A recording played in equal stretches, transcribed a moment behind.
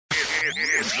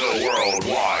It's the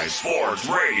Worldwide Sports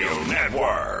Radio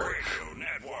Network.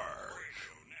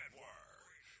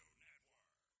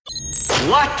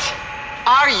 What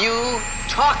are you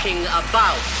talking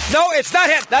about? No, it's not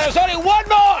him. There is only one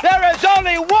more. There is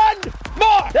only one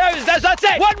more. That's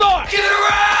it. One more. Get a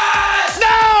rise!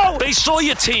 No! They saw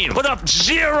your team put up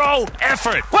zero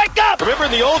effort. Wake up! Remember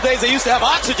in the old days, they used to have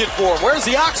oxygen for them. Where's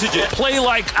the oxygen? Play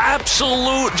like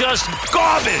absolute just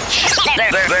garbage.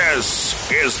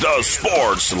 This is the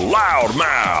Sports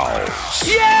Loudmouths.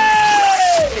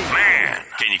 Yay! Man,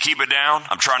 can you keep it down?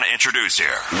 I'm trying to introduce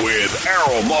here. With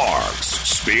Errol Marks,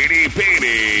 Speedy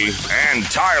Petey, and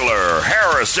Tyler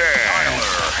Harrison.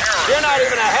 You're not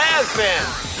even a has-been.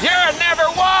 You're a never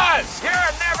was. You're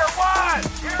a never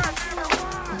was. You're a never was.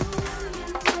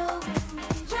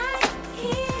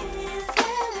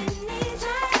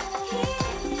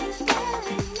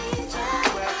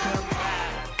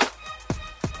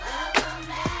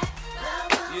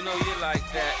 You know you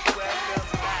like that.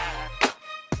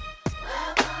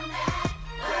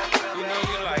 You know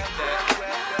you like that.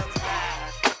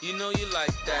 You know you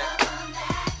like that.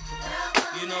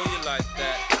 You know you like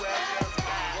that.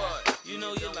 What? You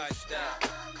know you like that.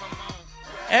 Come on.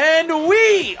 And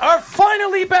we are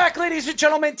finally back, ladies and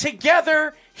gentlemen,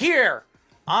 together here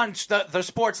on the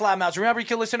Sports Loudmouths. Remember, you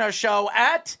can listen to our show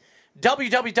at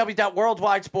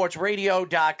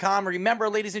www.worldwidesportsradio.com. Remember,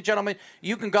 ladies and gentlemen,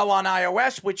 you can go on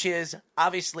iOS, which is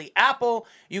obviously Apple.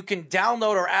 You can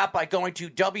download our app by going to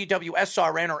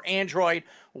WWSRN or Android,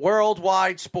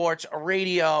 Worldwide Sports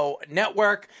Radio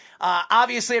Network.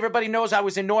 Obviously, everybody knows I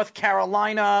was in North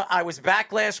Carolina. I was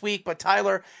back last week, but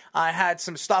Tyler had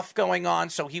some stuff going on,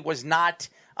 so he was not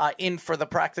in for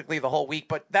practically the whole week,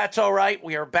 but that's all right.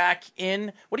 We are back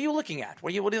in. What are you looking at?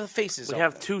 What are the faces? We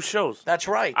have two shows. That's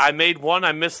right. I made one.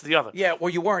 I missed the other. Yeah,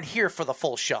 well, you weren't here for the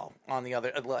full show on the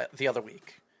other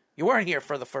week. You weren't here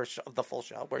for the full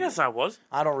show. Yes, I was.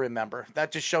 I don't remember.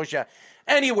 That just shows you.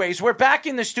 Anyways, we're back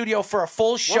in the studio for a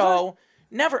full show.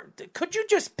 Never. Could you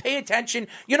just pay attention?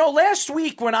 You know, last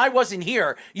week when I wasn't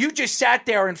here, you just sat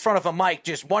there in front of a mic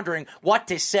just wondering what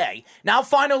to say. Now,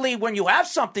 finally, when you have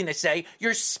something to say,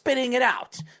 you're spitting it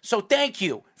out. So thank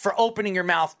you for opening your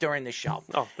mouth during the show.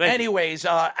 Oh, thank you. Anyways,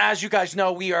 as you guys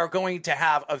know, we are going to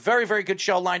have a very, very good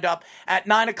show lined up at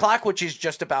 9 o'clock, which is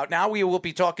just about now. We will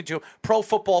be talking to Pro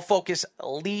Football Focus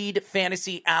lead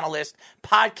fantasy analyst,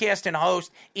 podcast and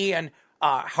host, Ian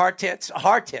Hartitz,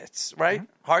 right?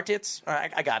 Mm-hmm. Hartitz,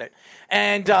 I got it.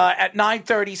 And at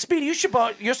 9:30, Speedy,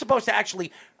 you're supposed to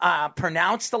actually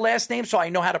pronounce the last name, so I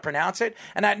know how to pronounce it.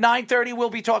 And at 9:30,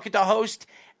 we'll be talking to host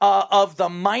of the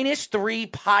 -3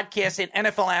 podcast and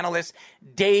NFL analyst,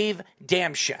 Dave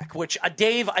Damschek, which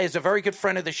Dave is a very good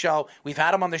friend of the show. We've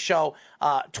had him on the show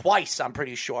twice, I'm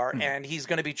pretty sure, and he's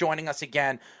going to be joining us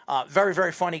again. Very,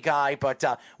 very funny guy. But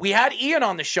we had Ian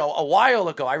on the show a while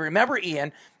ago. I remember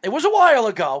Ian. It was a while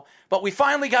ago, but we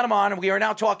finally got him on, and we are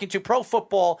now talking to Pro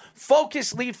Football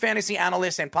Focus lead fantasy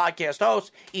analyst and podcast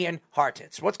host, Ian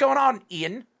Hartitz. What's going on,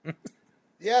 Ian?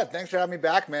 Yeah, thanks for having me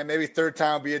back, man. Maybe third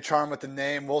time will be a charm with the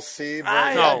name. We'll see.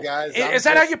 Guys, is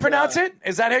that how you pronounce it?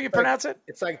 Is that how you pronounce it?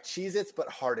 It's like Cheez-Its, but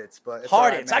Hartitz. But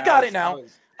Hartitz. I got it now.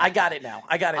 I got it now.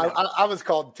 I was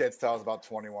called Tits till I was about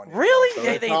 21. Really? So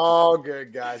it's all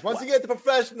good, guys. Once you get the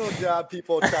professional job,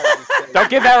 people try to Don't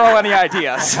give Errol any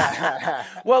ideas.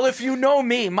 Well, if you know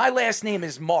me, my last name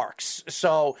is Marks.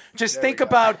 So just think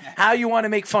about how you want to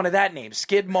make fun of that name.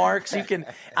 Skid Marks. You can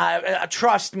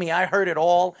trust me. I heard it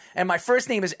all. And my first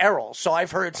name is Errol. So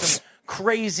I've heard some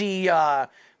crazy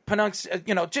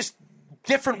just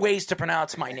different ways to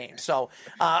pronounce my name. So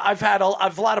I've had a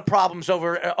lot of problems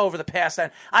over the past.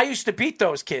 And I used to beat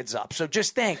those kids up. So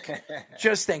just think.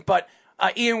 But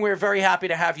Ian, we're very happy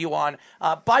to have you on.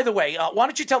 By the way, why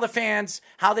don't you tell the fans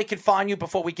how they can find you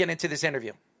before we get into this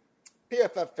interview?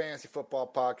 PFF Fantasy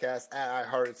Football Podcast at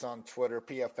iHeartIt's on Twitter,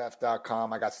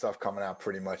 PFF.com. I got stuff coming out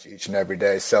pretty much each and every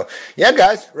day. So, yeah,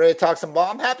 guys, ready to talk some ball.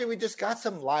 I'm happy we just got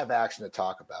some live action to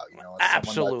talk about. You know, as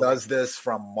absolutely. Someone that does this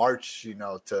from March,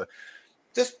 to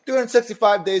just doing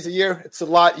 65 days a year, it's a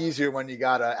lot easier when you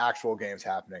got actual games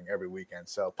happening every weekend.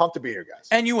 So pumped to be here, guys.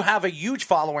 And you have a huge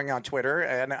following on Twitter,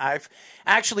 and I've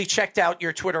actually checked out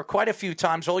your Twitter quite a few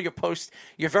times. All your posts,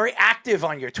 you're very active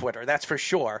on your Twitter, that's for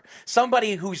sure.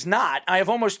 Somebody who's not, I have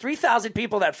almost 3,000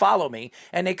 people that follow me,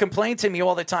 and they complain to me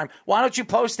all the time, why don't you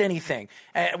post anything?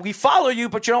 We follow you,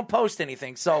 but you don't post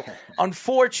anything. So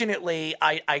unfortunately,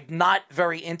 I'm not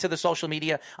very into the social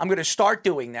media. I'm going to start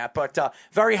doing that, but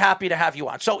very happy to have you you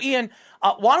on. So, Ian,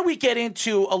 why don't we get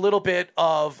into a little bit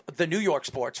of the New York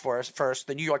sports for us first,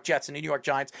 the New York Jets and the New York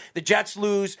Giants. The Jets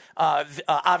lose,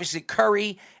 obviously,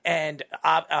 Curry and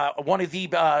one of the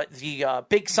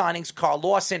big signings, Carl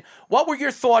Lawson. What were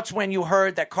your thoughts when you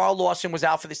heard that Carl Lawson was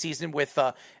out for the season with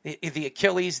the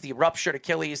Achilles, the ruptured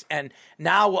Achilles, and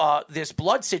now this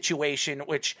blood situation,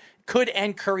 which could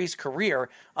end Curry's career?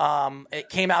 It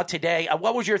came out today.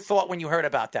 What was your thought when you heard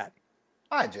about that?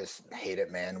 I just hate it,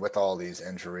 man, with all these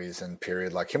injuries and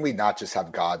period. Like, can we not just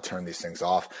have God turn these things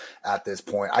off at this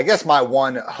point? I guess my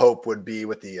one hope would be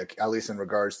with at least in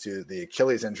regards to the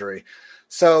Achilles injury.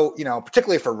 So,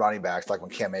 particularly for running backs, like when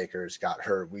Cam Akers got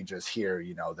hurt, we just hear,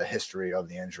 the history of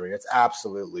the injury. It's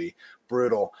absolutely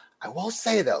brutal. I will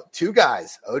say, though, two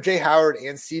guys, O.J. Howard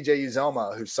and C.J.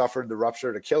 Uzomah, who suffered the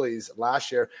ruptured Achilles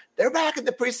last year, they're back in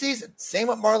the preseason. Same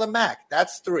with Marlon Mack.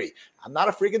 That's three. I'm not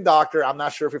a freaking doctor. I'm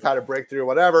not sure if we've had a breakthrough or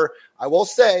whatever. I will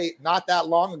say, not that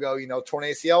long ago, torn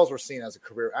ACLs were seen as a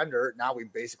career ender. Now we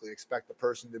basically expect the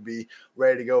person to be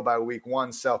ready to go by week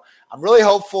 1. So I'm really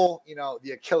hopeful,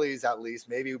 the Achilles at least,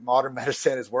 maybe modern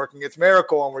medicine is working its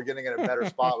miracle and we're getting in a better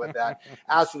spot with that.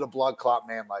 As for the blood clot,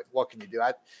 man, like, what can you do?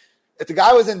 If the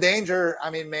guy was in danger, I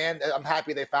mean, man, I'm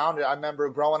happy they found it. I remember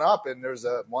growing up, and there's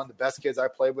one of the best kids I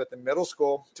played with in middle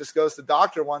school just goes to the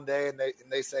doctor one day, and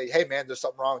they say, hey, man, there's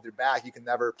something wrong with your back. You can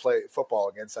never play football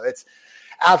again. So it's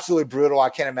absolutely brutal. I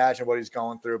can't imagine what he's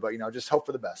going through, but, just hope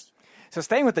for the best. So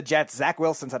staying with the Jets, Zach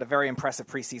Wilson's had a very impressive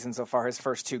preseason so far, his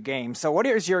first 2 games. So what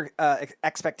is your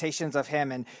expectations of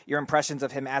him and your impressions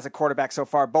of him as a quarterback so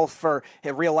far, both for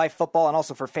real-life football and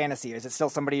also for fantasy? Is it still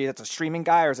somebody that's a streaming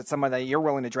guy, or is it someone that you're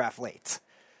willing to draft late?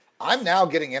 I'm now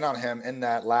getting in on him in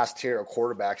that last tier of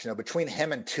quarterbacks. Between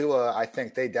him and Tua, I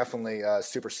think they definitely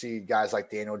supersede guys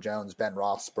like Daniel Jones, Ben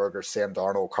Roethlisberger, Sam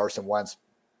Darnold, Carson Wentz.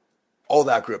 All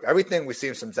that group. Everything we've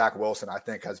seen from Zach Wilson, I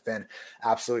think, has been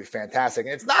absolutely fantastic.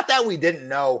 And it's not that we didn't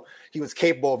know he was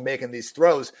capable of making these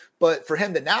throws, but for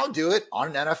him to now do it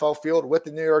on an NFL field with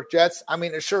the New York Jets, I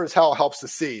mean, it sure as hell helps to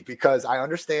see, because I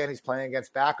understand he's playing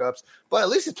against backups, but at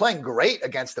least he's playing great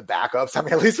against the backups. I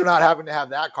mean, at least we're not having to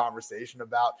have that conversation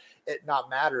about it not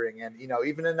mattering. And,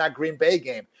 even in that Green Bay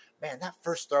game, man, that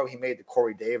first throw he made to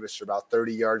Corey Davis for about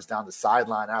 30 yards down the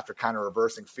sideline after kind of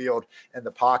reversing field in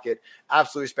the pocket,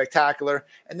 absolutely spectacular.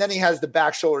 And then he has the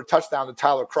back shoulder touchdown to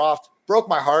Tyler Kroft. Broke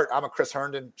my heart. I'm a Chris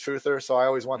Herndon truther, so I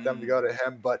always want them to go to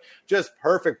him. But just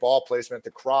perfect ball placement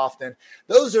to Kroft. And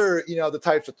those are, the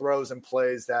types of throws and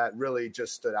plays that really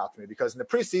just stood out to me, because in the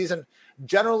preseason,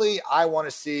 generally, I want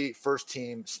to see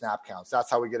first-team snap counts. That's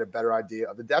how we get a better idea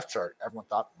of the depth chart. Everyone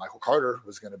thought Michael Carter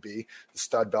was going to be the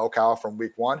stud bell cow from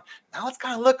week 1. Now it's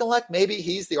kind of looking like maybe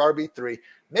he's the RB3.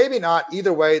 Maybe not.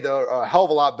 Either way, they're a hell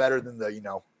of a lot better than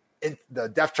in the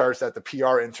depth charts that the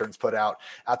PR interns put out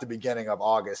at the beginning of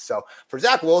August. So for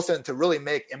Zach Wilson to really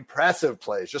make impressive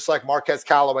plays, just like Marquez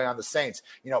Callaway on the Saints,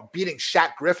 beating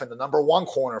Shaq Griffin, the number 1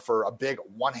 corner, for a big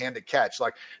one-handed catch.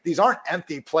 Like, these aren't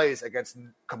empty plays against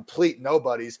complete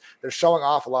nobodies. They're showing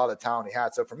off a lot of the talent he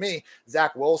had. So for me,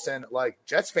 Zach Wilson, like,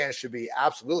 Jets fans should be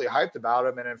absolutely hyped about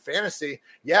him. And in fantasy,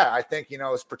 yeah, I think,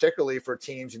 it's particularly for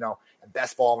teams, in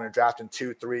best ball when you're drafting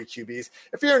 2-3 QBs.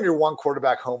 If you're in your 1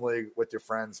 quarterback home league with your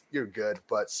friends, you're good.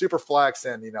 But super flex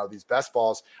and, these best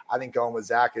balls, I think going with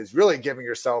Zach is really giving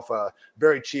yourself a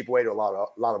very cheap way to a lot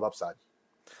of upside.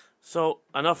 So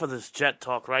enough of this Jet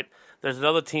talk, right? There's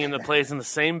another team that plays in the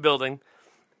same building,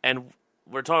 and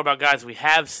we're talking about guys we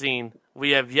have seen.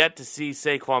 We have yet to see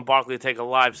Saquon Barkley take a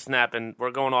live snap, and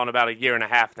we're going on about a year and a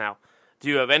half now. Do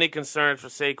you have any concerns for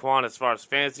Saquon as far as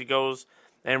fantasy goes?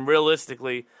 And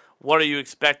realistically, what are you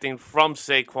expecting from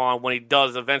Saquon when he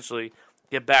does eventually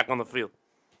get back on the field?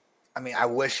 I mean, I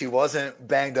wish he wasn't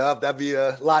banged up. That'd be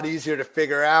a lot easier to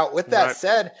figure out. With that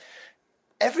said,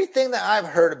 everything that I've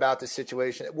heard about this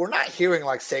situation, we're not hearing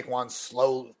like Saquon's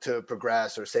slow to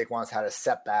progress or Saquon's had a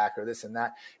setback or this and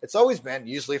that. It's always been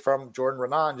usually from Jordan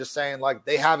Renan just saying like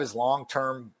they have his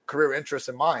long-term career interests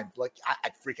in mind. Like I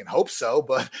freaking hope so,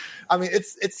 but I mean,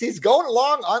 it's he's going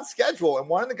along on schedule. And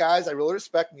one of the guys I really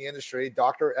respect in the industry,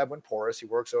 Dr. Edwin Porras, he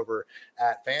works over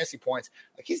at Fantasy Points.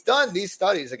 Like he's done these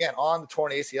studies again on the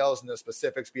torn ACLs and the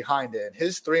specifics behind it. And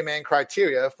his 3 main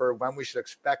criteria for when we should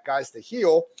expect guys to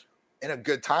heal in a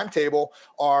good timetable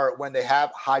are when they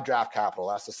have high draft capital.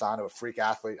 That's the sign of a freak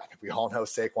athlete. I think we all know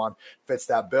Saquon fits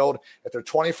that build. If they're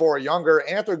 24 or younger,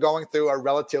 and if they're going through a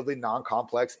relatively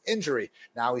non-complex injury.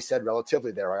 Now he said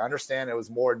relatively there. I understand it was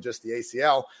more than just the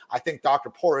ACL. I think Dr.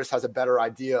 Porras has a better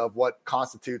idea of what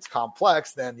constitutes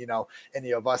complex than,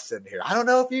 any of us sitting here. I don't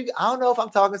know if I'm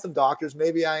talking to some doctors.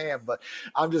 Maybe I am, but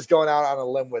I'm just going out on a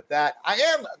limb with that. I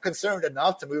am concerned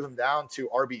enough to move him down to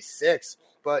RB6.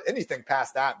 But anything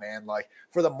past that, man, like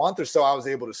for the month or so, I was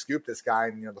able to scoop this guy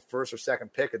in, the first or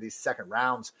second pick of these second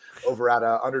rounds over at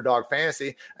Underdog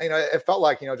Fantasy. And, it felt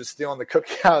like, just stealing the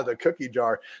cookie out of the cookie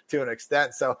jar to an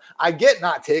extent. So I get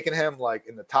not taking him like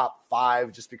in the top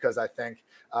 5 just because I think,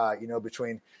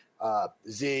 between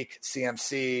Zeke,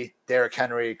 CMC, Derrick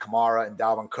Henry, Kamara, and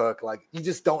Dalvin Cook, like you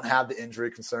just don't have the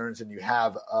injury concerns, and you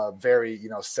have a very,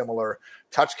 similar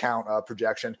touch count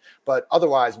projection. But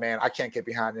otherwise, man, I can't get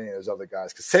behind any of those other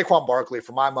guys because Saquon Barkley,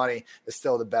 for my money, is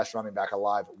still the best running back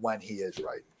alive when he is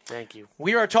right. Thank you.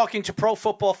 We are talking to Pro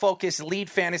Football Focus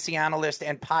lead fantasy analyst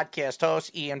and podcast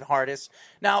host, Ian Hardis.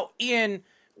 Now, Ian,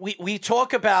 we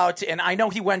talk about, and I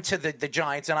know he went to the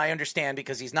Giants, and I understand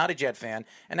because he's not a Jet fan,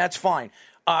 and that's fine.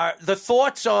 The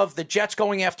thoughts of the Jets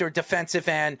going after a defensive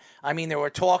end. I mean, there were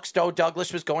talks, Joe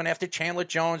Douglas was going after Chandler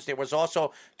Jones. There was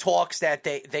also talks that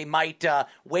they might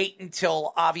wait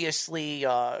until, obviously,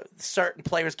 certain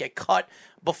players get cut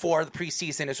before the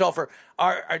preseason is over.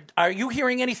 Are you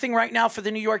hearing anything right now for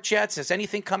the New York Jets? Has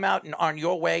anything come out on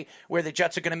your way where the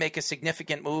Jets are going to make a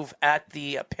significant move at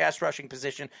the pass rushing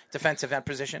position, defensive end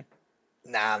position?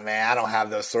 Nah, man, I don't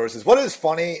have those sources. What is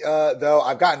funny, though,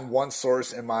 I've gotten one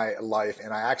source in my life,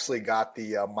 and I actually got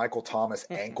the Michael Thomas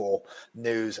ankle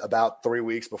news about 3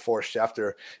 weeks before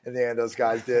Schefter, and then those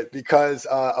guys did, because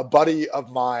a buddy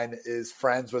of mine is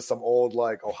friends with some old,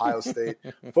 like, Ohio State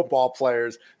football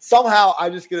players. Somehow I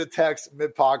just get a text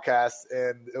mid-podcast,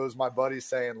 and it was my buddy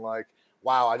saying, like,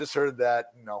 wow, I just heard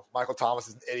that, Michael Thomas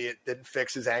is an idiot, didn't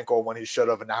fix his ankle when he should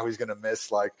have, and now he's going to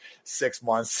miss like 6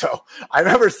 months. So I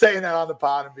remember saying that on the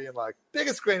pod and being like,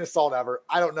 biggest grain of salt ever.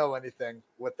 I don't know anything.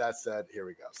 With that said, here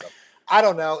we go. So I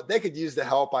don't know. They could use the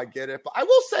help. I get it. But I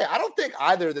will say, I don't think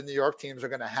either of the New York teams are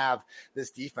going to have this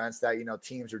defense that,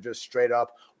 teams are just straight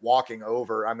up walking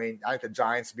over. I mean, I think the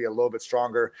Giants would be a little bit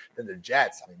stronger than the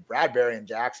Jets. I mean, Bradbury and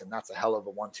Jackson, that's a hell of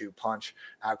a 1-2 punch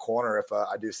at corner, if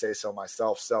I do say so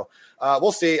myself. So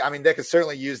we'll see. I mean, they could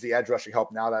certainly use the edge rushing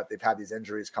help now that they've had these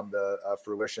injuries come to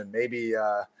fruition. Maybe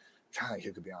I'm trying to think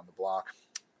who could be on the block.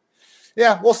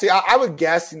 Yeah, we'll see. I would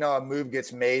guess, a move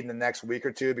gets made in the next week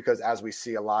or two because as we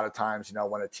see a lot of times,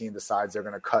 when a team decides they're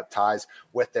going to cut ties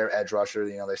with their edge rusher,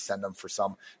 they send them for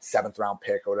some 7th round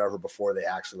pick or whatever before they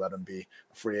actually let them be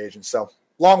a free agent. So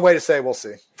long way to say we'll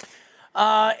see.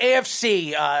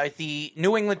 AFC, the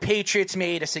New England Patriots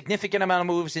made a significant amount of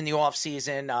moves in the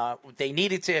offseason. They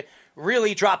needed to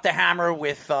really drop the hammer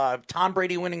with Tom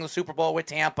Brady winning the Super Bowl with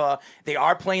Tampa. They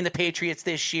are playing the Patriots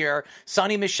this year.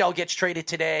 Sonny Michel gets traded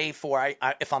today for,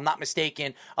 if I'm not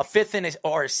mistaken, a 5th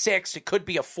or a 6th. It could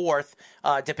be a 4th,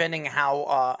 depending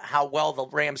how well the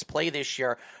Rams play this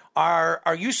year.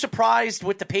 Are you surprised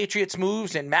with the Patriots'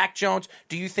 moves and Mac Jones?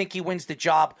 Do you think he wins the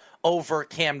job over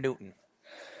Cam Newton?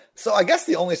 So I guess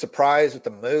the only surprise with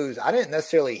the moves, I didn't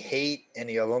necessarily hate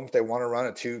any of them. If they want to run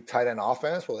a 2 tight end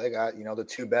offense, well, they got, the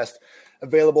 2 best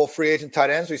available free agent tight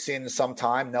ends we've seen in some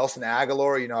time. Nelson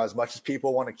Aguilar, as much as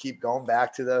people want to keep going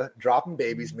back to the dropping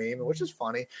babies meme, which is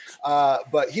funny.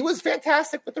 But he was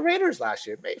fantastic with the Raiders last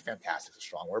year. Maybe fantastic is a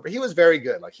strong word, but he was very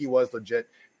good. Like he was legit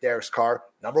Derek Carr,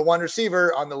 number 1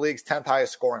 receiver on the league's 10th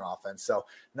highest scoring offense. So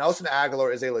Nelson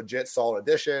Aguilar is a legit solid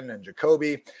addition, and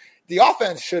Jacoby. The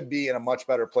offense should be in a much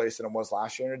better place than it was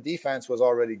last year, and the defense was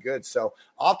already good. So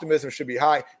optimism should be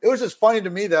high. It was just funny to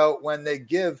me, though, when they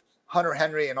give Hunter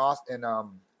Henry and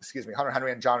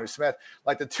Jonnu Smith,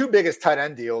 like the 2 biggest tight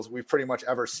end deals we've pretty much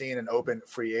ever seen in open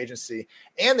free agency.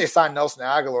 And they signed Nelson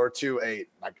Aguilar to a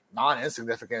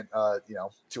non-insignificant,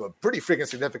 to a pretty freaking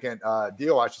significant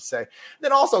deal, I should say.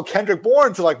 Then also Kendrick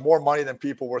Bourne to more money than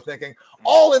people were thinking,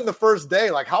 all in the first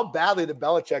day. Like how badly did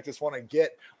Belichick just want to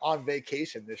get on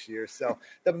vacation this year? So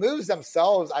the moves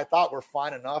themselves, I thought were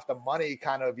fine enough. The money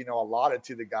kind of, allotted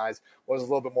to the guys was a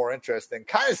little bit more interesting.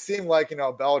 Kind of seemed like,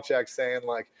 Belichick saying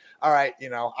all right, I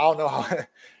don't know how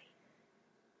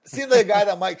seemed like a guy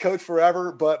that might coach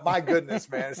forever, but my goodness,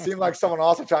 man, it seemed like someone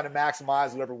also trying to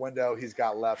maximize whatever window he's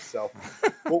got left. So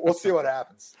we'll see what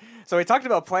happens. So we talked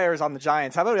about players on the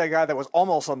Giants. How about a guy that was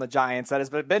almost on the Giants that has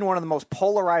been one of the most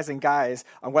polarizing guys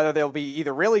on whether they'll be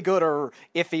either really good or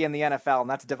iffy in the NFL, and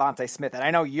that's Devontae Smith. And I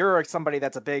know you're somebody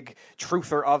that's a big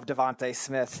truther of Devontae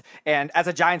Smith. And as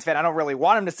a Giants fan, I don't really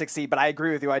want him to succeed, but I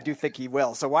agree with you. I do think he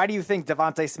will. So why do you think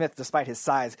Devontae Smith, despite his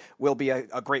size, will be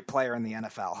a great player in the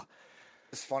NFL?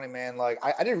 It's funny, man.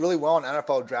 I did really well in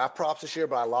NFL draft props this year,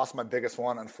 but I lost my biggest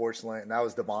one, unfortunately, and that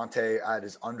was Devontae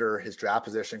under his draft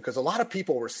position because a lot of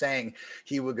people were saying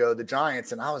he would go to the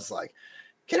Giants, and I was like,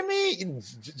 kidding me?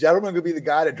 Gentleman could be the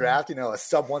guy to draft, a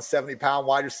sub 170-pound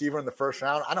wide receiver in the first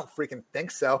round? I don't freaking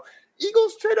think so.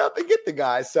 Eagles trade up and get the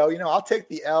guy. So, I'll take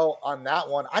the L on that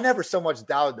one. I never so much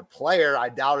doubted the player. I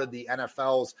doubted the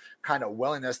NFL's kind of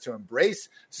willingness to embrace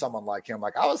someone like him.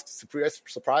 Like, I was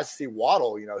surprised to see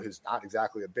Waddle, who's not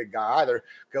exactly a big guy either,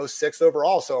 go 6th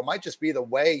overall. So it might just be the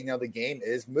way, the game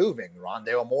is moving.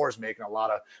 Rondale Moore is making a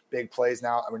lot of big plays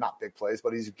now. I mean, not big plays,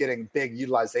 but he's getting big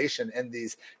utilization in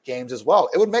these games as well.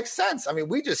 It would make sense. I mean,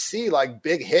 we just see like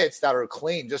big hits that are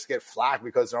clean just get flagged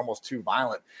because they're almost too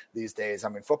violent these days. I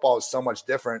mean, football is so much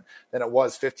different than it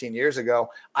was 15 years ago.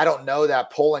 I don't know that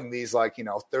pulling these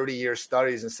 30-year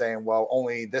studies and saying, well,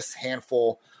 only this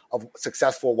handful of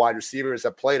successful wide receivers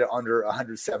that played at under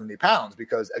 170 pounds,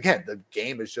 because again, the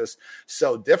game is just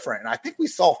so different. And I think we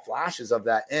saw flashes of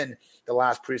that in the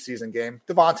last preseason game.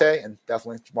 Devontae and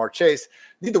definitely Jamar Chase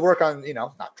need to work on,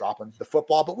 not dropping the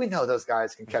football, but we know those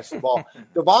guys can catch the ball.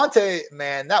 Devontae,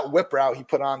 man, that whip route he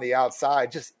put on the outside,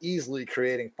 just easily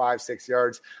creating 5-6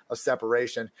 yards of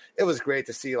separation. It was great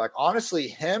to see. Like, honestly,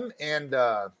 him and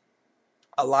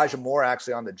Elijah Moore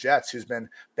actually on the Jets, who's been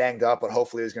banged up, but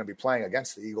hopefully is going to be playing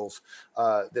against the Eagles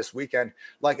this weekend.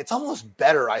 Like, it's almost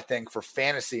better, I think, for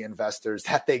fantasy investors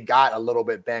that they got a little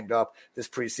bit banged up this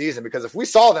preseason, because if we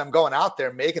saw them going out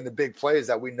there making the big plays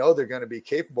that we know they're going to be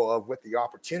capable of with the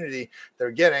opportunity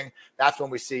they're getting, that's when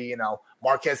we see,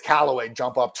 Marquez Callaway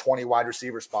jump up 20 wide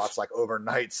receiver spots like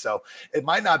overnight. So it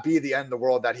might not be the end of the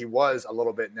world that he was a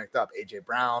little bit nicked up. A.J.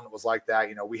 Brown was like that.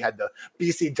 We had the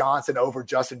B.C. Johnson over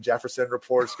Justin Jefferson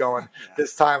reports going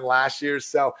this time last year.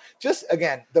 So just,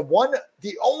 again, the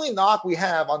only knock we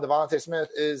have on Devontae Smith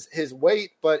is his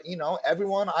weight. But,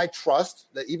 everyone I trust,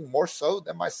 that even more so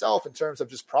than myself in terms of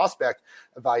just prospect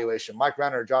evaluation, Mike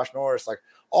Renner, Josh Norris, like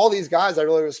all these guys I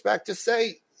really respect, just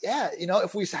say, yeah,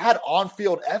 if we had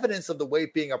on-field evidence of the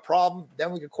weight being a problem,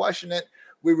 then we could question it.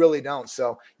 We really don't.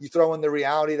 So you throw in the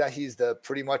reality that he's the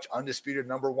pretty much undisputed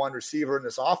number one receiver in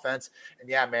this offense. And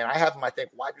yeah, man, I have him, I think,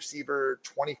 wide receiver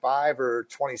 25 or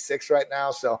 26 right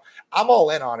now. So I'm all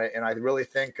in on it. And I really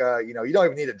think, you don't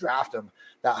even need to draft him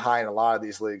that high in a lot of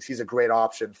these leagues. He's a great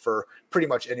option for pretty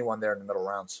much anyone there in the middle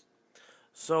rounds.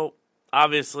 So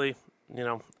obviously,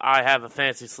 I have a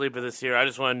fancy sleeper this year. I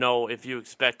just want to know if you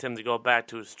expect him to go back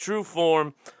to his true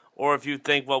form, or if you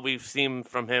think what we've seen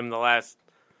from him the last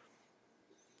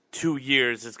 2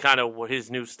 years is kind of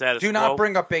his new status quo. Do not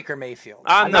bring up Baker Mayfield.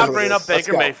 I'm not bringing up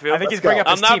Baker Mayfield. I think he's bringing up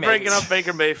his I'm not teammates. bringing up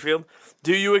Baker Mayfield.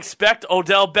 Do you expect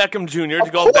Odell Beckham Jr.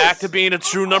 to go back to being a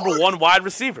true number one wide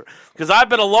receiver? Because I've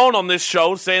been alone on this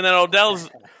show saying that Odell's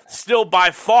still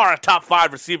by far a top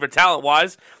 5 receiver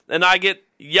talent-wise, and I get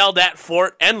yelled at for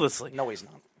it endlessly. No, he's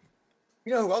not.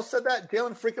 You know who else said that?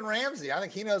 Jalen freaking Ramsey. I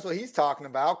think he knows what he's talking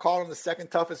about. Called him the second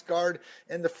toughest guard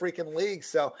in the freaking league.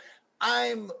 So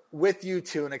I'm with you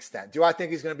to an extent. Do I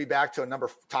think he's going to be back to a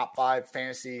top 5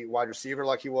 fantasy wide receiver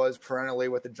like he was perennially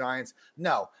with the Giants?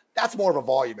 No. That's more of a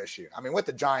volume issue. I mean, with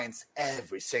the Giants,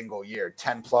 every single year,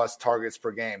 10-plus targets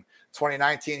per game.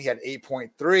 2019, he had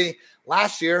 8.3.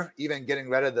 Last year, even getting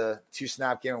rid of the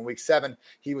 2-snap game in Week 7,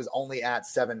 he was only at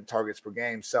 7 targets per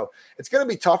game. So it's going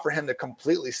to be tough for him to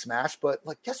completely smash. But,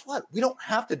 guess what? We don't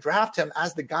have to draft him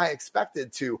as the guy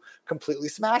expected to completely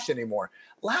smash anymore.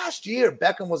 Last year,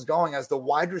 Beckham was going as the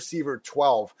wide receiver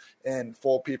 12 in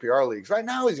full PPR leagues. Right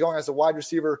now, he's going as the wide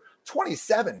receiver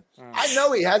 27. I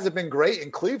know he hasn't been great in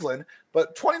Cleveland,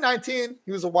 but 2019,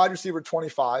 he was a wide receiver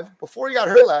 25. Before he got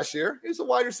hurt last year, he was a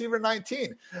wide receiver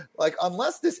 19.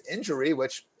 Unless this injury,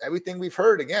 which everything we've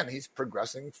heard, again, he's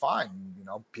progressing fine.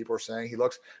 People are saying he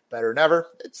looks better than ever.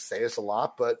 It says a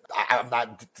lot, but I'm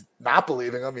not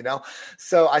believing him,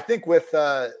 So I think with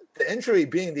the injury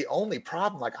being the only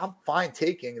problem, I'm fine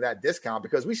taking that discount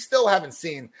because we still haven't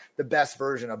seen the best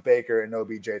version of Baker and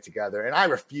OBJ together. And I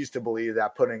refuse to believe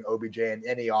that putting OBJ in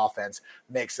any offense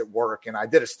makes it work. And I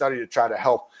did a study to try to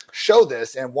help show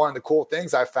this. And one of the cool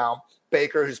things I found,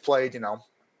 Baker, who's played,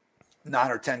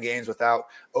 9 or 10 games without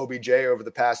OBJ over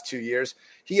the past 2 years,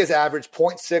 he has averaged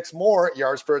 0.6 more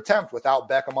yards per attempt without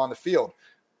Beckham on the field.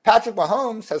 Patrick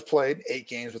Mahomes has played 8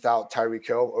 games without Tyreek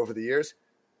Hill over the years.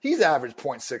 He's averaged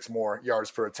 0.6 more yards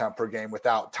per attempt per game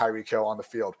without Tyreek Hill on the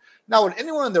field. Now, would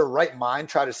anyone in their right mind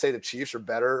try to say the Chiefs are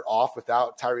better off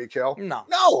without Tyreek Hill?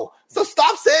 No. So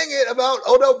stop saying it about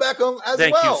Odell Beckham as well.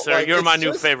 Thank you, sir. You're my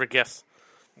new favorite guest.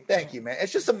 Thank you, man.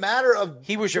 It's just a matter of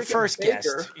he was your first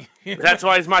Baker. guest. That's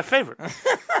why he's my favorite.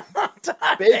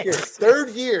 Baker,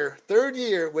 third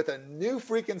year with a new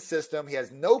freaking system. He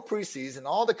has no preseason,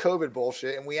 all the COVID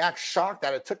bullshit, and we act shocked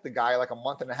that it took the guy a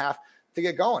month and a half to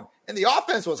get going. And the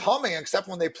offense was humming except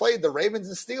when they played the Ravens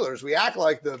and Steelers. We act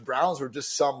like the Browns were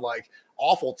just some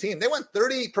awful team. They went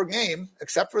 30 per game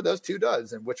except for those 2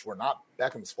 duds, and which were not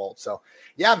Beckham's fault. So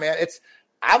yeah, man,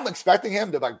 I'm expecting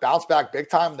him to like bounce back big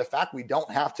time. The fact we don't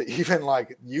have to even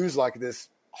like use like this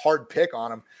hard pick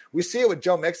on him. We see it with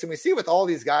Joe Mixon. We see it with all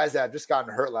these guys that have just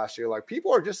gotten hurt last year. Like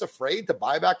people are just afraid to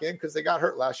buy back in because they got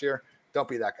hurt last year. Don't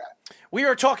be that guy. We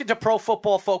are talking to Pro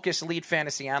Football Focus lead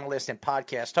fantasy analyst and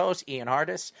podcast host Ian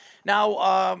Hardis.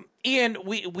 Now, Ian,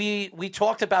 we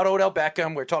talked about Odell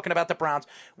Beckham. We're talking about the Browns.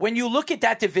 When you look at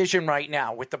that division right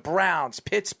now with the Browns,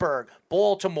 Pittsburgh,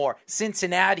 Baltimore,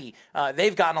 Cincinnati,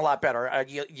 they've gotten a lot better.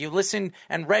 You listen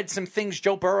and read some things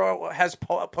Joe Burrow has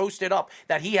posted up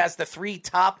that he has the 3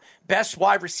 top best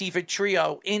wide receiver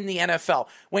trio in the NFL.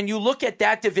 When you look at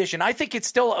that division, I think it's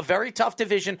still a very tough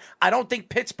division. I don't think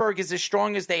Pittsburgh is as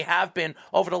strong as they have been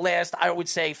over the last, I would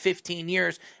say, 15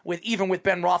 years, even with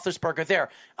Ben Roethlisberger there.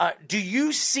 Do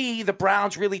you see the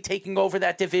Browns really taking over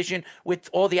that division with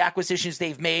all the acquisitions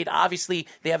they've made? Obviously,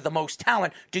 they have the most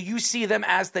talent. Do you see them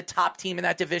as the top team in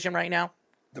that division right now?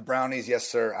 The Brownies, yes,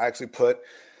 sir. I actually put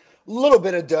a little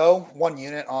bit of dough, 1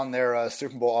 unit on their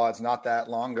Super Bowl odds not that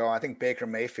long ago. I think Baker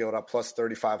Mayfield at plus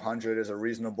 3,500 is a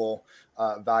reasonable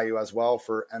value as well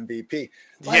for MVP.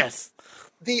 Yes.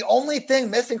 The only thing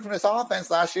missing from this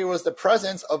offense last year was the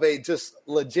presence of a just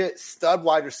legit stud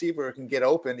wide receiver who can get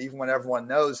open even when everyone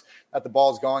knows that the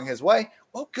ball is going his way.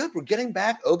 Well, good. We're getting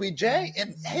back OBJ.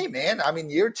 And, hey, man, I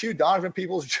mean, year 2, Donovan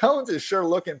Peoples-Jones is sure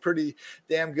looking pretty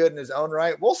damn good in his own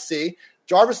right. We'll see.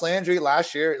 Jarvis Landry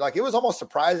last year, like it was almost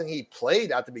surprising he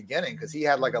played at the beginning because he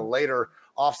had like a later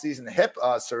offseason hip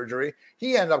surgery.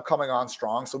 He ended up coming on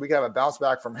strong, so we could have a bounce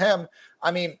back from him.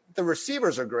 I mean, the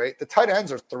receivers are great. The tight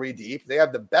ends are 3 deep. They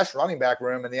have the best running back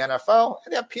room in the NFL,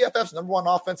 and they have PFF's number 1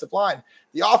 offensive line.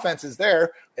 The offense is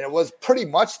there, and it was pretty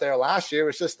much there last year.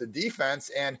 It's just the defense,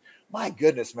 and my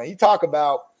goodness, man, you talk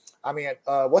about, I mean,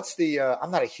 what's the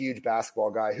I'm not a huge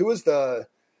basketball guy. Who was the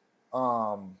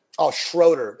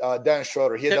Schroeder, Dennis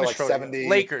Schroeder. He had that like Schroeder. 70,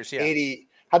 Lakers, 80,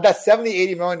 had that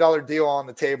 $70-80 million deal on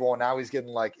the table, and now he's getting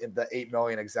like the $8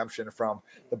 million exemption from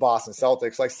the Boston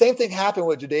Celtics. Like same thing happened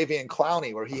with Jadeveon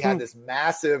Clowney, where he had this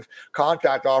massive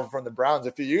contract offer from the Browns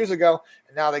a few years ago,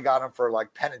 and now they got him for like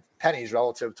pennies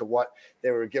relative to what they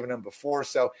were giving him before.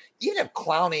 So even if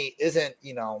Clowney isn't,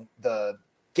 the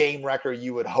game record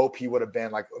you would hope he would have been,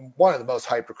 like one of the most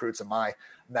hyped recruits in my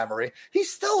memory,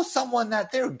 he's still someone that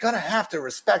they're going to have to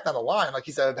respect on the line. Like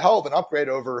he's a hell of an upgrade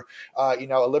over,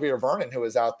 Olivia Vernon, who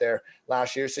was out there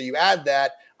last year. So you add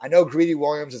that. I know Greedy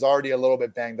Williams is already a little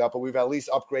bit banged up, but we've at least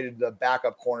upgraded the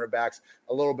backup cornerbacks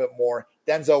a little bit more.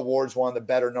 Denzel Ward's one of the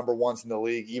better number 1s in the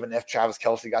league, even if Travis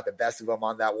Kelce got the best of him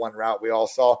on that one route we all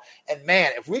saw. And,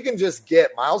 man, if we can just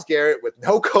get Myles Garrett with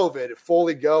no COVID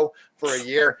fully go for a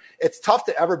year, it's tough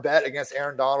to ever bet against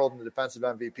Aaron Donald and the defensive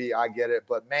MVP. I get it.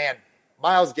 But, man,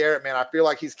 Myles Garrett, man, I feel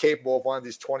like he's capable of one of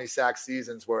these 20-sack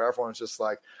seasons where everyone's just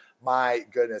like, my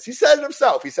goodness. He said it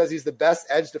himself. He says he's the best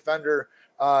edge defender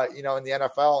in the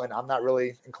NFL, and I'm not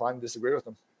really inclined to disagree with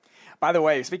him. By the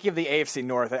way, speaking of the AFC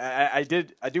North, I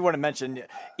do want to mention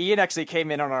Ian actually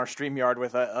came in on our StreamYard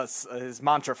with his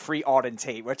mantra "Free Auden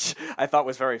Tate," which I thought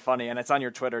was very funny, and it's on your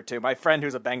Twitter too. My friend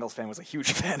who's a Bengals fan was a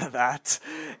huge fan of that,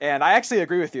 and I actually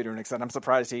agree with you to an extent. I'm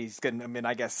surprised he's getting,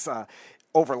 I guess,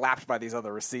 overlapped by these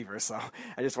other receivers, so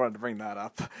I just wanted to bring that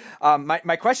up.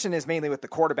 My question is mainly with the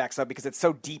quarterbacks, though, because it's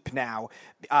so deep now.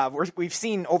 We've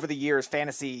seen over the years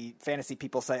fantasy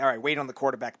people say, all right, wait on the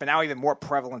quarterback, but now even more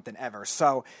prevalent than ever.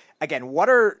 So, again, what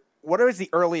is the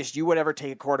earliest you would ever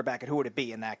take a quarterback, and who would it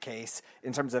be in that case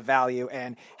in terms of value?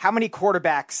 And how many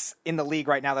quarterbacks in the league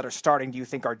right now that are starting do you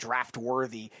think are draft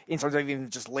worthy in terms of even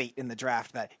just late in the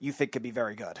draft that you think could be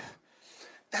very good?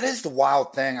 That is the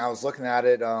wild thing. I was looking at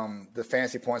it, the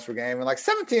fantasy points per game, and like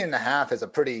 17.5 is a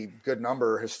pretty good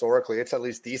number historically. It's at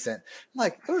least decent.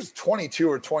 Like there was 22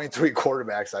 or 23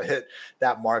 quarterbacks that hit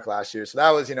that mark last year. So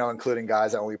that was, including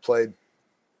guys that only played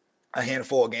a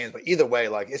handful of games. But either way,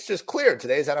 like it's just clear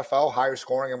today's NFL, higher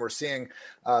scoring, and we're seeing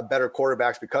better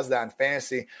quarterbacks because of that in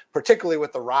fantasy, particularly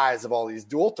with the rise of all these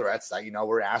dual threats that,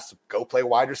 we're asked to go play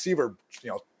wide receiver,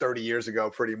 30 years ago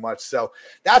pretty much. So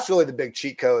that's really the big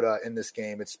cheat code in this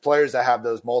game. It's players that have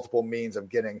those multiple means of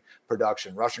getting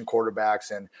production, rushing quarterbacks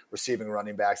and receiving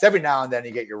running backs. Every now and then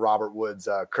you get your Robert Woods,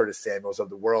 Curtis Samuels of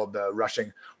the world,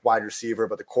 rushing wide receiver,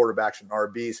 but the quarterbacks and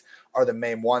RBs are the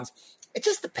main ones. It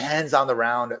just depends on the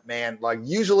round, man. Like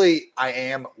usually I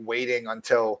am waiting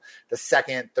until the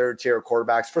second, third tier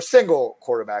quarterbacks for single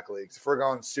quarterback leagues. If we're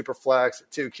going super flex or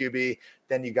 2 QB,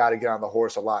 then you got to get on the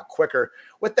horse a lot quicker.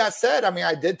 With that said, I mean,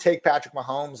 I did take Patrick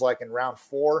Mahomes like in round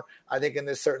 4, I think, in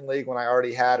this certain league when I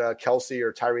already had Kelsey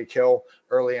or Tyreek Hill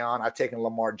early on. I've taken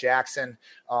Lamar Jackson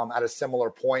at a similar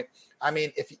point. I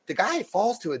mean, if the guy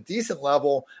falls to a decent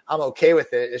level, I'm okay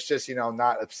with it. It's just,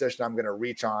 not a position I'm going to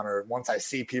reach on, or once I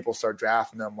see people start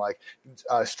drafting them, like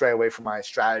stray away from my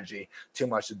strategy too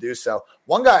much to do so.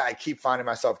 One guy I keep finding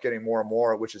myself getting more and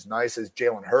more, which is nice, is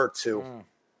Jalen Hurts, who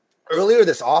earlier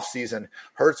this offseason,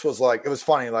 Hurts was like, it was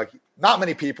funny, like not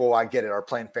many people, I get it, are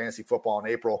playing fantasy football in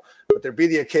April, but there'd be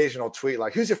the occasional tweet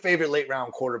like, who's your favorite late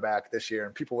round quarterback this year?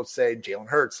 And people would say Jalen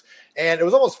Hurts. And it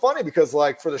was almost funny because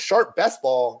like for the sharp best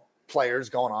ball players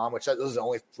going on, which those are the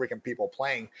only freaking people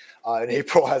playing in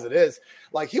April as it is,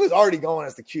 like he was already going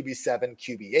as the QB7,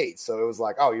 QB8. So it was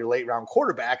like, oh, your late round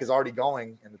quarterback is already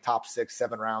going in the top 6,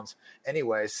 7 rounds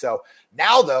anyway. So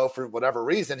now though, for whatever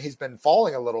reason, he's been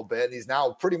falling a little bit and he's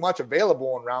now pretty much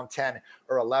available in round 10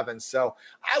 or 11. So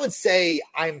I would say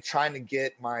I'm trying to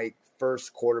get my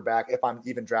first quarterback, if I'm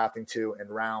even drafting to, in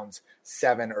rounds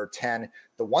 7 or 10.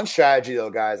 The one strategy though,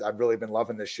 guys, I've really been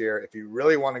loving this year, if you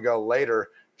really want to go later,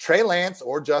 Trey Lance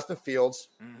or Justin Fields,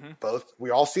 both,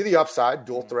 we all see the upside,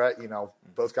 dual threat,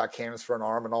 both got cannons for an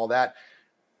arm and all that.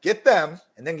 Get them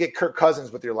and then get Kirk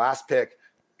Cousins with your last pick.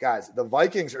 Guys, the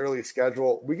Vikings early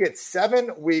schedule, we get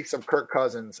 7 weeks of Kirk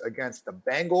Cousins against the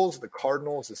Bengals, the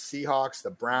Cardinals, the Seahawks,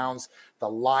 the Browns, the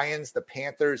Lions, the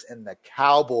Panthers, and the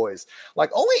Cowboys.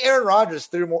 Like only Aaron Rodgers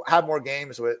had more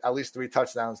games with at least 3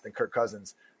 touchdowns than Kirk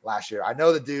Cousins last year. I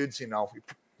know the dudes, a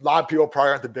lot of people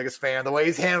probably aren't the biggest fan of the way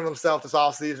he's handled himself this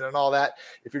offseason and all that.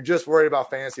 If you're just worried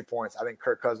about fantasy points, I think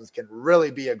Kirk Cousins can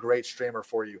really be a great streamer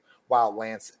for you while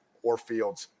Lance or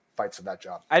Fields fights for that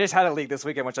job. I just had a league this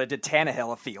weekend, which I did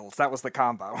Tannehill of Fields. That was the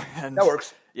combo. And that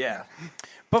works. Yeah.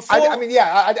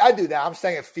 I do that. I'm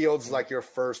saying if Fields is like your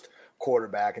first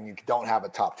quarterback and you don't have a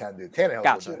top 10 dude,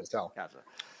 Tannehill's legit as hell. Gotcha.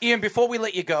 Ian, before we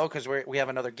let you go, because we have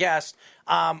another guest,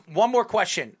 one more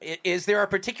question. Is there a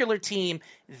particular team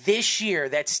this year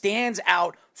that stands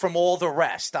out from all the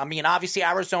rest? I mean, obviously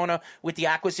Arizona, with the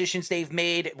acquisitions they've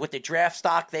made, with the draft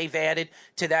stock they've added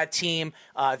to that team.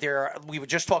 We were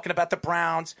just talking about the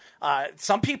Browns.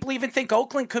 Some people even think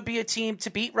Oakland could be a team to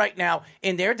beat right now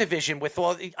in their division. With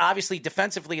all, obviously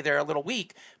defensively they're a little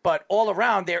weak, but all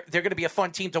around they're going to be a fun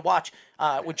team to watch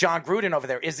with John Gruden over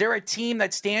there. Is there a team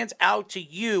that stands out to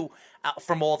you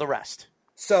from all the rest?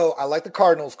 So I like the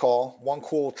Cardinals call. One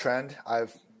cool trend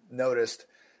I've noticed.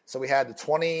 So we had the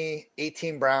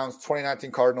 2018 Browns,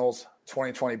 2019 Cardinals,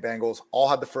 2020 Bengals, all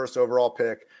had the first overall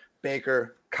pick.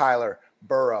 Baker, Kyler,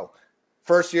 Burrow.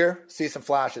 First year, see some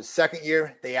flashes. Second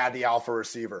year, they add the alpha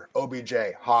receiver, OBJ,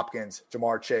 Hopkins,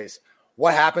 Jamar Chase.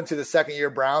 What happened to the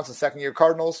second-year Browns and second-year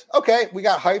Cardinals? Okay, we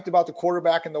got hyped about the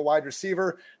quarterback and the wide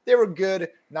receiver. They were good,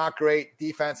 not great.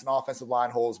 Defense and offensive line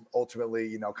holes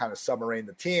ultimately, kind of submarine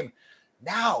the team.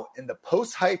 Now, in the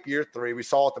post-hype year 3, we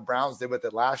saw what the Browns did with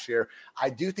it last year. I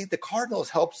do think the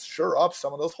Cardinals helped shore up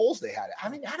some of those holes they had. I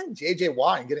mean, adding J.J.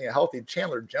 Watt and getting a healthy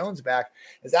Chandler Jones back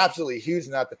is absolutely huge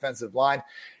in that defensive line.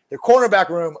 Their cornerback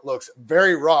room looks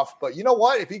very rough, but you know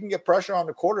what? If you can get pressure on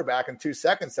the quarterback in 2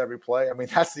 seconds every play, I mean,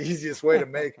 that's the easiest way to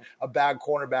make a bad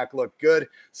cornerback look good.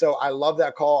 So I love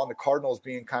that call on the Cardinals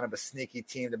being kind of a sneaky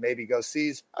team to maybe go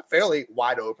seize a fairly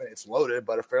wide open, it's loaded,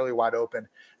 but a fairly wide open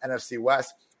NFC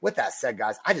West. With that said,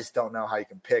 guys, I just don't know how you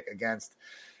can pick against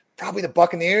probably the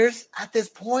Buccaneers at this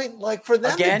point. Like, for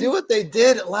them to do what they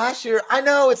did last year, I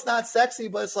know it's not sexy,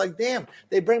 but it's like, damn,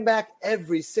 they bring back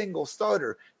every single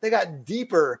starter. They got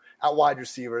deeper at wide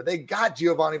receiver. They got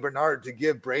Giovanni Bernard to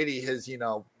give Brady his,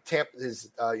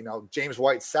 James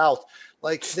White South.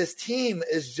 Like, this team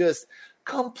is just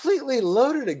completely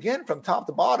loaded again from top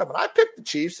to bottom. And I picked the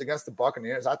Chiefs against the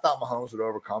Buccaneers. I thought Mahomes would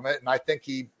overcome it, and I think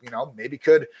he, maybe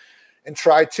could and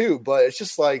try to. But it's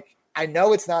just like, I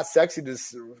know it's not sexy to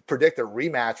predict a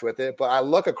rematch with it, but I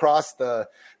look across the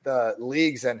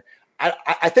leagues, and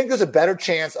I think there's a better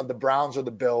chance of the Browns or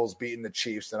the Bills beating the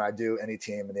Chiefs than I do any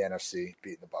team in the NFC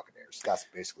beating the Buccaneers. That's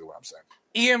basically what I'm saying.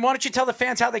 Ian, why don't you tell the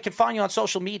fans how they can find you on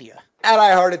social media? At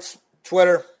iHeart, it's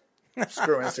Twitter.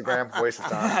 Screw Instagram. Waste of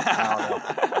time. I don't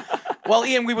know. Well,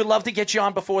 Ian, we would love to get you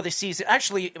on before the season.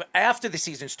 Actually, after the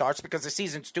season starts, because the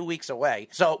season's 2 weeks away.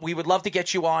 So we would love to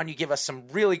get you on. You give us some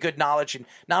really good knowledge, and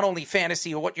not only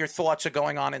fantasy, or what your thoughts are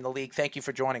going on in the league. Thank you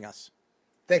for joining us.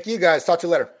 Thank you, guys. Talk to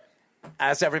you later.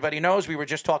 As everybody knows, we were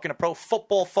just talking to Pro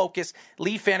Football Focus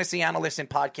lead fantasy analyst and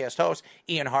podcast host,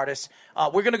 Ian Hartitz.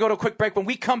 We're going to go to a quick break. When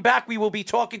we come back, we will be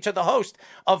talking to the host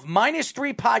of Minus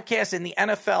 3 podcast and the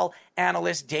NFL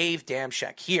analyst, Dave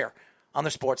Damshek, here on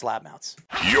the Sports Loudmouths.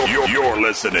 You're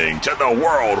listening to the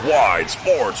Worldwide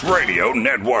Sports Radio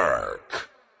Network.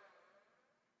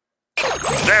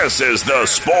 This is the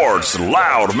Sports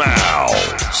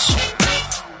Loudmouths.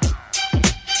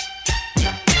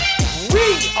 We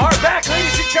are back,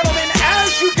 ladies and gentlemen.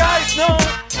 As you guys know,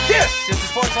 this is the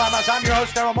Sports Loudmouths. I'm your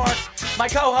host, Errol Marks. My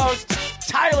co-host,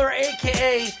 Tyler,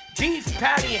 a.k.a. Beef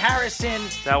Patty Harrison.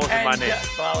 That wasn't my name.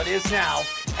 Well, it is now.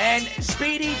 And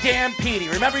Speedy Dan Petey.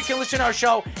 Remember, you can listen to our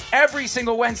show every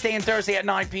single Wednesday and Thursday at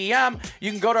 9 p.m.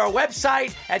 You can go to our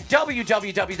website at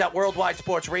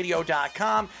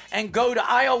www.worldwidesportsradio.com and go to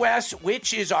iOS,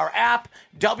 which is our app,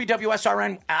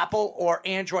 WWSRN, Apple or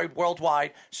Android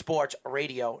Worldwide Sports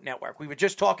Radio Network. We were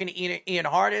just talking to Ian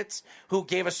Hartitz, who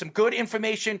gave us some good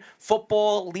information,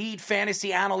 football, lead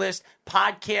fantasy analyst,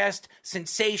 podcast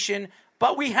sensation.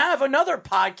 But we have another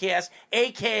podcast,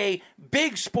 a.k.a.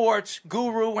 Big Sports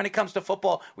Guru when it comes to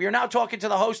football. We are now talking to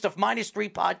the host of Minus 3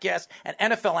 Podcast and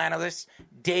NFL analyst,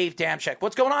 Dave Damshek.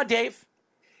 What's going on, Dave?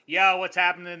 Yo, what's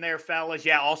happening there, fellas?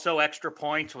 Yeah, also Extra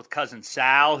Points with Cousin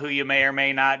Sal, who you may or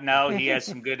may not know. He has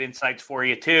some good insights for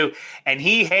you, too. And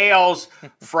he hails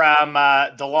from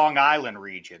the Long Island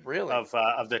region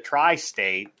of the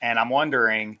tri-state. And I'm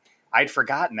wondering... I'd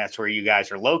forgotten that's where you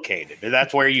guys are located.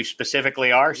 That's where you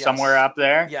specifically are, yes. Somewhere up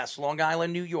there? Yes, Long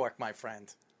Island, New York, my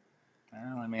friend.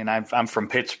 Well, I mean, I'm from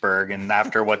Pittsburgh, and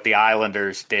after what the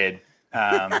Islanders did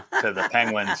to the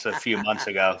Penguins a few months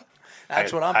ago,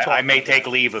 that's what I'm talking about. I may take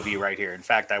leave of you right here. In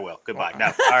fact, I will. Goodbye. No.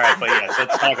 All right, but yes,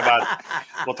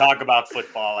 we'll talk about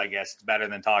football, I guess. It's better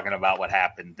than talking about what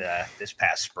happened this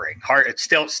past spring. It's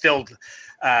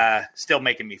still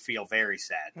making me feel very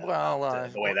sad.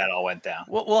 The way that all went down.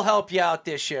 We'll help you out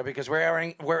this year because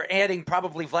we're adding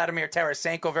probably Vladimir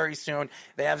Tarasenko very soon.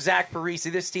 They have Zach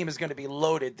Parise. This team is going to be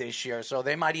loaded this year, so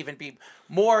they might even be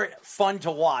more fun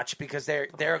to watch because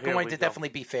they're going to definitely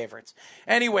be favorites.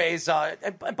 Anyways,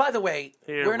 by the way,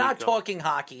 we're not talking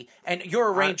hockey, and you're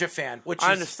a Ranger fan, which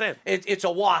I understand. It's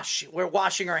a wash. We're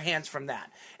washing our hands from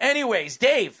that. Anyways,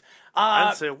 Dave. I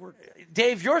didn't say a word.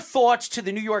 Dave, your thoughts to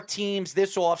the New York teams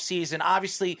this offseason.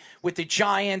 Obviously, with the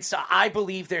Giants, I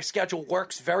believe their schedule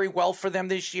works very well for them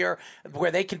this year,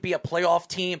 where they can be a playoff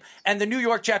team. And the New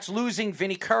York Jets losing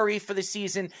Vinny Curry for the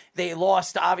season. They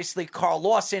lost, obviously, Carl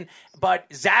Lawson. But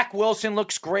Zach Wilson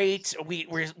looks great.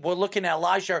 We're looking at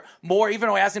Elijah Moore, even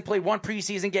though he hasn't played one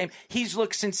preseason game. He's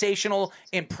looked sensational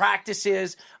in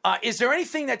practices. Is there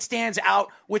anything that stands out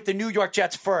with the New York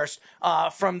Jets first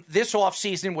from this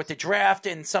offseason with the draft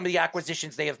and some of the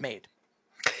acquisitions they have made?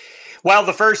 Well,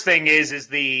 the first thing is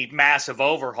the massive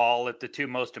overhaul at the two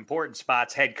most important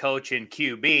spots, head coach and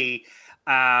QB.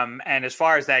 And as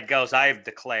far as that goes, I have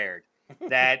declared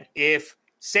that if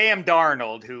Sam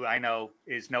Darnold, who I know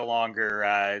is no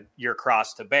longer your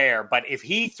cross to bear, but if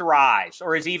he thrives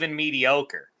or is even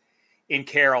mediocre in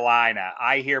Carolina,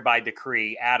 I hereby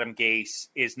decree Adam Gase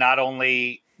is not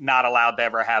only not allowed to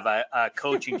ever have a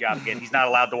coaching job again, he's not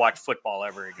allowed to watch football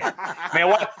ever again.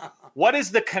 Man, what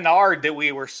is the canard that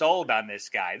we were sold on this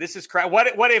guy? This is crap.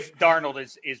 What if Darnold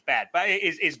is bad, but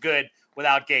is good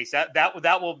without Gase?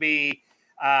 That will be.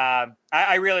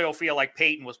 I really will feel like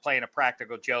Peyton was playing a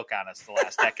practical joke on us the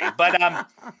last decade. But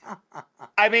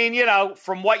I mean,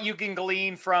 from what you can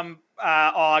glean from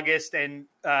August, and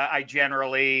I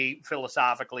generally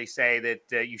philosophically say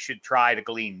that you should try to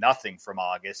glean nothing from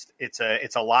August. It's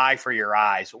a lie for your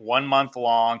eyes. 1 month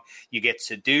long, you get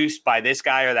seduced by this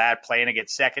guy or that playing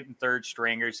against second and third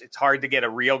stringers. It's hard to get a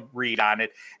real read on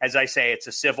it. As I say, it's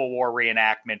a Civil War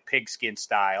reenactment, pigskin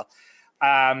style.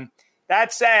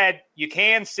 That said, you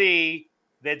can see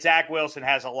that Zach Wilson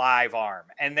has a live arm,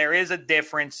 and there is a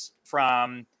difference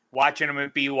from watching him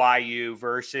at BYU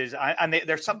versus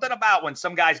there's something about when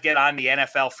some guys get on the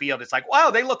NFL field, it's like, wow,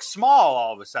 they look small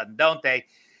all of a sudden, don't they?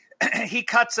 He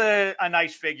cuts a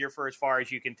nice figure for as far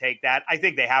as you can take that. I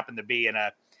think they happen to be in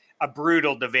a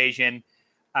brutal division.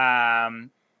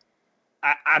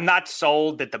 I'm not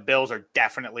sold that the Bills are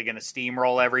definitely going to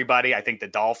steamroll everybody. I think the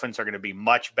Dolphins are going to be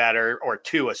much better, or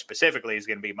Tua specifically is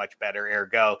going to be much better.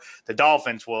 Ergo, the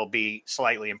Dolphins will be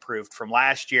slightly improved from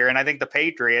last year. And I think the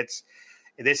Patriots,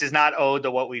 this is not owed to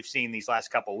what we've seen these last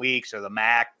couple of weeks or the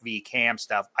Mac v. Cam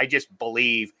stuff. I just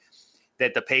believe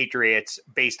that the Patriots,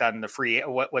 based on the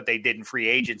what they did in free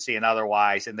agency and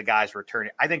otherwise, and the guys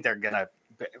returning, I think they're going to,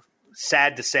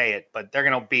 sad to say it, but they're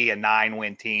going to be a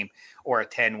 9-win team or a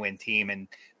 10-win team and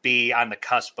be on the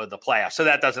cusp of the playoffs. So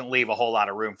that doesn't leave a whole lot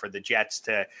of room for the Jets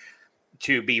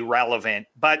to be relevant.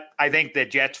 But I think the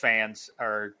Jets fans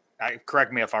are,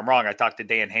 correct me if I'm wrong, I talked to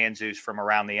Dan Hanzus from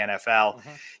around the NFL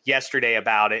yesterday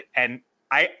about it, and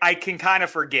I can kind of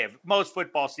forgive. Most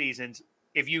football seasons,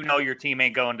 if you know your team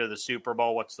ain't going to the Super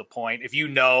Bowl, what's the point? If you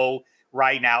know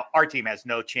right now our team has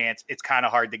no chance, it's kind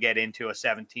of hard to get into a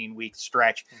 17-week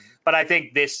stretch. But I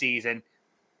think this season,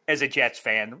 as a Jets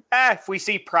fan, if we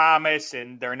see promise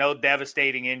and there are no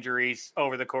devastating injuries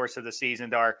over the course of the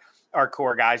season to our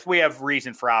core guys, we have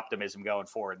reason for optimism going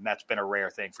forward, and that's been a rare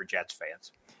thing for Jets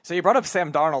fans. So you brought up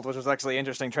Sam Darnold, which was actually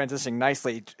interesting, transitioning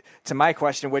nicely to my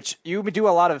question, which you do a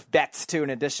lot of bets too, in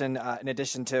addition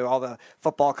to all the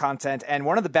football content. And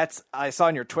one of the bets I saw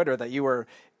on your Twitter that you were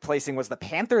placing was the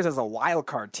Panthers as a wild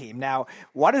card team. Now,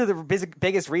 what are the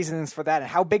biggest reasons for that, and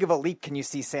how big of a leap can you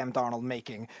see Sam Darnold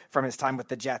making from his time with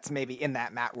the Jets, maybe in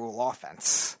that Matt Rule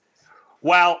offense?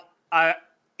 Well,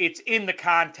 it's in the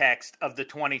context of the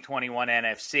 2021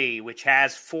 NFC, which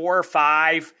has 4 or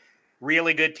 5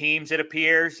 really good teams, it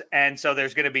appears. And so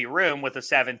there's going to be room with a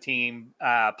 7-team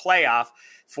playoff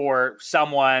for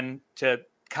someone to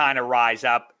kind of rise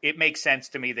up. It makes sense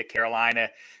to me that Carolina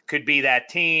could be that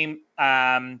team.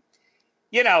 I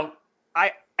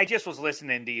just was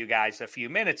listening to you guys a few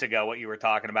minutes ago, what you were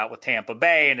talking about with Tampa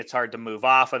Bay, and it's hard to move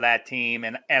off of that team.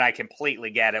 And I completely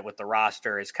get it with the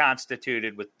roster is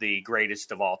constituted with the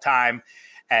greatest of all time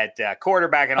at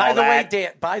quarterback and all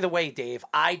that. By the way, Dave,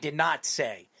 I did not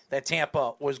say that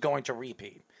Tampa was going to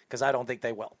repeat because I don't think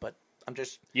they will, but I'm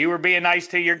just... You were being nice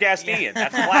to your guest, Ian.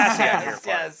 That's classy on your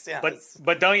part. Yes.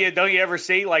 But don't you ever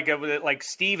see like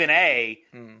Stephen A?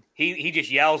 He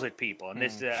just yells at people, and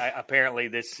this apparently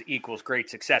this equals great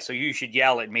success. So you should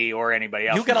yell at me or anybody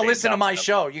else. You got to listen to my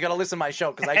show. You got to listen to my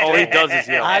show because I all he does is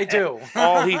yell. I do.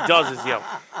 All he does is yell.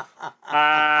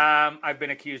 I've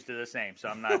been accused of the same, so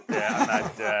I'm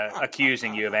not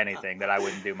accusing you of anything that I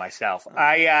wouldn't do myself.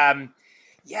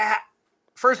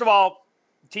 First of all,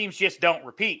 teams just don't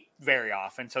repeat very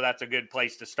often, so that's a good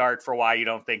place to start for why you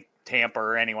don't think Tampa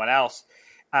or anyone else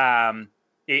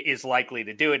is likely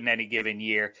to do it in any given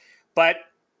year. But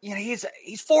he's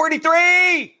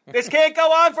 43. This can't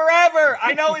go on forever.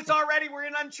 I know we're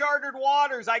in uncharted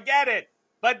waters. I get it,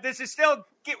 but this is still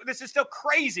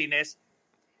craziness.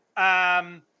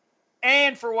 And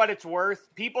for what it's worth,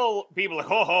 people are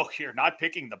like, oh, you're not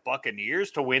picking the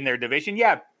Buccaneers to win their division.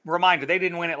 Yeah, reminder, they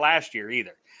didn't win it last year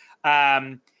either.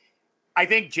 I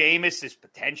think Jameis is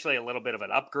potentially a little bit of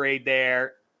an upgrade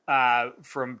there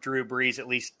from Drew Brees, at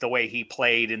least the way he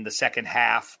played in the second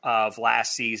half of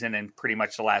last season and pretty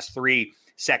much the last 3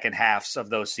 second halves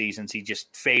of those seasons. He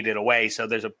just faded away, so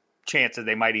there's a chance that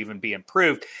they might even be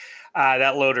improved.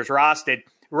 That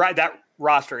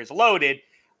roster is loaded.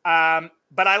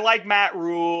 But I like Matt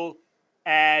Rule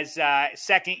as a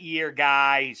second-year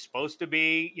guy. He's supposed to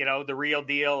be, the real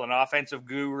deal, an offensive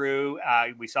guru.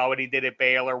 We saw what he did at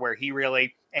Baylor where he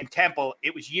really – and Temple,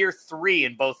 it was year 3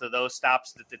 in both of those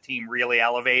stops that the team really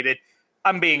elevated.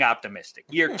 I'm being optimistic.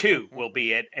 Year 2 will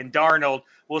be it. And Darnold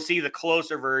will see the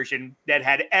closer version that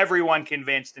had everyone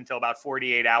convinced until about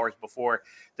 48 hours before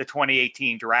the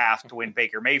 2018 draft when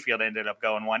Baker Mayfield ended up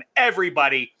going 1.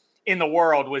 Everybody in the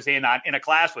world was in a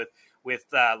class with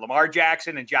Lamar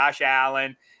Jackson and Josh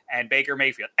Allen and Baker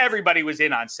Mayfield. Everybody was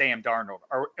in on Sam Darnold.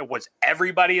 Or was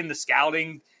everybody in the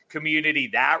scouting community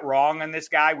that wrong on this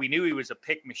guy? We knew he was a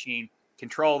pick machine.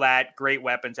 Control that. Great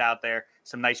weapons out there.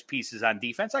 Some nice pieces on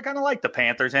defense. I kind of like the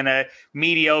Panthers in a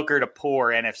mediocre to poor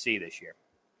NFC this year.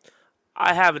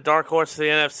 I have a dark horse to the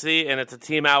NFC, and it's a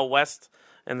team out west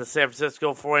and the San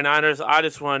Francisco 49ers. I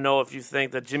just want to know if you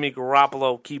think that Jimmy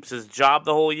Garoppolo keeps his job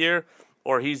the whole year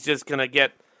or he's just going to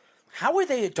get How are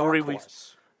they a dark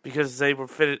horse? Because they were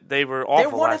awful. They're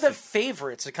one of the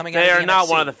favorites coming out of the NFC. They are not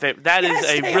one of the favorites. That is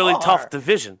a really tough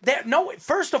division.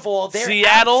 First of all,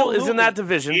 Seattle is in that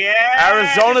division. Yeah,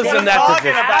 Arizona's in that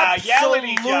division. Yelling at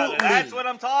each other. That's what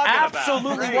I'm talking about.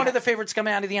 Absolutely one of the favorites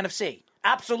coming out of the NFC.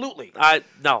 Absolutely. I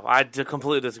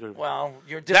completely disagree. Well,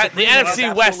 you're the disagreeing.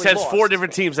 NFC West has lost. 4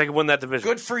 different teams that can win that division.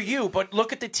 Good for you, but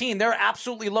look at the team. They're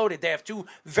absolutely loaded. They have 2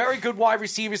 very good wide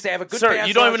receivers. They have a good Sir, pass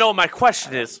you don't rush. even know what my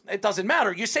question is. It doesn't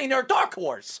matter. You're saying they're a dark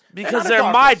horse. Because they're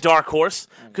my dark horse,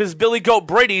 because Billy Goat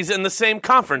Brady's in the same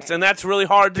conference, and that's really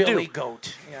hard to do. Billy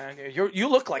Goat. Yeah, you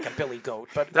look like a Billy Goat,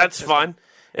 but that's fine.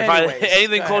 Anyways,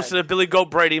 anything closer to Billy Goat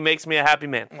Brady makes me a happy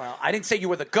man. Well, I didn't say you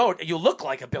were the goat. You look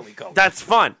like a Billy Goat. That's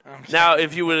fun. Now,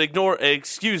 if you would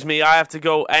excuse me, I have to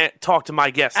go talk to my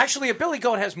guest. Actually, a Billy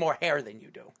Goat has more hair than you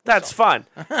do. That's fun.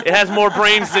 It has more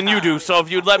brains than you do, so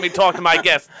if you'd let me talk to my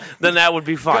guest, then that would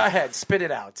be fun. Go ahead, spit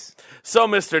it out. So,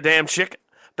 Mr. Damchick,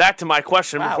 back to my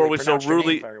question before we so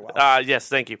rudely... Very well. Yes,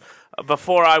 thank you.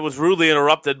 Before I was rudely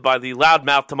interrupted by the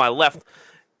loudmouth to my left,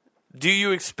 do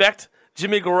you expect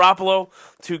Jimmy Garoppolo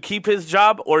to keep his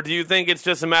job, or do you think it's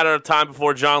just a matter of time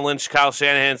before John Lynch, Kyle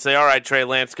Shanahan say, all right, Trey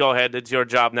Lance, go ahead. It's your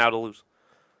job now to lose?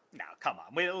 No, come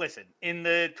on. Listen, in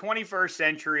the 21st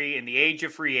century, in the age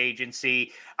of free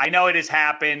agency, I know it has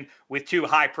happened with two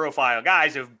high-profile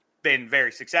guys who've been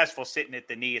very successful sitting at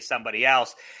the knee of somebody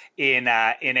else in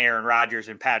Aaron Rodgers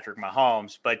and Patrick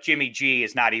Mahomes. But Jimmy G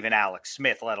is not even Alex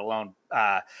Smith, let alone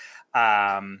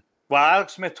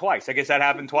Alex Smith twice. I guess that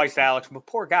happened twice to Alex, but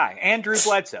poor guy. And Drew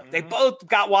Bledsoe. They both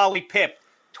got Wally Pipp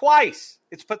twice.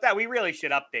 It's put that we really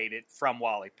should update it from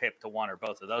Wally Pipp to one or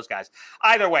both of those guys.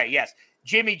 Either way, yes,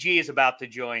 Jimmy G is about to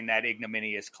join that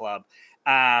ignominious club.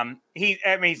 He's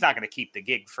not going to keep the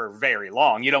gig for very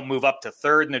long. You don't move up to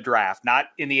third in the draft, not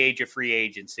in the age of free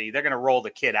agency. They're going to roll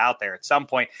the kid out there at some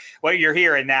point. What you're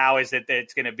hearing now is that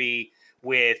it's going to be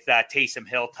with Taysom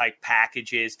Hill type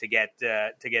packages to get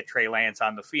Trey Lance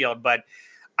on the field. But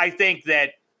I think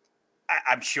that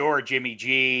I'm sure Jimmy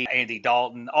G, Andy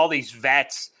Dalton, all these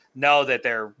vets know that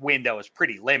their window is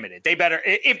pretty limited. They better,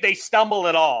 if they stumble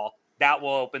at all, that will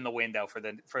open the window for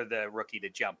the rookie to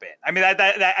jump in. I mean,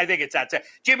 I think it's that.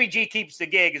 Jimmy G keeps the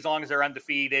gig as long as they're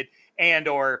undefeated and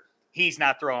or he's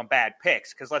not throwing bad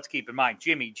picks. Because let's keep in mind,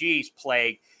 Jimmy G's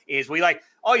plague is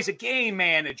he's a game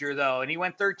manager though, and he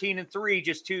went 13-3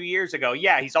 just 2 years ago.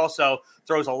 Yeah, he's also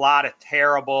throws a lot of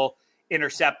terrible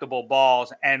interceptable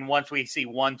balls, and once we see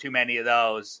one too many of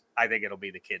those, I think it'll be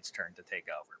the kid's turn to take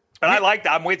over. But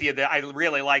I'm with you. I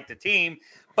really like the team.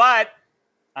 But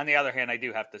on the other hand, I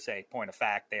do have to say, point of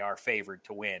fact, they are favored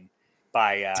to win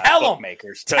by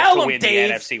bookmakers to win Dave.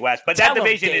 the NFC West. But that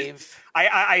division is –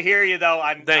 I hear you, though,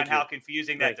 on how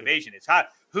confusing that division is.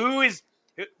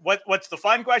 What's the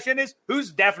fun question is,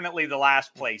 who's definitely the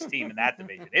last place team in that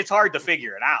division? It's hard to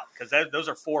figure it out because those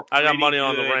are four I got money good.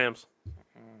 on the Rams.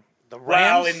 The Rams?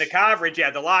 Well, in the coverage,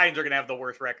 the Lions are going to have the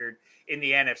worst record in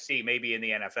the NFC, maybe in the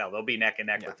NFL. They'll be neck and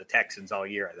neck with the Texans all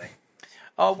year, I think.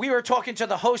 We were talking to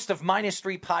the host of Minus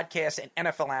 3 podcast and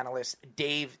NFL analyst,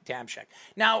 Dave Damshek.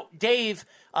 Now, Dave,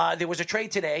 there was a trade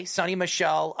today. Sonny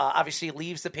Michel obviously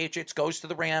leaves the Patriots, goes to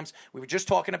the Rams. We were just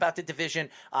talking about the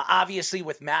division. Obviously,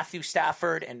 with Matthew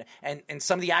Stafford and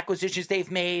some of the acquisitions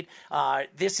they've made,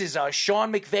 this is a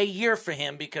Sean McVay year for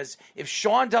him because if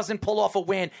Sean doesn't pull off a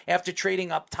win after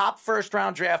trading up top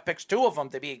first-round draft picks, 2 of them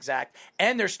to be exact,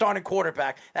 and their starting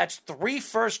quarterback, that's 3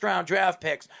 first-round draft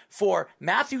picks for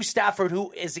Matthew Stafford,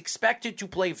 who is expected to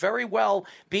play very well,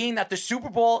 being that the Super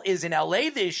Bowl is in LA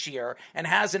this year and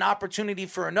has an opportunity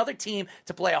for another team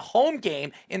to play a home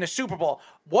game in the Super Bowl.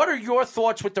 What are your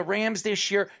thoughts with the Rams this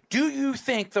year? Do you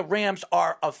think the Rams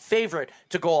are a favorite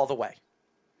to go all the way?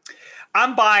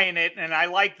 I'm buying it, and I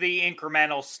like the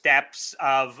incremental steps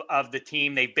of the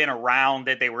team. They've been around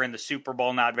it. They were in the Super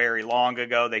Bowl not very long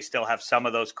ago. They still have some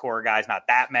of those core guys, not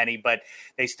that many, but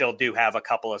they still do have a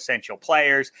couple essential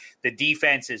players. The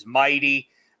defense is mighty.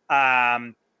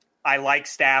 I like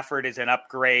Stafford as an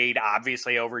upgrade,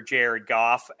 obviously, over Jared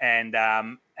Goff. And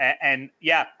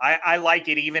yeah, I like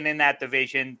it even in that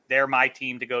division. They're my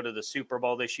team to go to the Super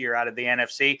Bowl this year out of the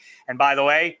NFC. And by the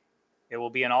way, it will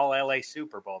be an all-LA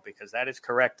Super Bowl because that is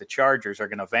correct. The Chargers are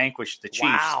going to vanquish the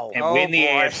Chiefs and win the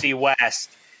AFC West.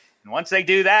 And once they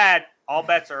do that, all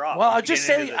bets are off. Well, I'll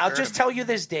just tell you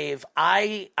this, Dave.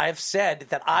 I've said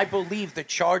that I believe the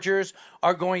Chargers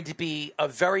are going to be a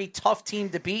very tough team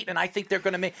to beat, and I think they're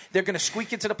going to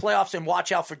squeak into the playoffs and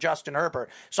watch out for Justin Herbert.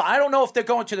 So I don't know if they're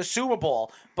going to the Super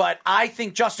Bowl, but I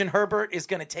think Justin Herbert is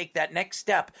going to take that next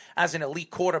step as an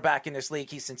elite quarterback in this league.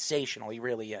 He's sensational. He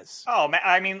really is. Oh,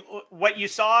 I mean, what you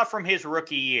saw from his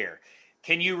rookie year,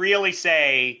 can you really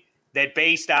say that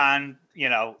based on,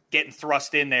 getting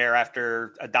thrust in there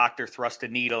after a doctor thrust a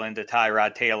needle into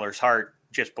Tyrod Taylor's heart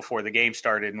just before the game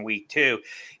started in week 2,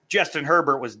 Justin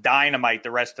Herbert was dynamite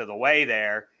the rest of the way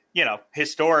there,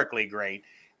 historically great.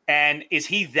 And is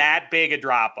he that big a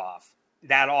drop-off,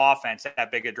 that offense, that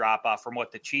big a drop-off from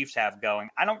what the Chiefs have going?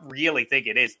 I don't really think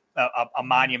it is a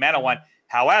monumental one.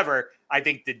 However, I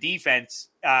think the defense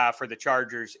for the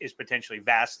Chargers is potentially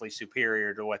vastly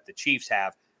superior to what the Chiefs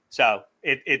have. So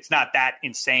it's not that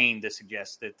insane to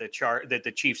suggest that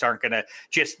the Chiefs aren't going to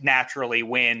just naturally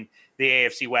win the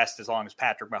AFC West as long as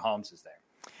Patrick Mahomes is there.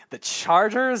 The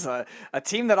Chargers, a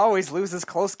team that always loses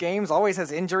close games, always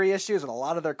has injury issues with a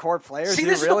lot of their core players. See,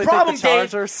 this is really the problem, think the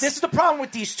Chargers... Dave. This is the problem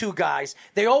with these two guys.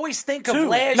 They always think of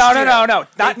last year. No.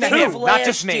 Not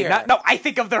just me. I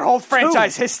think of their whole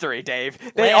franchise history, Dave.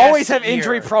 They always have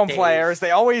injury-prone players.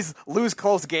 They always lose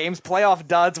close games, playoff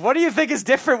duds. What do you think is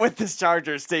different with this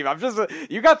Chargers team?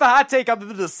 You got the hot take on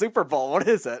the Super Bowl. What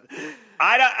is it?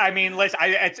 Listen,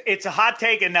 it's a hot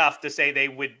take enough to say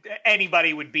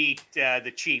anybody would beat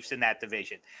the Chiefs in that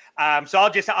division. So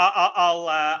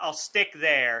I'll stick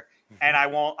there and I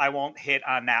won't hit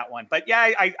on that one. But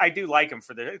yeah, I do like him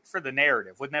for the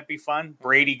narrative. Wouldn't that be fun?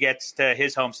 Brady gets to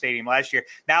his home stadium last year.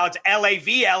 Now it's LA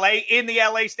v LA in the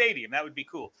LA stadium. That would be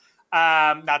cool.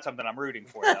 Not something I'm rooting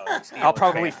for though. I'll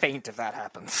probably faint if that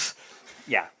happens.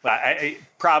 Yeah, I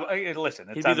probably listen.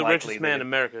 It's He'd be the richest man in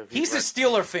America. He's a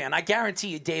Steeler fan. I guarantee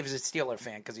you, Dave is a Steeler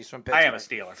fan because he's from Pittsburgh. I am a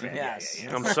Steeler fan. Yes.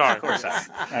 Yeah. I'm sorry.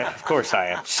 Of course I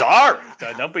am. Sorry.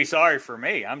 Don't be sorry for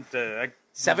me. I'm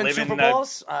 7 Super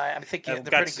Bowls? I'm thinking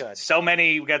they're pretty good.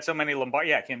 We got so many Lombardi.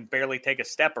 Yeah, I can barely take a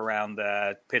step around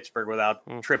Pittsburgh without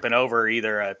tripping over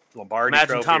either a Lombardi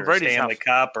trophy Tom or a Brady's Stanley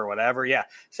Cup or whatever. Yeah.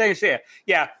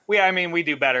 We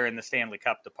do better in the Stanley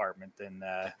Cup department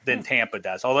than Tampa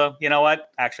does. Although, you know what?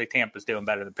 Actually, Tampa's doing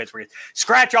better than Pittsburgh.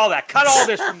 Scratch all that. Cut all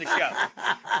this from the show.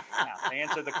 Now, to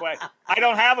answer the question, I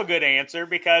don't have a good answer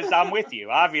because I'm with you.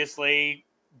 Obviously,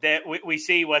 that we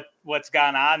see what's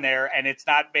gone on there, and it's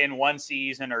not been one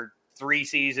season or 3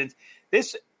 seasons.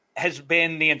 This has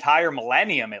been the entire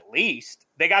millennium at least.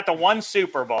 They got the one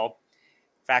Super Bowl.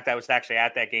 In fact, I was actually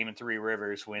at that game in Three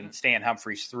Rivers when Stan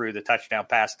Humphries threw the touchdown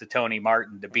pass to Tony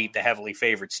Martin to beat the heavily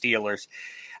favored Steelers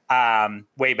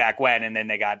way back when, and then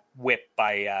they got whipped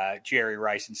by Jerry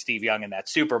Rice and Steve Young in that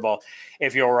Super Bowl,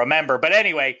 if you'll remember. But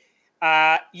anyway,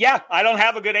 I don't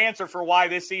have a good answer for why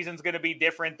this season's going to be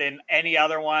different than any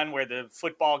other one where the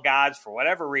football gods, for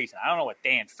whatever reason, I don't know what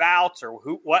Dan Fouts or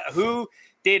who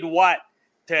did what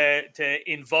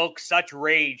to invoke such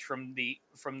rage from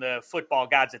the football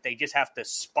gods that they just have to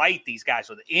spite these guys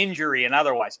with injury and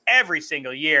otherwise every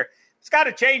single year. It's got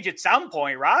to change at some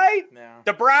point, right? Yeah.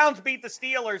 The Browns beat the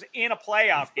Steelers in a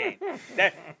playoff game.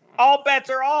 All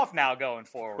bets are off now going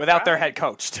forward. Without their head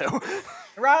coach, too.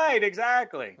 Right,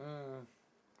 exactly.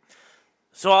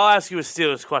 So I'll ask you a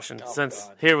Steelers question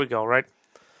here we go, right?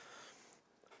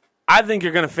 I think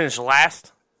you're going to finish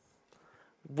last.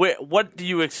 What do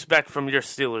you expect from your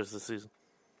Steelers this season?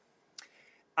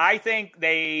 I think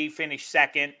they finish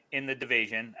second in the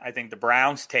division. I think the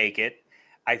Browns take it.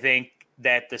 I think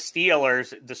that the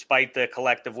Steelers, despite the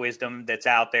collective wisdom that's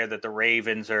out there that the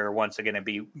Ravens are once again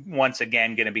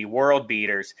going to be world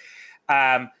beaters,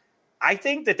 I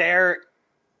think that the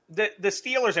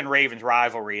Steelers and Ravens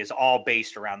rivalry is all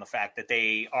based around the fact that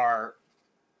they are,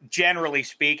 generally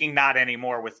speaking, not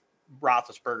anymore with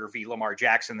Roethlisberger v. Lamar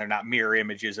Jackson. They're not mirror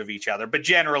images of each other, but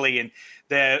generally in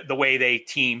the way they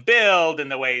team build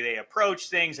and the way they approach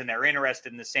things, and they're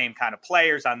interested in the same kind of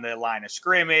players on the line of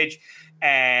scrimmage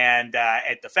and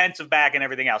at defensive back and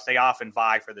everything else. They often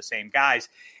vie for the same guys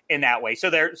in that way. So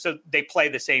they play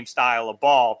the same style of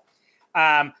ball.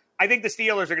 I think the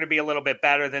Steelers are going to be a little bit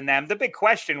better than them. The big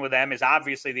question with them is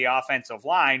obviously the offensive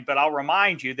line, but I'll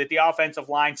remind you that the offensive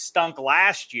line stunk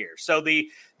last year. So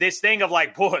this thing of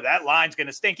like, boy, that line's going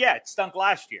to stink. Yeah, it stunk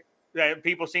last year.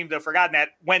 People seem to have forgotten that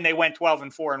when they went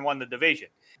 12-4 and won the division.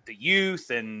 The youth,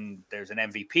 and there's an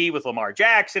MVP with Lamar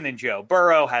Jackson, and Joe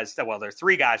Burrow there are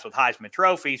 3 guys with Heisman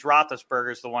trophies.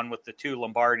 Roethlisberger's the one with the 2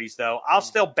 Lombardis, though. I'll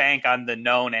still bank on the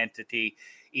known entity.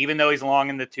 Even though he's long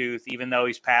in the tooth, even though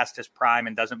he's past his prime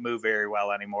and doesn't move very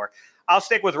well anymore, I'll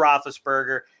stick with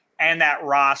Roethlisberger and that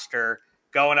roster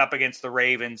going up against the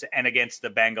Ravens and against the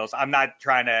Bengals. I'm not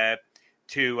trying to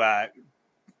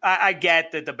I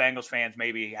get that the Bengals fans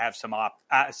maybe have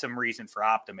some reason for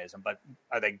optimism, but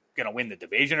are they going to win the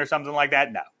division or something like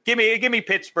that? No. Give me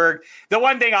Pittsburgh. The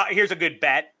one thing, here's a good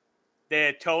bet.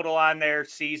 The total on their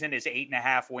season is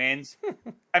 8.5 wins.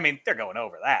 I mean, they're going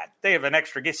over that. They have an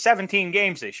extra 17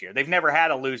 games this year. They've never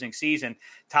had a losing season,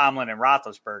 Tomlin and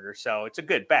Roethlisberger. So it's a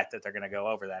good bet that they're going to go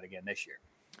over that again this year.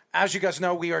 As you guys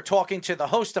know, we are talking to the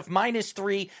host of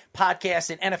 -3 podcast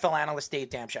and NFL analyst Dave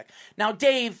Damshek. Now,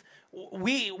 Dave,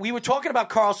 we were talking about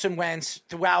Carson Wentz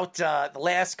throughout the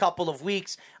last couple of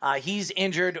weeks. He's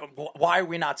injured. Why are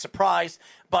we not surprised?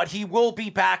 But he will be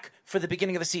back for the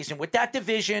beginning of the season. With that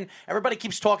division, everybody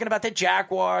keeps talking about the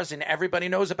Jaguars, and everybody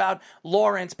knows about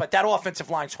Lawrence, but that offensive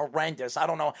line's horrendous. I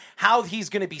don't know how he's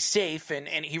going to be safe, and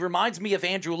he reminds me of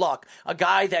Andrew Luck, a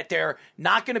guy that they're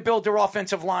not going to build their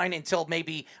offensive line until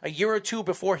maybe a year or 2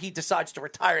 before he decides to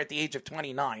retire at the age of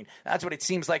 29. That's what it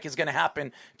seems like is going to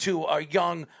happen to a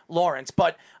young Lawrence.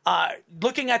 But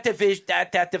looking at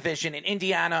that division in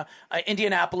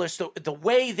Indianapolis, the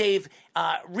way they've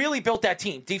really built that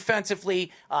team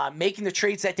defensively, making the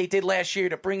trades that they did last year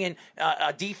to bring in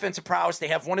defensive prowess. They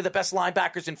have one of the best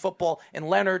linebackers in football in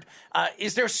Leonard.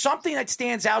 Is there something that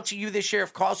stands out to you this year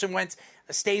if Carson Wentz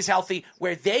stays healthy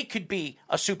where they could be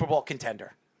a Super Bowl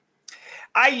contender?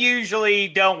 I usually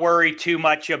don't worry too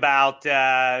much about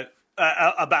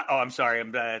I'm sorry.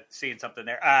 I'm seeing something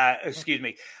there. Excuse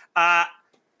me.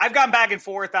 I've gone back and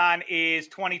forth on, is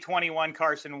 2021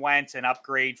 Carson Wentz an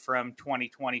upgrade from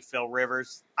 2020 Phil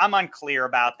Rivers? I'm unclear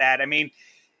about that. I mean,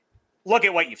 look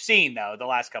at what you've seen, though, the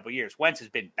last couple of years. Wentz has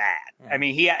been bad. I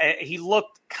mean, he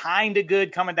looked kind of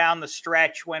good coming down the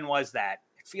stretch. When was that?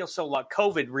 It feels so long.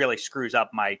 COVID really screws up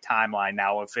my timeline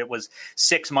now, if it was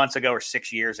 6 months ago or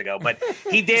 6 years ago. But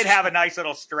he did have a nice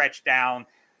little stretch down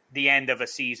the end of a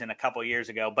season a couple of years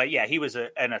ago. But, yeah, he was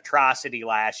an atrocity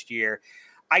last year.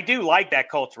 I do like that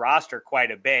Colts roster quite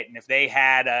a bit. And if they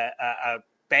had a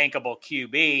bankable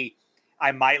QB,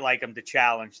 I might like them to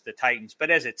challenge the Titans.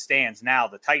 But as it stands now,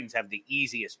 the Titans have the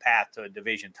easiest path to a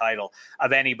division title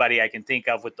of anybody I can think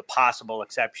of, with the possible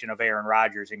exception of Aaron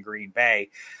Rodgers in Green Bay.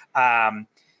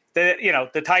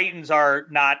 The Titans are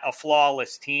not a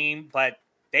flawless team, but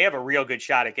they have a real good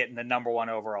shot at getting the number 1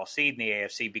 overall seed in the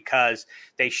AFC, because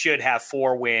they should have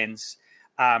 4 wins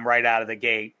right out of the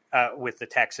gate. With the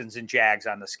Texans and Jags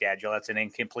on the schedule. That's an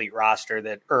incomplete roster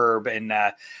that Herb and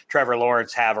Trevor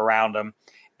Lawrence have around them.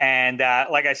 And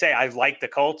like I say, I like the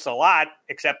Colts a lot,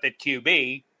 except at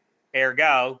QB,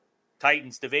 ergo,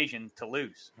 Titans division to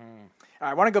lose.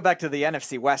 I want to go back to the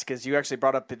NFC West, because you actually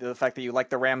brought up the fact that you like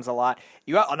the Rams a lot.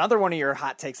 Another one of your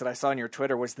hot takes that I saw on your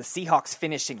Twitter was the Seahawks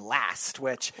finishing last,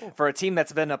 which for a team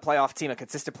that's been a playoff team, a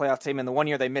consistent playoff team, and the one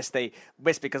year they missed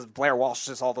because Blair Walsh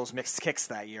just all those mixed kicks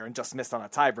that year and just missed on a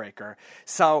tiebreaker.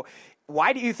 So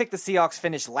why do you think the Seahawks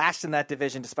finished last in that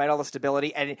division despite all the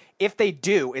stability? And if they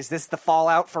do, is this the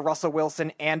fallout for Russell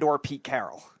Wilson and or Pete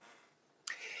Carroll?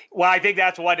 Well, I think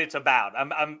that's what it's about.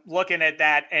 I'm looking at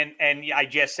that, and I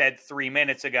just said 3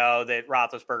 minutes ago that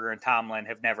Roethlisberger and Tomlin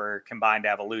have never combined to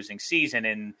have a losing season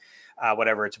in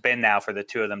whatever it's been now for the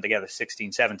two of them together,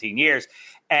 16, 17 years.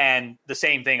 And the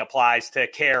same thing applies to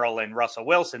Carroll and Russell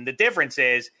Wilson. The difference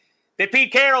is that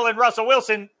Pete Carroll and Russell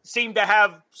Wilson seem to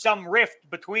have some rift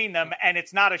between them, and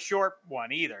it's not a short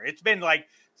one either. It's been like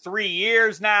 3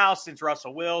 years now since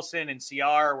Russell Wilson and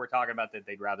CR were talking about that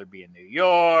they'd rather be in New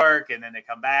York, and then they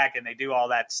come back and they do all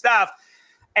that stuff.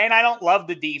 And I don't love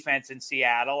the defense in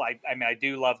Seattle. I mean, I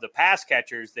do love the pass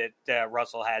catchers that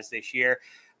Russell has this year.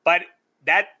 But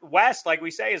that West, like we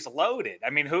say, is loaded.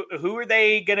 I mean, who are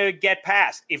they going to get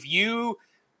past? If you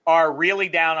are really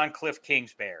down on Cliff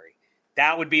Kingsbury,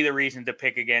 that would be the reason to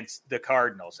pick against the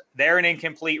Cardinals. They're an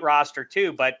incomplete roster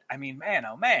too, but I mean, man,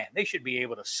 oh man, they should be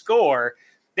able to score.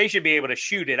 They should be able to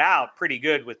shoot it out pretty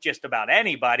good with just about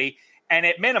anybody. And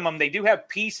at minimum, they do have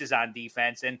pieces on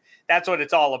defense. And that's what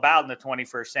it's all about in the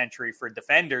 21st century for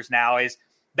defenders now, is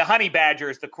the Honey Badger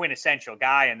is the quintessential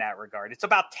guy in that regard. It's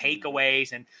about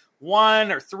takeaways and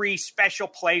 1 or 3 special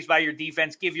plays by your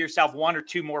defense. Give yourself 1 or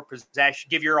 2 more possessions.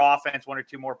 Give your offense 1 or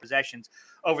 2 more possessions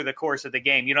over the course of the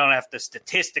game. You don't have to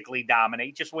statistically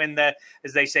dominate. Just win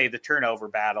as they say, the turnover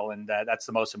battle. And that's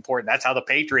the most important. That's how the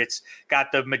Patriots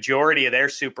got the majority of their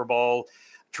Super Bowl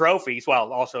trophies.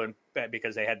 Well, also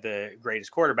because they had the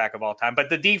greatest quarterback of all time. But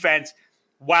the defense,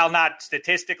 while not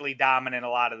statistically dominant a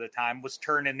lot of the time, was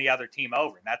turning the other team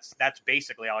over. And that's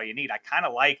basically all you need. I kind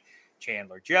of like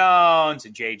Chandler Jones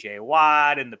and J.J.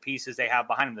 Watt and the pieces they have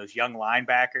behind them, those young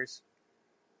linebackers.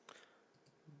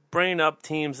 Bringing up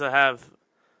teams that have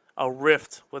a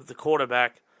rift with the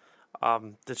quarterback,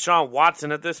 Deshaun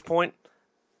Watson at this point,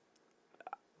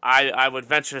 I would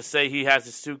venture to say he has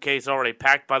his suitcase already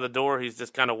packed by the door. He's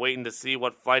just kind of waiting to see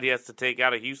what flight he has to take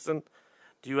out of Houston.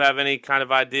 Do you have any kind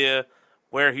of idea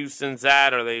where Houston's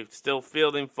at? Are they still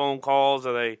fielding phone calls?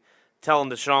 Are they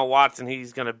telling Deshaun Watson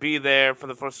he's going to be there for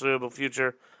the foreseeable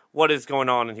future? What is going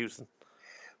on in Houston?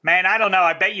 Man, I don't know.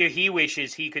 I bet you he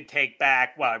wishes he could take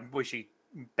back. Well,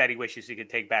 bet he wishes he could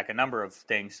take back a number of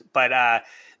things. But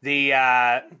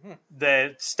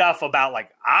the stuff about, like,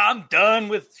 I'm done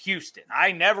with Houston,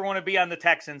 I never want to be on the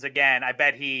Texans again, I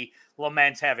bet he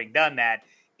laments having done that.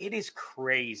 It is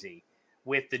crazy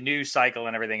with the news cycle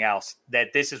and everything else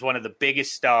that this is one of the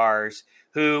biggest stars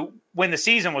who, when the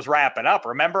season was wrapping up,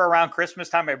 remember around Christmas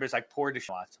time, everybody's like, poor Deshaun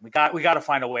Watson. We got to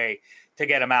find a way to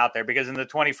get him out there, because in the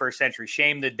 21st century,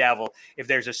 shame the devil if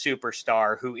there's a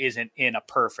superstar who isn't in a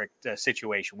perfect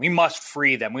situation. We must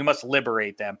free them. We must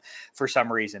liberate them for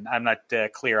some reason. I'm not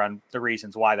clear on the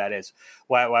reasons why that is.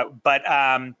 But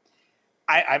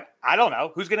I don't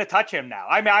know who's going to touch him now.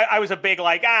 I mean, I was a big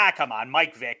come on,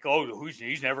 Mike Vick. Oh,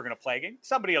 he's never going to play again.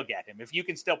 Somebody will get him. If you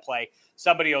can still play,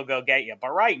 somebody will go get you.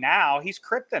 But right now, he's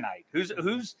kryptonite.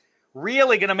 Who's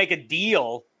really going to make a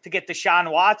deal to get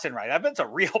Deshaun Watson right? That's a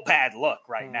real bad look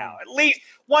right now. At least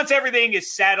once everything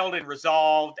is settled and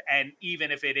resolved, and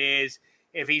even if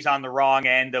he's on the wrong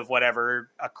end of whatever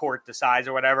a court decides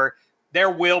or whatever, there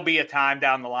will be a time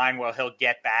down the line where he'll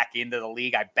get back into the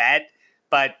league, I bet.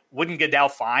 But wouldn't Goodell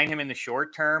find him in the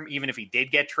short term, even if he did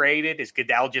get traded? Is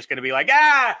Goodell just going to be like,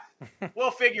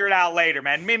 we'll figure it out later,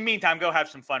 man. Meantime, go have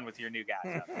some fun with your new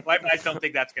guys. I just don't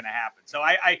think that's going to happen. So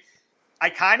I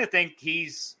kind of think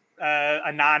he's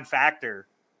a non-factor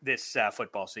this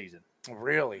football season.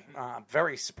 Really? I'm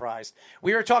very surprised.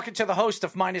 We are talking to the host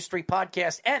of Minus 3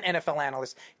 podcast and NFL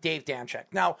analyst Dave Damchek.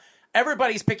 Now,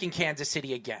 everybody's picking Kansas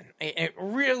City again. It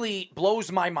really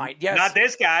blows my mind. Yes, not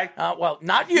this guy. Well,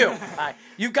 not you.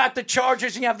 You've got the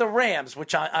Chargers and you have the Rams,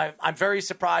 which I'm very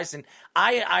surprised. And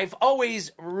I've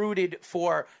always rooted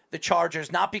for the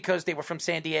Chargers, not because they were from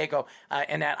San Diego,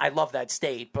 and I love that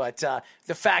state, but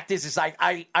the fact is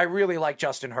I really like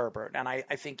Justin Herbert, and I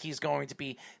think he's going to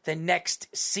be the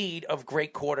next seed of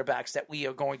great quarterbacks that we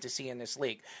are going to see in this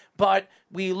league. But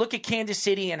we look at Kansas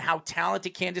City and how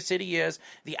talented Kansas City is,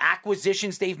 the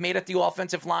acquisitions they've made at the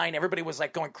offensive line. Everybody was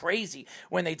like going crazy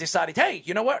when they decided, hey,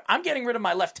 you know what? I'm getting rid of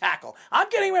my left tackle. I'm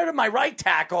getting rid of my right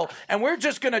tackle, and we're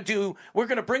going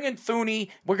to bring in Thuney.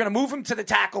 We're going to move him to the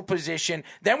tackle position.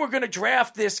 Then we're going to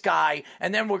draft this guy,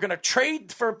 and then we're going to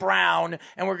trade for Brown,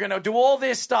 and we're going to do all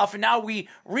this stuff. And now we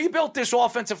rebuilt this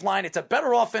offensive line. It's a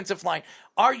better offensive line.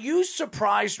 Are you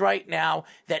surprised right now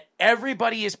that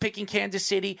everybody is picking Kansas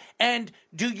City? And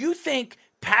do you think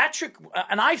Patrick,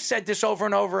 and I've said this over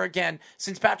and over again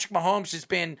since Patrick Mahomes has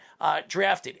been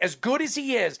drafted, as good as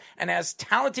he is and as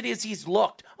talented as he's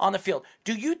looked on the field,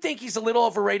 do you think he's a little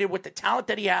overrated with the talent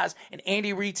that he has and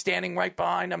Andy Reid standing right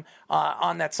behind him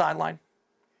on that sideline?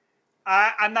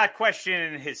 I'm not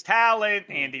questioning his talent.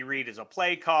 Andy Reid is a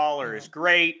play caller, is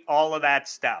great, all of that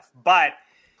stuff. But,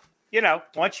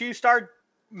 once you start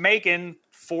making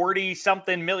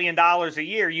 $40-something million a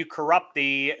year, you corrupt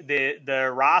the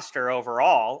roster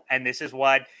overall. And this is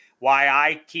why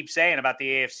I keep saying about the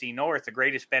AFC North, the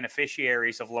greatest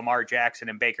beneficiaries of Lamar Jackson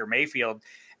and Baker Mayfield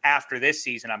after this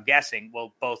season, I'm guessing,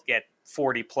 will both get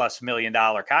 $40+ million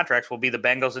contracts, will be the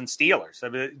Bengals and Steelers. I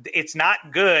mean, it's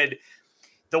not good.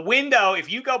 The window, if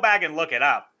you go back and look it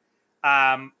up,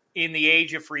 in the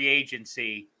age of free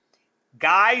agency,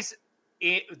 guys,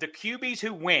 the QBs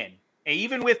who win,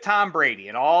 even with Tom Brady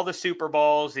and all the Super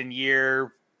Bowls in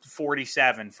year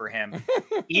 47 for him,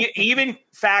 even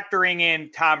factoring in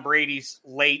Tom Brady's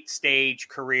late stage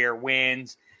career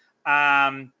wins,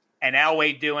 and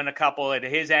Elway doing a couple at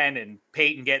his end, and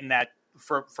Peyton getting that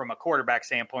from a quarterback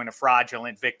standpoint, a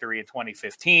fraudulent victory in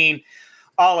 2015.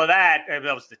 All of that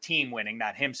was the team winning,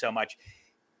 not him so much.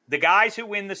 The guys who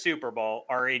win the Super Bowl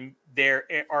are in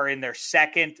their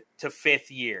second to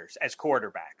fifth years as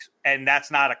quarterbacks. And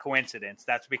that's not a coincidence.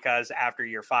 That's because after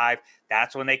year 5,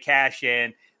 that's when they cash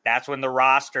in. That's when the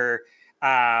roster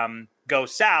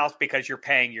goes south because you're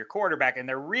paying your quarterback. And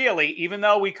they're really, even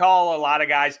though we call a lot of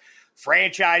guys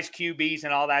franchise QBs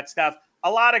and all that stuff,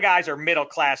 a lot of guys are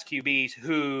middle-class QBs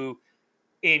who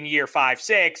in year 5,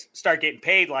 6 start getting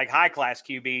paid like high-class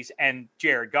QBs. And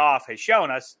Jared Goff has shown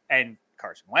us, and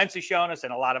Carson Wentz has shown us,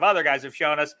 and a lot of other guys have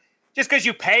shown us, just because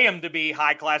you pay them to be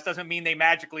high class doesn't mean they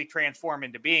magically transform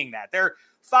into being that. There are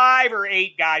 5 or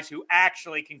 8 guys who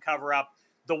actually can cover up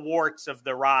the warts of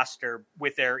the roster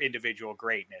with their individual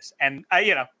greatness. And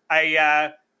I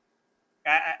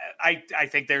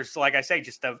think there's, like I say,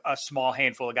 just a small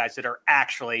handful of guys that are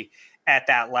actually at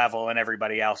that level, and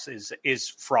everybody else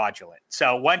is fraudulent.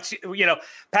 So once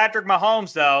Patrick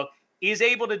Mahomes though is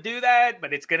able to do that,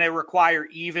 but it's going to require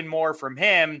even more from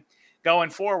him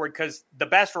going forward, because the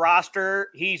best roster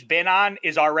he's been on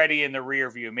is already in the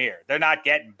rearview mirror. They're not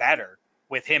getting better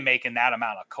with him making that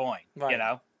amount of coin,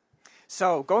 right.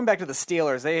 So going back to the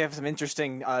Steelers, they have some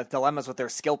interesting dilemmas with their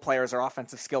skill players or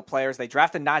offensive skill players. They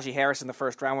drafted Najee Harris in the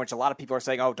first round, which a lot of people are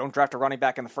saying, oh, don't draft a running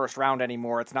back in the first round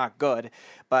anymore. It's not good.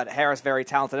 But Harris, very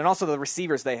talented. And also the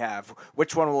receivers they have,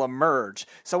 which one will emerge?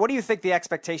 So what do you think the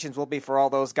expectations will be for all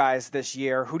those guys this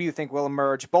year? Who do you think will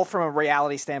emerge, both from a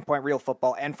reality standpoint, real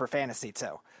football, and for fantasy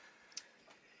too?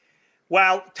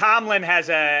 Well, Tomlin has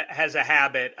a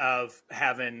habit of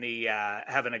having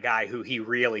a guy who he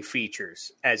really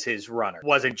features as his runner. It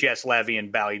wasn't just Levy and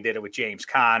Bell; he did it with James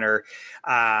Conner,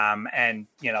 and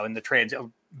in the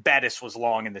Bettis was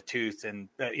long in the tooth, and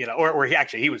or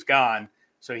he was gone,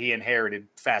 so he inherited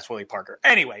Fast Willie Parker.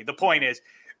 Anyway, the point is,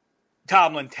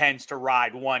 Tomlin tends to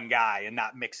ride one guy and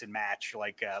not mix and match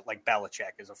like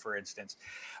Belichick, for instance,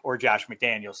 or Josh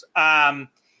McDaniels.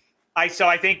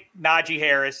 I think Najee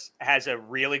Harris has a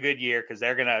really good year because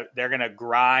they're gonna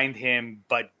grind him,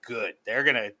 but good. They're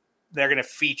gonna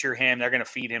feature him. They're gonna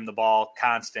feed him the ball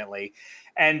constantly.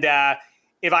 And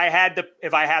if I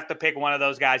have to pick one of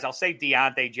those guys, I'll say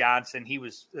Deontay Johnson.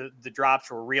 The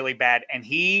drops were really bad, and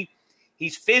he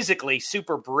he's physically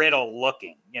super brittle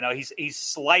looking. He's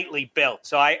slightly built.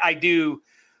 So I do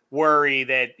worry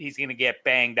that he's going to get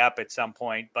banged up at some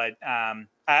point. But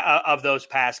of those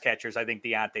pass catchers, I think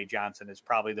Deontay Johnson is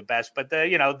probably the best. But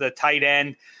the tight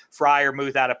end,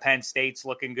 Freiermuth out of Penn State's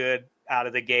looking good out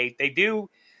of the gate. They do.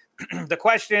 The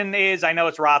question is, I know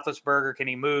it's Roethlisberger, can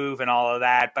he move and all of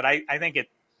that, but I think at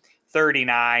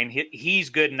 39, he's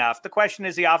good enough. The question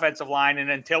is the offensive line, and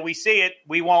until we see it,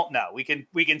 we won't know. We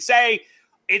can say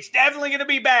it's definitely going to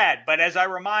be bad, but as I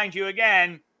remind you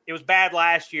again, it was bad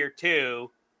last year too,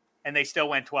 and they still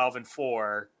went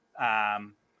 12-4.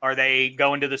 Are they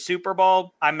going to the Super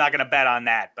Bowl? I'm not going to bet on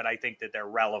that, but I think that they're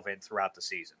relevant throughout the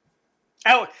season.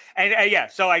 Oh, and yeah,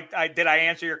 so I did I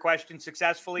answer your question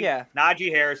successfully? Yeah.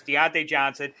 Najee Harris, Deontay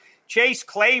Johnson, Chase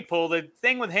Claypool. The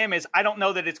thing with him is I don't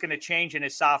know that it's going to change in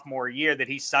his sophomore year, that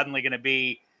he's suddenly going to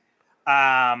be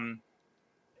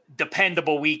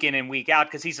dependable week in and week out,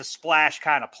 because he's a splash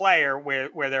kind of player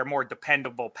where there are more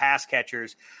dependable pass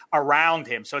catchers around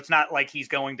him. So it's not like he's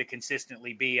going to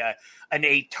consistently be an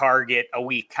 8-target a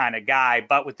week kind of guy.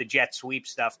 But with the jet sweep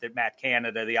stuff that Matt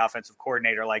Canada, the offensive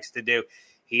coordinator, likes to do,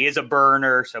 he is a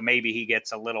burner, so maybe he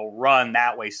gets a little run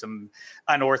that way, some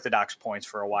unorthodox points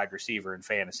for a wide receiver in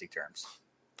fantasy terms.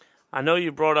 I know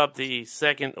you brought up the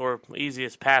second or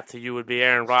easiest path to you would be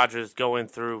Aaron Rodgers going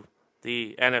through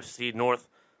the NFC North.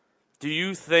 Do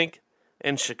you think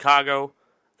in Chicago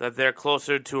that they're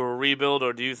closer to a rebuild,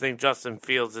 or do you think Justin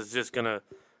Fields is just going to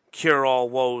cure all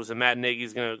woes and Matt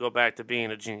Nagy's going to go back to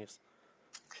being a genius?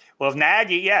 Well,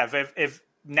 if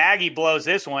Nagy blows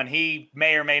this one, he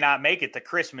may or may not make it to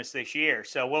Christmas this year.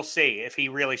 So we'll see if he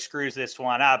really screws this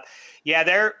one up. Yeah,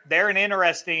 they're an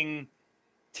interesting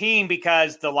team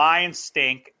because the Lions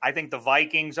stink. I think the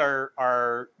Vikings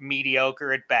are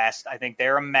mediocre at best. I think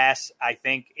they're a mess. I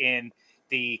think in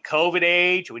the COVID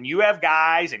age, when you have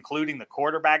guys, including the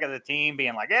quarterback of the team,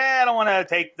 being like, I don't want to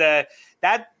take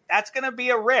that's going to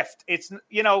be a rift. It's,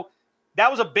 that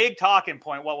was a big talking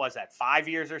point. What was that, 5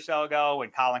 years or so ago, when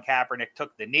Colin Kaepernick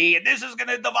took the knee, and this is going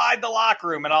to divide the locker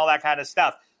room and all that kind of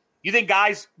stuff. You think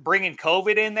guys bringing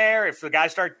COVID in there, if the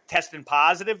guys start testing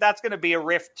positive, that's going to be a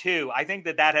rift too. I think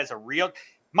that has a real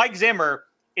 – Mike Zimmer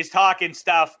is talking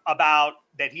stuff about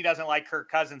that he doesn't like Kirk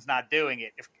Cousins not doing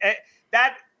it. If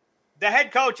that the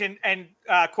head coach and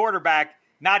quarterback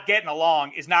not getting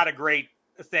along is not a great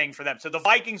thing for them. So the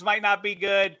Vikings might not be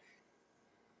good.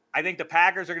 I think the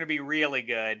Packers are going to be really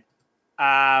good.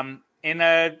 In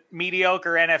a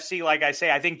mediocre NFC, like I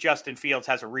say, I think Justin Fields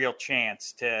has a real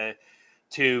chance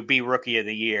to be Rookie of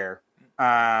the Year.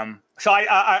 So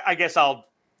I guess I'll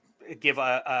give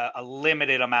a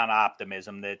limited amount of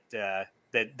optimism that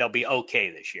they'll be okay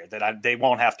this year, that they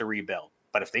won't have to rebuild.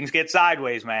 But if things get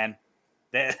sideways, man,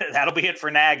 that'll be it for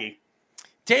Nagy.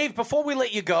 Dave, before we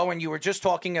let you go, and you were just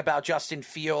talking about Justin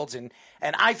Fields, and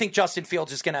I think Justin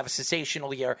Fields is going to have a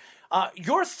sensational year.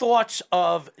 Your thoughts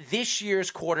of this year's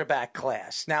quarterback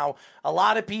class. Now, a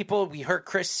lot of people, we heard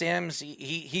Chris Sims,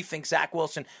 he thinks Zach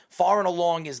Wilson far and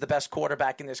along is the best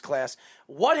quarterback in this class.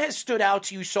 What has stood out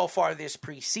to you so far this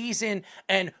preseason,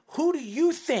 and who do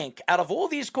you think, out of all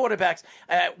these quarterbacks,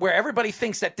 where everybody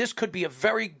thinks that this could be a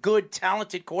very good,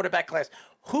 talented quarterback class,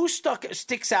 who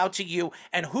sticks out to you,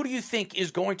 and who do you think is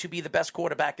going to be the best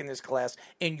quarterback in this class,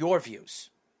 in your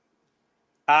views?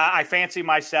 I fancy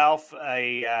myself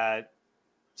a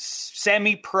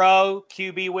semi-pro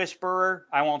QB whisperer.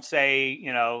 I won't say,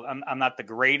 I'm not the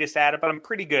greatest at it, but I'm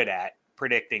pretty good at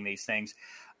predicting these things.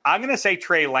 I'm going to say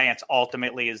Trey Lance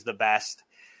ultimately is the best.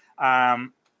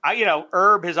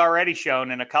 Herb has already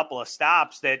shown in a couple of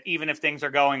stops that even if things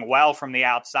are going well from the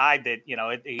outside, that,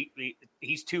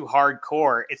 he's too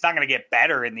hardcore. It's not going to get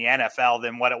better in the NFL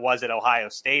than what it was at Ohio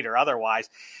State or otherwise.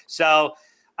 So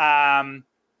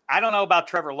I don't know about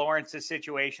Trevor Lawrence's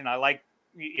situation. I like,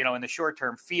 in the short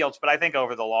term Fields, but I think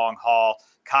over the long haul,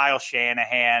 Kyle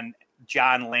Shanahan,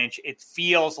 John Lynch, it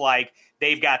feels like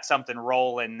they've got something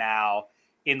rolling now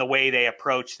in the way they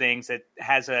approach things that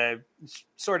has a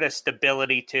sort of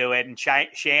stability to it. And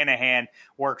Shanahan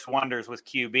works wonders with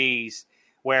QBs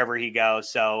wherever he goes.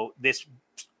 So this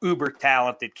uber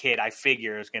talented kid, I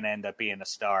figure, is going to end up being a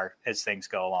star as things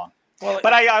go along. Well,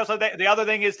 but I also, the other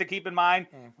thing is to keep in mind,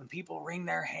 when people wring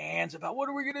their hands about what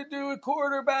are we going to do at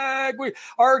quarterback?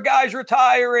 Our guy's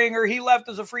retiring or he left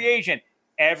as a free agent.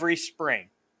 Every spring,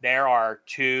 there are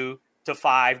 2 to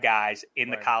 5 guys in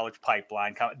the college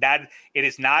pipeline. That it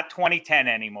is not 2010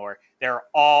 anymore. There are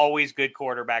always good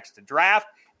quarterbacks to draft,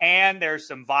 and there's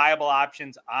some viable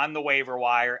options on the waiver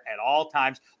wire at all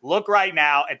times. Look right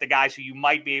now at the guys who you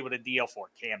might be able to deal for.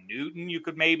 Cam Newton, you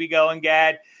could maybe go and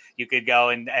get. You could go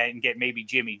and get maybe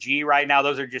Jimmy G right now.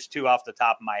 Those are just two off the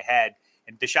top of my head.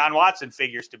 And Deshaun Watson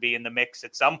figures to be in the mix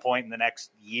at some point in the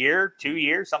next year, 2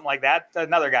 years, something like that.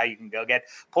 Another guy you can go get.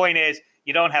 Point is,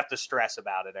 you don't have to stress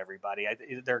about it, everybody.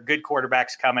 There are good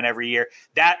quarterbacks coming every year.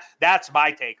 That's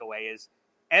my takeaway is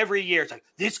every year it's like,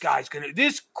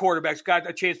 this quarterback's got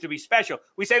a chance to be special.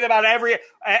 We say that about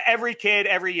every kid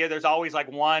every year. There's always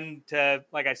like 1 to,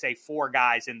 like I say, 4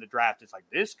 guys in the draft. It's like,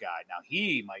 this guy, now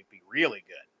he might be really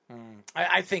good.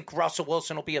 I think Russell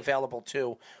Wilson will be available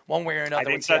too, one way or another. I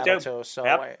think in so Seattle too. So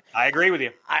yep. I agree with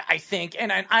you. I think, and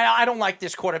I don't like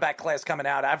this quarterback class coming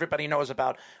out. Everybody knows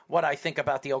about what I think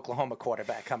about the Oklahoma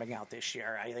quarterback coming out this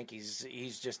year. I think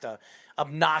he's just a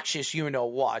obnoxious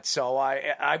you-know-what. So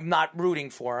I'm not rooting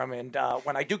for him. And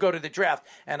when I do go to the draft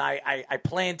and I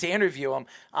plan to interview him,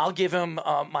 I'll give him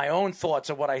my own thoughts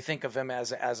of what I think of him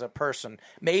as a person.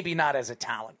 Maybe not as a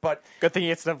talent, but good thing he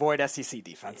gets to avoid SEC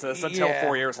defenses until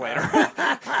 4 years later.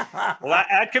 Well,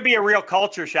 that could be a real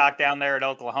culture shock down there at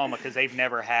Oklahoma because they've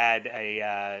never had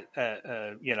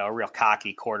a real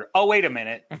cocky quarter. Oh, wait a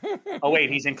minute. Oh,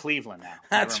 wait, he's in Cleveland now.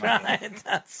 That's right.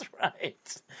 That's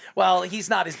right. Well, he's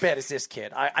not as bad as this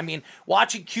kid. I mean,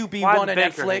 watching QB1 on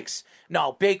Netflix.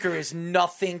 No, Baker is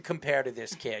nothing compared to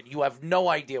this kid. You have no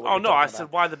idea what you're talking about. I said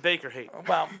why the Baker hate.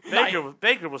 Well,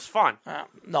 Baker was fun.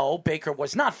 No, Baker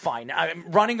was not fine.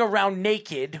 Running around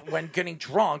naked when getting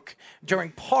drunk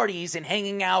during parties and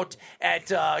hanging out at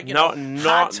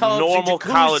hot tubs normal and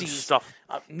college stuff.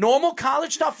 Normal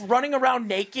college stuff. Running around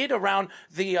naked around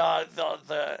the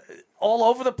all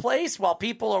over the place while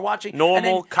people are watching.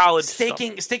 Normal college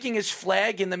sticking his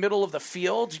flag in the middle of the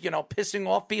field, pissing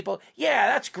off people. Yeah,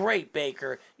 that's great,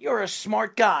 Baker. You're a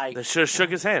smart guy. They should have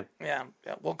shook his hand. Yeah,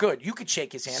 well, good. You could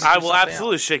shake his hand. I will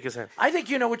absolutely shake his hand. I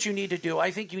think you know what you need to do. I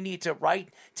think you need to write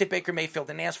to Baker Mayfield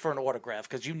and ask for an autograph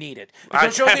because you need it.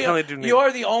 Because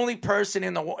you're the only person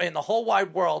in the whole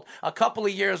wide world a couple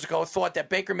of years ago thought that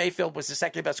Baker Mayfield was the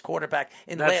second best quarterback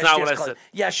in last year's class. That's not what I said.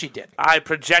 Yes, she did. I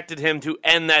projected him to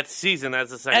end that season as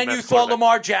the second best. And you thought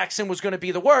Lamar Jackson was going to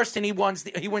be the worst, and he wins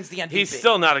the MVP. He's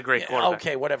still not a great quarterback.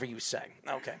 Okay, whatever you say.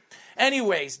 Okay.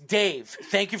 Anyways, Dave,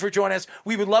 thank you for joining us.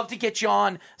 We would love to get you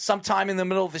on sometime in the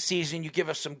middle of the season. You give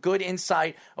us some good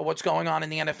insight of what's going on in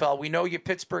the NFL. We know your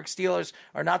Pittsburgh Steelers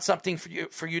are not something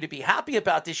for you to be happy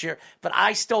about this year, but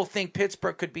I still think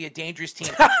Pittsburgh could be a dangerous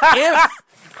team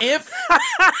if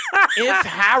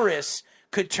Harris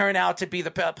could turn out to be the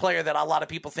player that a lot of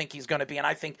people think he's going to be. And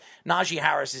I think Najee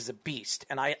Harris is a beast.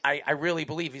 And I really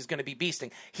believe he's going to be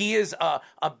beasting. He is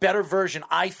a better version,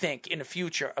 I think, in the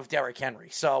future of Derrick Henry.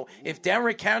 So if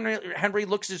Derrick Henry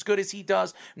looks as good as he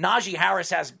does, Najee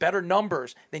Harris has better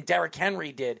numbers than Derrick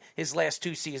Henry did his last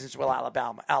 2 seasons with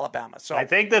Alabama. So I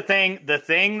think the thing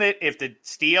that if the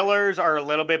Steelers are a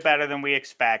little bit better than we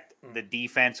expect, the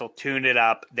defense will tune it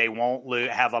up. They won't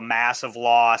have a massive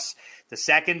loss. The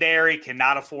secondary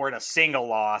cannot afford a single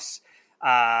loss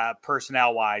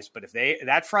personnel-wise, but if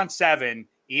that front seven,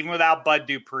 even without Bud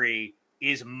Dupree,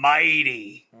 is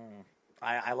mighty.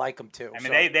 I like them too. I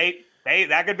mean,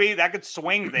 that could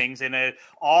swing things in an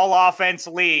all-offense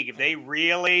league if they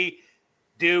really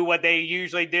do what they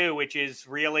usually do, which is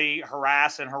really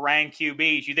harass and harangue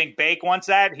QBs. You think Bake wants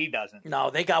that? He doesn't.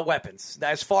 No, they got weapons.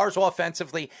 As far as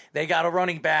offensively, they got a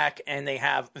running back, and they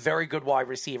have very good wide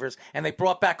receivers. And they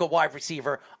brought back a wide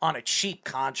receiver on a cheap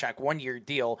contract, 1-year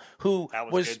deal, who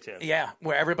was good too. Yeah,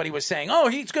 where everybody was saying, oh,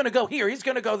 he's going to go here, he's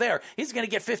going to go there, he's going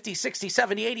to get 50, 60,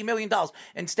 70, $80 million.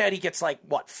 Instead, he gets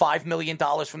 $5 million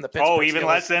from the Pittsburgh Steelers. Even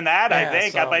less than that, I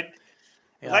think. But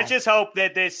let's just hope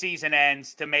that this season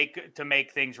ends to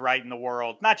make things right in the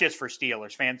world, not just for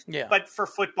Steelers fans, but for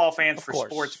football fans, for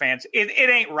sports fans. It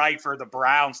ain't right for the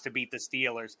Browns to beat the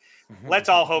Steelers. Let's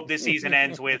all hope this season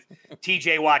ends with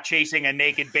T.J. Watt chasing a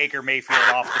naked Baker Mayfield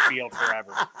off the field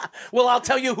forever. Well, I'll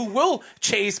tell you who will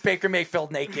chase Baker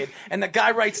Mayfield naked, and the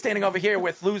guy right standing over here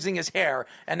with losing his hair,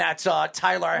 and that's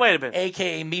Tyler,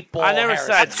 a.k.a. Meatball I never Harris.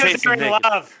 said chasing naked.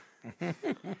 Love.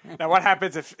 Now, what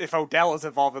happens if Odell is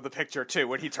involved in the picture, too?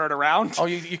 Would he turn around? Oh,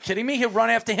 you kidding me? He'd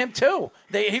run after him, too.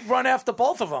 He'd run after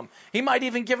both of them. He might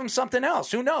even give him something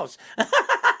else. Who knows?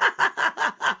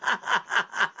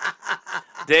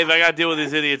 Dave, I got to deal with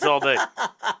these idiots all day.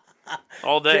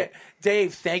 All day.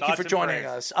 Dave, thank you for joining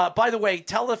us. By the way,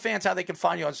 tell the fans how they can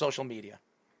find you on social media.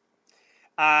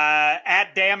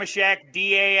 At Dameshek,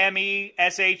 DAMESHEK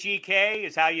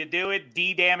is how you do it.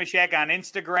 D Dameshek on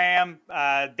Instagram.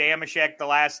 Dameshek, the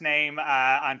last name,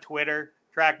 on Twitter.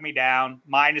 Track me down.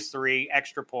 -3,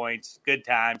 extra points. Good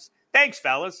times. Thanks,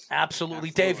 fellas. Absolutely.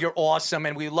 Dave, you're awesome,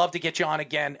 and we'd love to get you on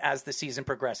again as the season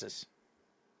progresses.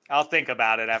 I'll think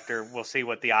about it after we'll see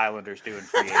what the Islanders do in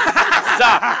free agency.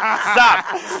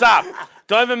 Stop.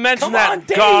 Don't even mention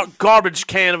that garbage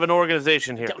can of an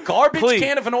organization here. Garbage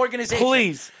can of an organization.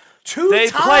 Please. They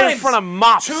play in front of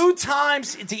mops. 2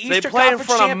 times the Eastern They play in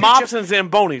Conference front of mops and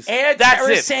Zambonis. Add That's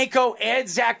Tarasenko, add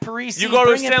Zach Parise. You go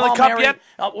to a bring in Stanley Cup Palmieri. yet?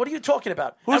 What are you talking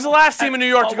about? Who's the last team in New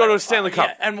York to go to a Stanley Cup?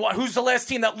 Yeah, and who's the last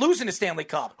team that losing a Stanley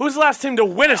Cup? Who's the last team to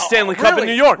win a Stanley Cup in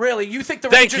New York? Really? You think the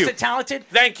Rangers are talented?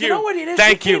 Thank you. You know what it is?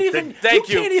 Thank you. You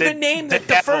can't even name the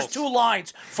first 2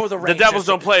 lines for the Rangers. The Devils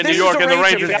don't play in New York, and the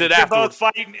Rangers did afterwards. Both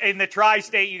fighting in the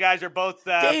tri-state. You guys are both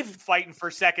fighting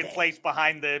for second place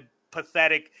behind the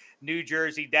pathetic New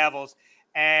Jersey Devils,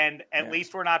 and at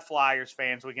least we're not Flyers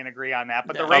fans. We can agree on that.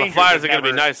 But the Rangers, Flyers are going to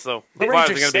be nice, though. The Flyers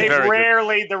are going to be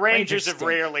very good. The Rangers have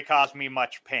rarely caused me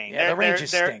much pain. Yeah, the Rangers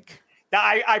stink.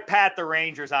 I pat the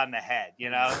Rangers on the head.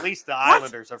 At least the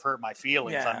Islanders have hurt my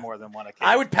feelings on more than one occasion.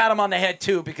 I would pat them on the head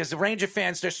too, because the Ranger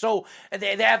fans,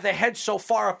 they have their head so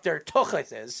far up their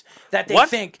tuchus that they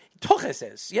think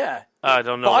tuchus. Yeah. I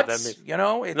don't know what that means. It's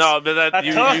no, but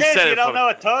you said it. You don't know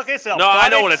what tuchus is? No, I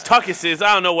know what a tuchus is.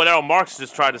 I don't know what Errol Marks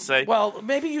just tried to say. Well,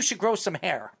 maybe you should grow some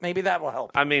hair. Maybe that will help.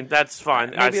 I mean, that's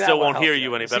fine. I still won't hear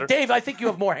you any better. See, Dave, I think you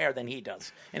have more hair than he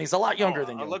does, and he's a lot younger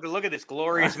than you. Look at this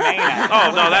glorious mane.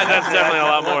 Oh no, that's definitely a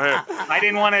lot more hair. I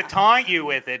didn't want to taunt you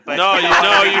with it, but no,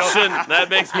 you shouldn't. That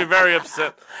makes me very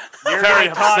upset. You're going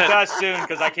to taunt us soon,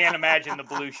 because I can't imagine the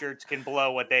blue shirts can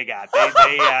blow what they got.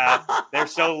 They're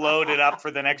so loaded up for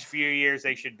the next few years.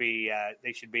 They should be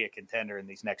a contender in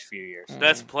these next few years.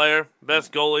 Best player,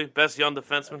 best goalie, best young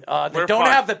defenseman. They don't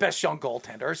have the best young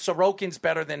goaltender. Sorokin's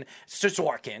better than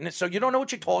Sorokin, so you don't know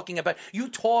what you're talking about. You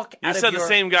talk. You said the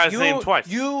same guy's name twice.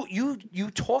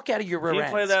 You talk out of your rear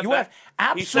ends. Play that you back?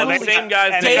 have absolutely the same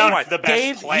guy's They name don't have the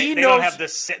best player. They don't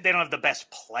have the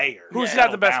best player. Who's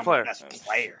got the best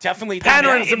player? Definitely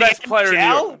Panarin's the best player in New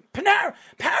York.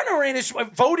 Panarin is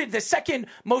voted the second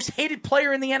most hated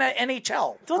player in the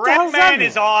NHL. Redman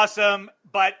is awesome,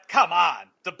 but come on,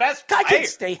 the best player. Guy can't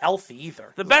stay healthy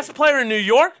either. The best player in New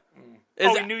York?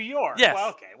 In New York. Yes. Well,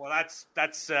 okay. Well,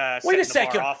 that's. Wait a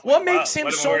second. What makes him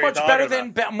so much better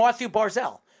than Matthew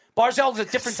Barzal? Barzal is a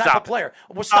different type of player.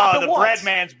 Well, the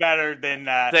Breadman's better than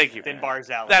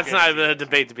Barzal. That's not even a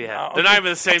debate to be had. They're not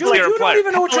even the same tier of player. You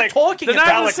don't even know what you're talking about.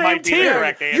 They're not even the same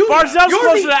tier. Barzal's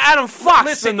closer to Adam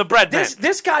Fox than the Breadman.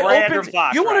 This guy opened.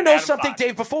 You want to know something,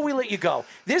 Dave? Before we let you go,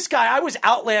 this guy, I was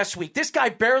out last week. This guy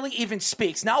barely even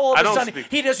speaks. Now all of a sudden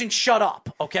he doesn't shut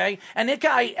up. Okay, and that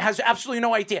guy has absolutely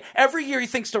no idea. Every year he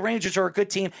thinks the Rangers are a good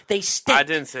team. They stink. I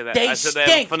didn't say that. They I said stink.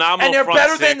 they have a phenomenal and they're front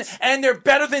better six. they're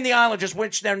better than the Islanders,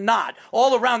 which they're not.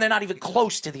 All around, they're not even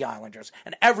close to the Islanders,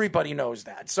 and everybody knows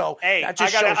that. So, hey, that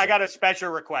just I got a special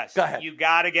request. Go ahead. You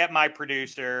got to get my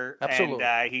producer, Absolutely.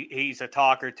 and he's a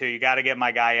talker too. You got to get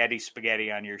my guy Eddie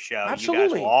Spaghetti on your show. Absolutely. You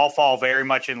guys will all fall very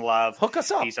much in love. Hook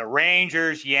us up. He's a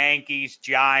Rangers, Yankees,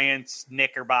 Giants,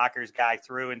 Knickerbockers guy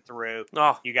through and through.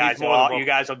 Oh, you guys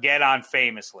will get on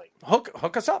famously.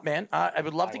 Hook us up, man. I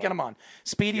would love to get him on.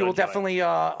 Speedy will definitely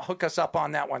hook us up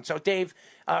on that one. So, Dave,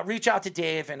 reach out to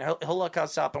Dave, and he'll hook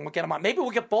us up, and we'll get him on. Maybe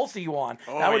we'll get both of you on.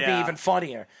 That would be even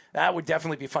funnier. That would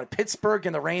definitely be fun. Pittsburgh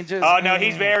and the Rangers. Oh, no,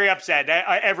 he's very upset.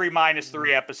 Every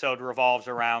 -3 episode revolves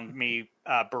around me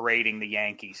berating the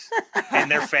Yankees and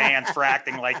their fans for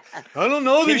acting like, I don't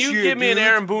know this year. Can you give me an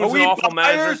Aaron Boone's an awful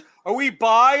manager? Are we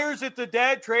buyers at the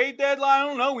trade deadline? I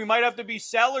don't know. We might have to be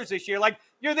sellers this year. Like,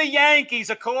 you're the Yankees,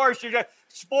 of course.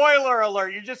 Spoiler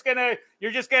alert. You're just gonna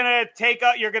you're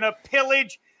gonna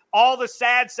pillage all the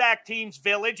sad sack teams'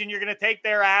 village, and you're going to take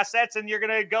their assets, and you're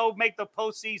going to go make the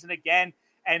postseason again,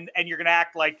 and you're going to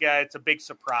act like it's a big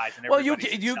surprise. And well, you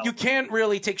can't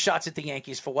really take shots at the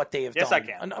Yankees for what they have done. Yes, I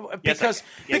can.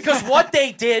 Because what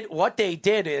they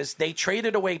did is they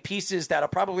traded away pieces that are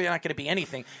probably not going to be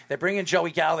anything. They bring in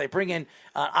Joey Gallo, they bring in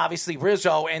obviously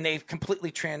Rizzo, and they've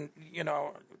completely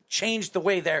changed the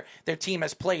way their team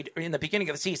has played in the beginning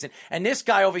of the season. And this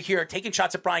guy over here taking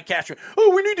shots at Brian Cashman.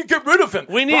 Oh, we need to get rid of him.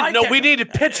 We needed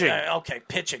pitching. Okay,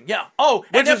 pitching. Yeah. Oh,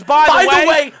 which is by the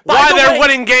way why they're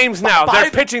winning games now. Their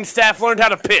pitching staff learned how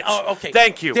to pitch. Oh, okay.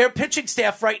 Thank you. Their pitching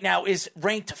staff right now is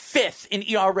ranked 5th in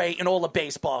ERA in all of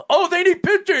baseball. Oh, they need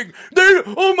pitching.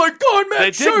 Oh my God, man.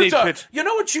 They did need pitching. You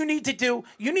know what you need to do?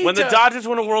 When the Dodgers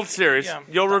win a World Series,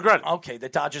 you'll regret it. Okay, the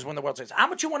Dodgers win the World Series. How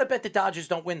much you want to bet the Dodgers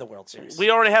don't win the World Series?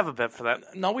 We already have a bet for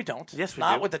that. No, we don't. Yes, we do.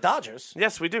 Not with the Dodgers.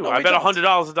 Yes, we do. No, I bet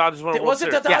 $100 the Dodgers win a World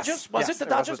Series. Was it the Dodgers? Yes. Was it the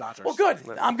Dodgers? Well, good.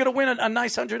 I'm going to win a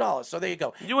nice $100. So there you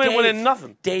go. You ain't winning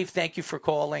nothing. Dave, thank you for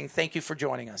calling. Thank you for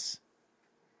joining us.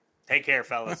 Take care,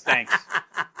 fellas. Thanks.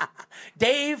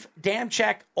 Dave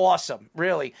Damchek, awesome,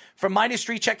 really. From Minus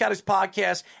Street, check out his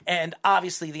podcast, and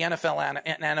obviously the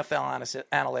NFL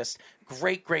analyst.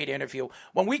 Great interview.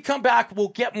 When we come back, we'll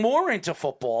get more into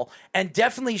football and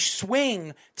definitely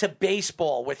swing to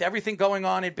baseball with everything going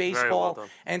on in baseball. Well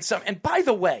and by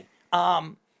the way,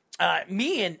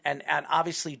 me and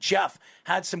obviously Jeff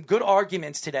had some good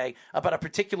arguments today about a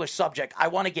particular subject. I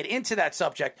want to get into that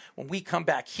subject when we come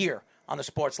back here on the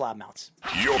Sports Loudmouths.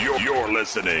 You're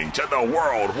listening to the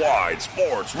Worldwide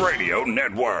Sports Radio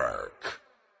Network.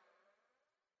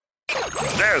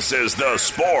 This is the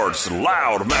Sports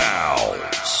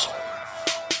Loudmouths.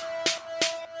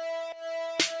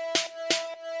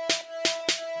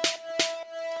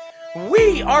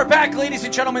 We are back, ladies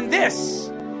and gentlemen. This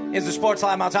is the Sports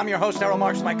Loudmouths. I'm your host, Errol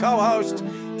Marks, my co-host,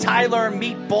 Tyler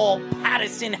Meatball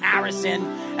Patterson Harrison,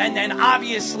 and then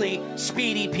obviously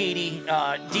Speedy Petey,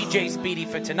 DJ Speedy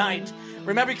for tonight.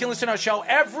 Remember, you can listen to our show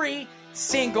every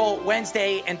single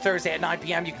Wednesday and Thursday at 9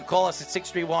 p.m. You can call us at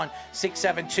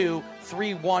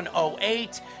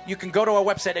 631-672-3108. You can go to our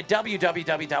website at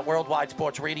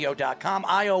www.worldwidesportsradio.com.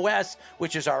 iOS,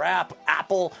 which is our app,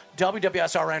 Apple,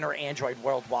 WWSRN, or Android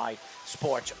Worldwide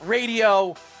Sports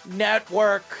Radio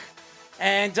Network.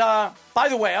 And by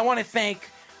the way, I want to thank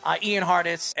Ian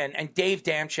Hardis and Dave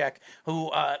Damchek,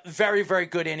 who very, very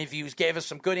good interviews, gave us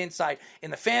some good insight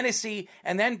in the fantasy.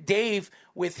 And then Dave,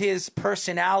 with his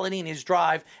personality and his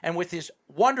drive and with his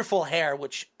wonderful hair,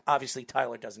 which obviously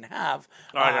Tyler doesn't have.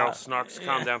 All right, Harold, Snarks,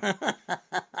 calm down.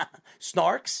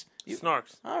 Snarks?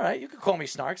 Snarks. All right, you can call me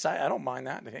Snarks. I don't mind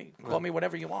that. Hey, you can call me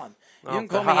whatever you want. You Oh, can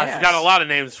call me I've got a lot of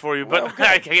names for you, but Well,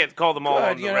 I can't call them all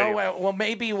on the you radio. know, well,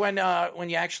 maybe when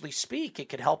you actually speak, it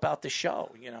could help out the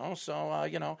show. You know, so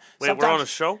you know. Wait, we're on a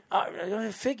show?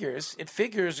 It figures.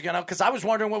 You know, because I was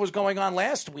wondering what was going on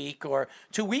last week or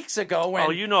 2 weeks ago. When,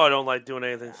 Oh, you know I don't like doing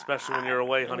anything, especially when you're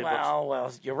away, honey bucks.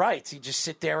 well, you're right. You just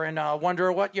sit there and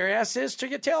wonder what your ass is to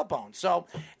your tailbone. So,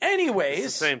 anyways,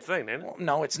 It's the same thing, ain't it?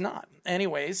 no, it's not.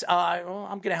 Anyways, I'm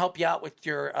going to help you out with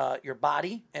your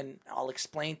body, and I'll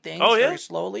explain things Oh, yeah? very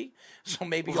slowly. So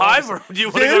maybe Live, or do you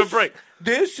want to go to break?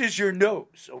 This is your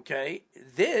nose, okay?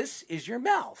 This is your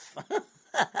mouth.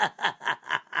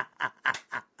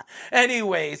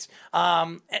 Anyways,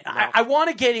 I want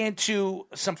to get into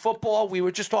some football. We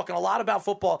were just talking a lot about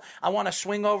football. I want to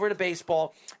swing over to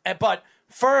baseball. But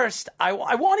first, I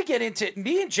want to get into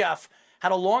me and Jeff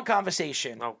had a long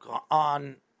conversation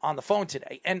on the phone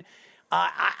today. And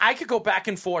I could go back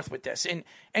and forth with this.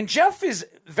 And Jeff is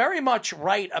very much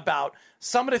right about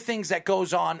some of the things that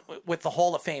goes on with the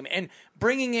Hall of Fame and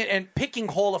bringing it and picking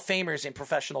Hall of Famers in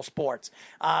professional sports.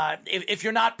 If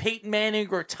you're not Peyton Manning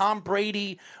or Tom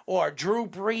Brady or Drew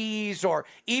Brees or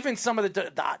even some of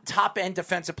the top-end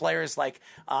defensive players like,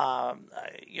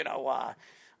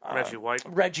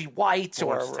 Reggie White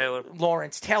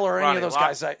Lawrence Taylor, any of those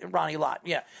guys, Ronnie Lott.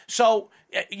 Yeah. So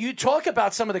you talk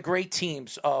about some of the great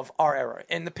teams of our era,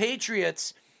 and the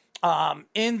Patriots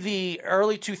in the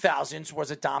early 2000s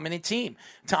was a dominant team.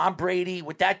 Tom Brady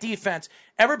with that defense.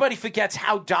 Everybody forgets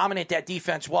how dominant that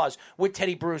defense was with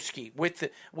Teddy Bruschi, with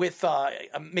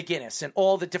McGinnis, and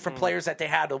all the different players that they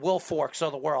had. The Will Forks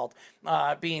of the world,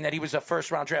 being that he was a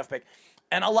first-round draft pick.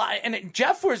 And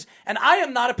Jeff was, and I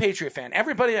am not a Patriot fan.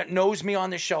 Everybody that knows me on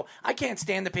this show, I can't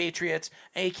stand the Patriots,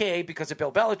 a.k.a. because of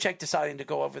Bill Belichick deciding to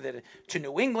go over to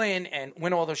New England and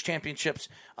win all those championships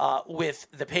with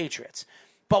the Patriots.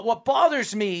 But what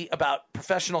bothers me about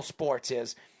professional sports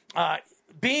is,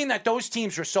 being that those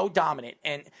teams were so dominant,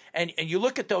 and you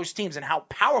look at those teams and how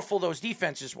powerful those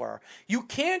defenses were, you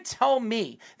can't tell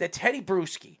me that Teddy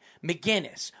Bruschi,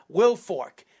 McGinnis, Will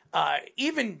Fork,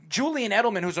 even Julian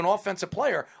Edelman, who's an offensive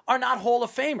player, are not Hall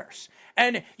of Famers.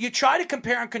 And you try to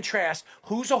compare and contrast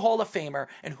who's a Hall of Famer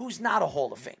and who's not a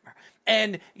Hall of Famer.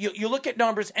 And you look at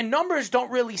numbers, and numbers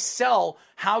don't really sell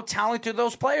how talented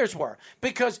those players were.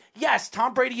 Because, yes,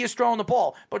 Tom Brady is throwing the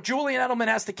ball, but Julian Edelman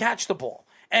has to catch the ball.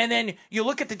 And then you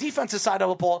look at the defensive side of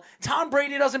the ball, Tom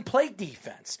Brady doesn't play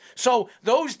defense. So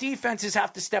those defenses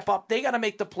have to step up. They got to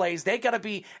make the plays. They got to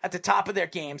be at the top of their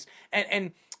games.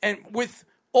 And with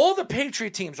all the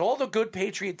Patriot teams, all the good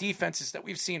Patriot defenses that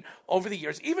we've seen over the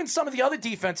years, even some of the other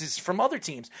defenses from other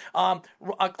teams,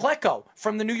 Klecko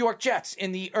from the New York Jets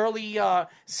in the early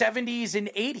 70s and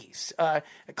 80s.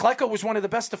 Klecko was one of the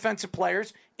best defensive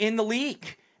players in the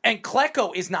league. And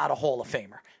Klecko is not a Hall of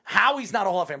Famer. How he's not a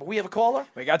Hall of Famer? We have a caller?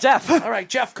 We got Jeff. All right,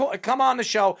 Jeff, come on the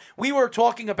show. We were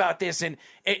talking about this, and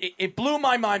it blew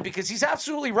my mind because he's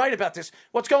absolutely right about this.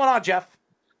 What's going on, Jeff?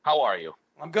 How are you?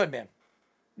 I'm good, man.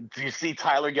 Do you see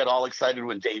Tyler get all excited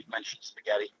when Dave mentioned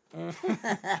spaghetti?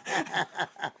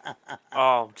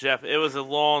 Oh, Jeff, it was a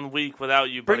long week without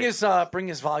you, buddy. Bring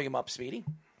his volume up, Speedy.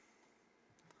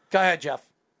 Go ahead, Jeff.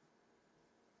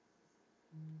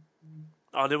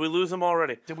 Oh, did we lose him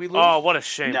already? Did we lose? Oh, what a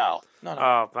shame. No.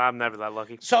 Oh, I'm never that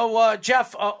lucky. So,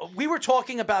 Jeff, we were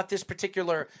talking about this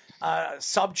particular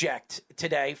subject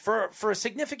today for a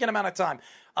significant amount of time.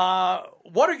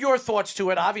 What are your thoughts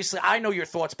to it? Obviously, I know your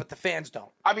thoughts, but the fans don't.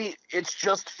 I mean, it's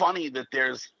just funny that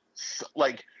there's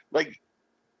like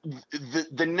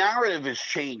the narrative has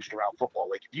changed around football.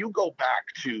 Like if you go back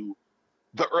to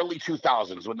the early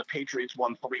 2000s when the Patriots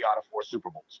won 3 out of 4 Super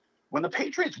Bowls. When the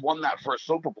Patriots won that first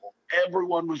Super Bowl,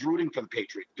 everyone was rooting for the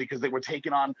Patriots because they were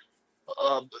taking on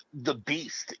the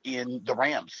beast in the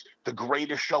Rams, the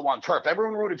greatest show on turf.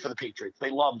 Everyone rooted for the Patriots. They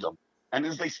loved them. And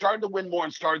as they started to win more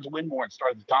and started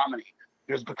to dominate,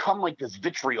 there's become like this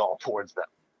vitriol towards them,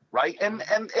 right? And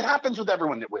it happens with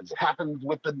everyone that wins. It happened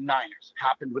with the Niners. It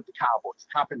happened with the Cowboys.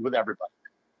 It happened with everybody.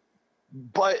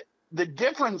 But the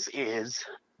difference is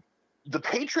the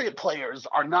Patriot players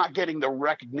are not getting the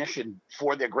recognition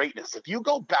for their greatness. If you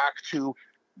go back to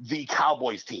the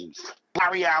Cowboys teams,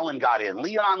 Barry Allen got in,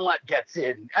 Leon Lett gets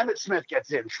in, Emmitt Smith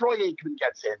gets in, Troy Aikman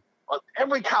gets in.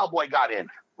 Every Cowboy got in,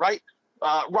 right?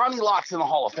 Ronnie Lott's in the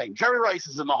Hall of Fame. Jerry Rice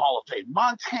is in the Hall of Fame.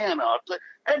 Montana,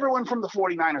 everyone from the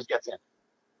 49ers gets in.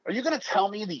 Are you going to tell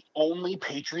me the only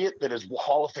Patriot that is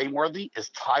Hall of Fame worthy is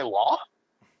Ty Law?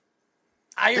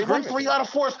 I agree. They won 3 out of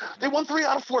 4. They won 3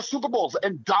 out of 4 Super Bowls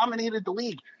and dominated the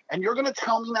league. And you're going to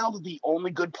tell me now that the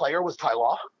only good player was Ty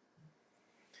Law?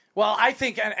 Well, I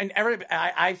think, and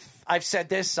I've said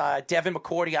this. Devin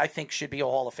McCourty, I think, should be a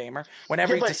Hall of Famer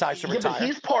whenever he decides to retire.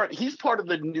 But he's part of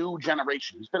the new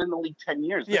generation. He's been in the league 10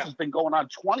 years. This has been going on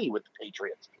 20 with the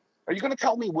Patriots. Are you going to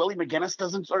tell me Willie McGinnis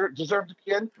doesn't deserve to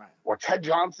be in, or Ted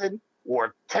Johnson,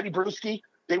 or Teddy Bruschi?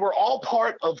 They were all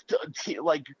part of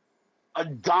like a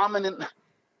dominant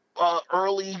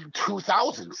early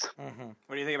 2000s. Mm-hmm.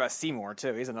 What do you think about Seymour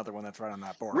too? He's another one that's right on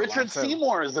that board. Richard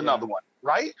Seymour is another one,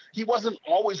 right? He wasn't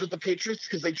always with the Patriots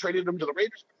because they traded him to the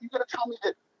Raiders. You're going to tell me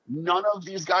that none of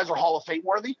these guys are Hall of Fame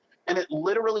worthy? And it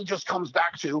literally just comes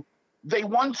back to they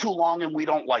won too long and we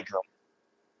don't like them.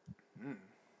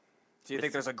 Do you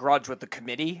think there's a grudge with the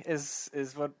committee? Is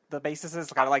what the basis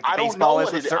is? Kind of like the baseball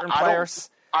is with certain players.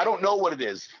 I don't know what it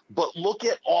is, but look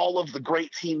at all of the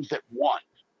great teams that won.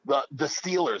 The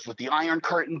Steelers with the Iron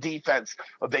Curtain defense,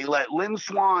 they let Lynn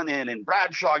Swann in, and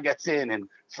Bradshaw gets in, and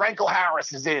Franco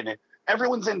Harris is in, and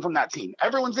everyone's in from that team.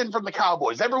 Everyone's in from the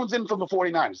Cowboys. Everyone's in from the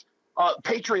 49ers.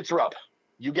 Patriots are up.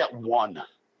 You get one.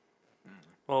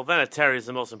 Well, Vinatieri is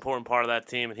the most important part of that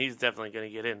team, and he's definitely going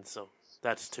to get in, so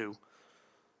that's 2.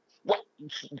 Well,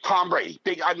 Tom Brady,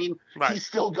 he's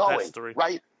still going, that's 3.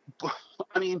 right?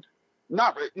 I mean,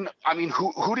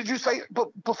 who did you say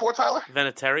before Tyler?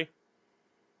 Vinatieri.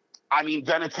 I mean,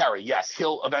 Vinatieri, yes,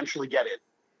 he'll eventually get it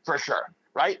for sure,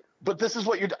 right? But this is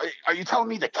what are you telling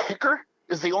me the kicker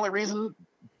is the only reason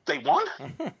they won?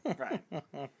 Right.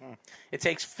 It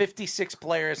takes 56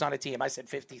 players on a team. I said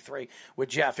 53 with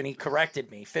Jeff, and he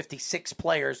corrected me. 56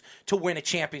 players to win a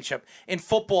championship. In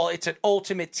football, it's an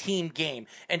ultimate team game.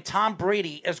 And Tom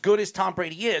Brady, as good as Tom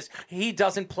Brady is, he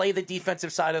doesn't play the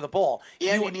defensive side of the ball.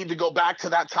 And you need to go back to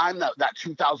that time, that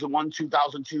 2001,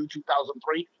 2002,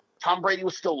 2003. Tom Brady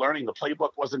was still learning. The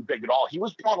playbook wasn't big at all. He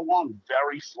was brought along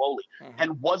very slowly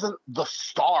and wasn't the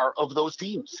star of those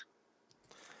teams.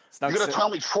 You're going to tell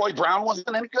me Troy Brown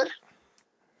wasn't any good?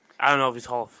 I don't know if he's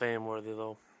Hall of Fame worthy,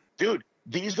 though. Dude,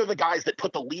 these are the guys that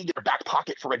put the league in their back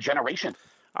pocket for a generation.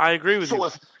 I agree with you.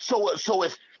 So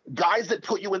if guys that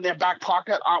put you in their back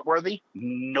pocket aren't worthy,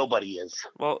 nobody is.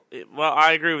 Well,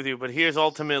 I agree with you, but here's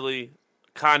ultimately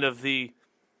kind of the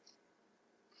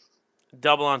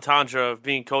double entendre of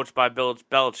being coached by Bill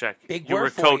Belichick. Big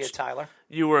word for you, Tyler.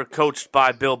 You were coached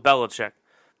by Bill Belichick,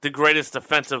 the greatest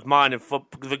defensive mind in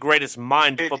football, the greatest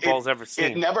mind football's ever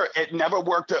seen. It never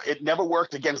worked. It never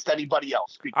worked against anybody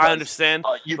else. Because, I understand,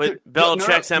 but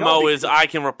Belichick's MO is I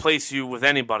can replace you with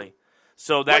anybody.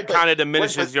 So that kind of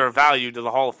diminishes your value to the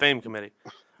Hall of Fame committee.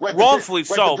 Wrongfully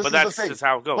so, but that's just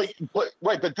how it goes.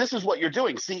 But this is what you're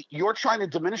doing. See, you're trying to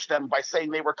diminish them by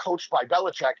saying they were coached by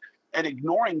Belichick and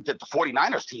ignoring that the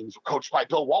 49ers teams were coached by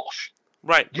Bill Walsh.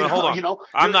 Right, but hold on.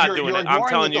 I'm not doing it. I'm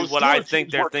telling you what I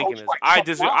think they're thinking is.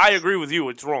 I agree with you.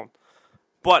 It's wrong.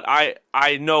 But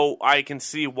I know I can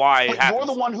see why it happens.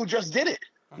 You're the one who just did it.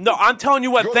 No, I'm telling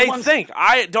you what they think.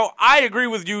 I agree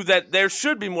with you that there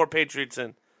should be more Patriots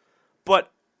in. But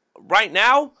right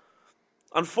now,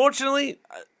 Unfortunately,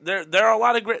 there are a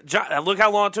lot of great. Look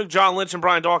how long it took John Lynch and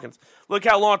Brian Dawkins. Look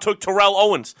how long it took Terrell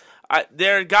Owens.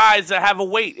 They're guys that have a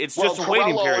wait. It's just a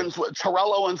waiting period.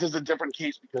 Terrell Owens is a different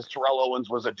case because Terrell Owens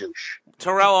was a douche.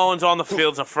 Terrell Owens on the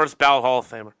field's a first ballot Hall of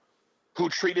Famer who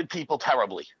treated people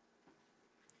terribly.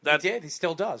 He did. He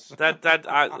still does.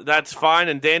 That's fine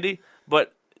and dandy,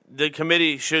 but the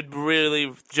committee should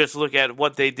really just look at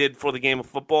what they did for the game of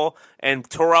football, and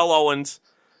Terrell Owens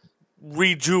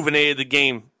rejuvenated the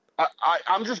game.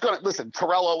 I'm just going to listen.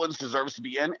 Terrell Owens deserves to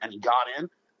be in, and he got in.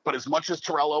 But as much as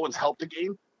Terrell Owens helped the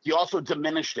game, he also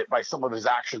diminished it by some of his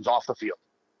actions off the field,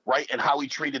 right? And how he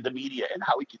treated the media and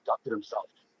how he conducted himself.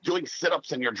 Doing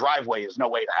sit-ups in your driveway is no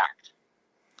way to act.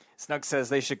 Snug says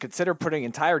they should consider putting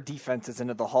entire defenses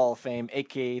into the Hall of Fame,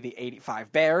 a.k.a. the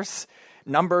 85 Bears.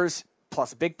 Numbers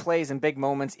plus big plays and big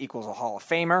moments equals a Hall of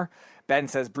Famer. Ben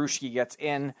says Bruschi gets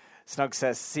in. Snug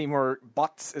says Seymour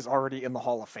Butts is already in the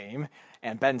Hall of Fame.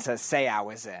 And Ben says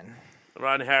Seau is in.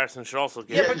 Rodney Harrison should also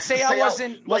get in. Yeah, but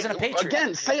Seau wasn't a Patriot. Again,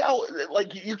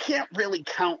 Seau, you can't really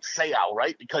count Seau,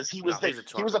 right? Because he was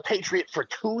a Patriot for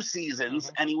 2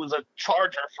 seasons, and he was a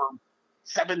Charger for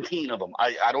 17 of them.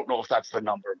 I don't know if that's the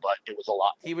number, but it was a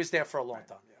lot. He was there for a long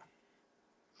time, yeah.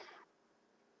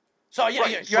 So, yeah,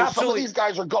 right. you're so absolutely... some of these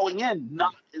guys are going in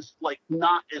not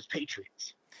as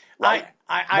Patriots. Right?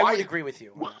 I would agree with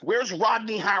you. Where's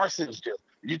Rodney Harrison's due?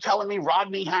 You telling me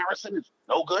Rodney Harrison is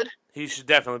no good? He should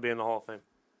definitely be in the Hall of Fame.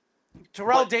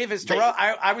 Terrell Davis.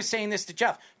 I was saying this to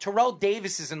Jeff. Terrell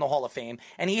Davis is in the Hall of Fame,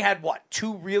 and he had,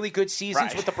 2 really good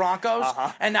seasons with the Broncos?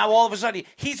 And now all of a sudden,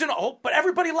 he's in but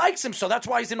everybody likes him, so that's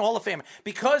why he's in the Hall of Fame.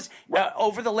 Because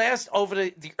over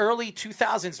the early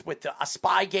 2000s with the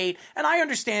Spygate, and I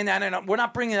understand that, and we're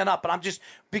not bringing that up, but I'm just,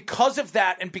 because of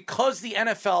that, and because the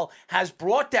NFL has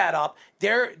brought that up,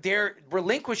 they're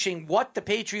relinquishing what the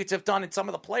Patriots have done and some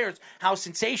of the players, how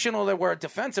sensational they were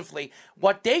defensively,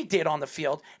 what they did on the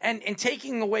field, and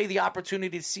taking away the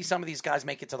opportunity to see some of these guys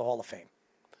make it to the Hall of Fame.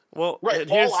 Well, right.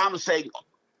 All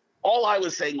I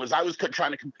was saying was I was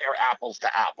trying to compare apples to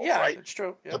apples. Yeah, right? That's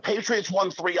true. Yeah. The Patriots won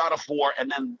 3 out of 4,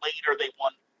 and then later they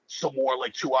won some more,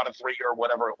 like 2 out of 3 or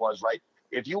whatever it was, right?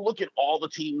 If you look at all the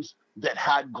teams that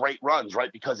had great runs,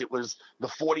 right, because it was the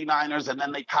 49ers, and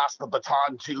then they passed the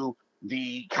baton to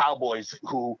the Cowboys,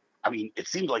 who, I mean, it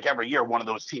seemed like every year one of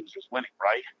those teams was winning,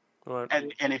 right?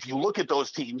 Right. And if you look at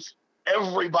those teams,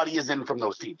 everybody is in from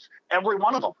those teams. Every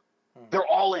one of them. They're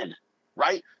all in,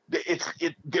 right?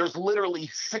 There's literally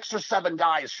 6 or 7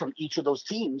 guys from each of those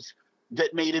teams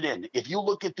that made it in. If you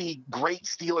look at the great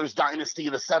Steelers dynasty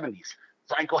of the 70s,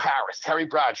 Franco Harris, Terry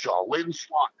Bradshaw, Lynn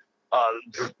Swann,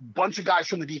 bunch of guys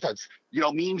from the defense,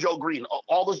 Mean Joe Green,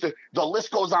 all those, the list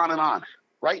goes on,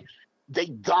 right? They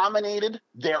dominated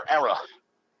their era.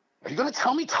 Are you going to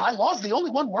tell me Ty Law's the only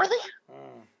one worthy?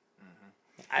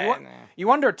 You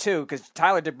wonder, too, because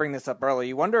Tyler did bring this up earlier,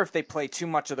 you wonder if they play too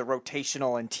much of the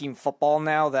rotational and team football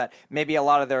now, that maybe a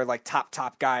lot of their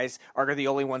top guys are the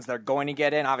only ones that are going to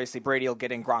get in. Obviously, Brady will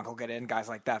get in, Gronk will get in, guys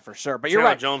like that for sure. But you're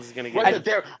right. Jones is going to get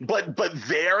in. But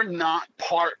they're not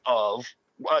part of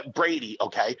Brady,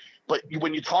 okay? But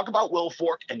when you talk about Will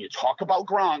Fork and you talk about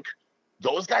Gronk,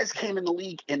 those guys came in the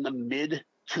league in the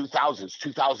mid-2000s,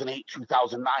 2008,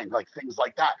 2009, like things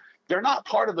like that. They're not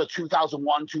part of the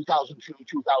 2001, 2002,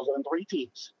 2003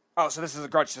 teams. Oh, so this is a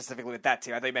grudge specifically with that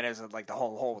team. I think it was like the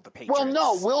whole with the Patriots. Well,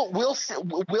 no, we'll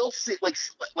see. Like,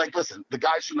 listen, the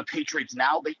guys from the Patriots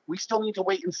now, we still need to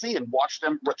wait and see and watch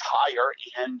them retire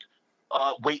and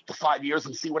wait the 5 years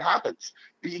and see what happens.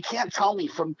 But you can't tell me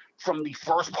from the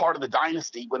first part of the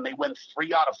dynasty when they win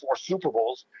 3 out of 4 Super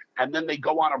Bowls and then they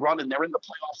go on a run and they're in the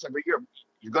playoffs every year.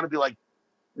 You're going to be like,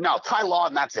 no, Ty Law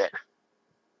and that's it.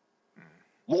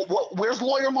 Well, where's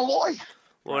Lawyer Malloy?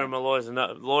 Lawyer Malloy was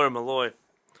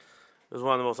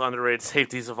one of the most underrated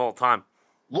safeties of all time.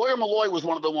 Lawyer Malloy was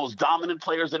one of the most dominant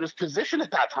players in his position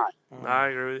at that time. I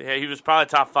agree with you. He was probably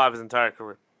top 5 his entire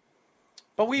career.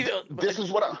 But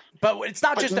it's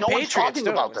not just the Patriots.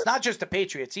 It's not just the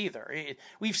Patriots either.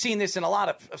 We've seen this in a lot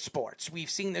of sports. We've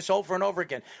seen this over and over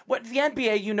again. What the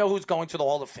NBA, who's going to the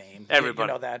Hall of Fame. Everybody.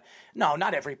 You know that. No,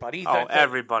 not everybody.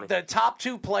 Everybody. The top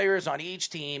 2 players on each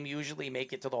team usually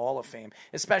make it to the Hall of Fame,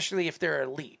 especially if they're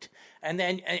elite. And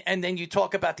then you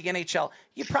talk about the NHL.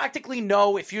 You practically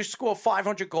know if you score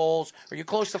 500 goals or you're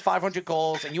close to 500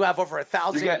 goals and you have over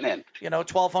 1,000,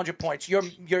 1,200 points, you're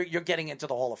getting into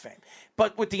the Hall of Fame.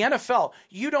 But with the NFL,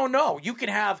 you don't know. You can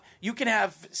have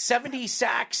 70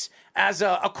 sacks as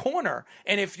a corner,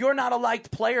 and if you're not a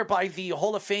liked player by the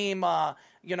Hall of Fame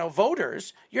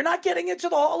voters, you're not getting into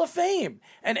the Hall of Fame.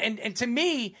 And to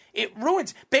me, it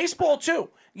ruins baseball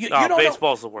too. You don't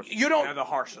baseball's know, the worst. You don't. They're the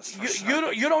harshest. You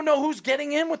don't know who's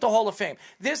getting in with the Hall of Fame.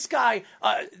 This guy,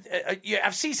 you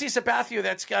have CeCe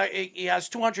Sabathia. He has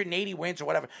 280 wins or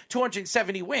whatever,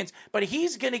 270 wins, but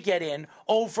he's going to get in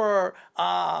over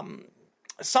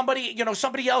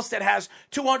somebody else that has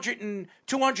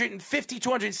 250,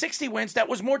 260 wins that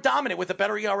was more dominant with a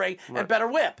better ERA and better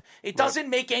WHIP. It doesn't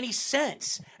make any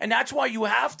sense, and that's why you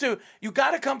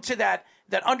got to come to that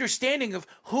understanding of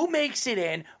who makes it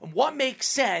in, what makes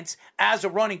sense as a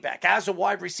running back, as a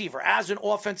wide receiver, as an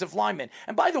offensive lineman.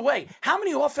 And by the way, how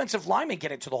many offensive linemen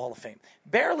get into the Hall of Fame?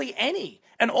 Barely any.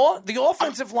 And the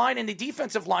offensive line and the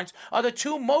defensive lines are the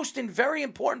two most and very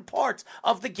important parts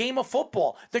of the game of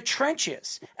football, the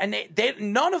trenches. And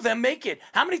none of them make it.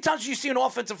 How many times do you see an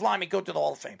offensive lineman go to the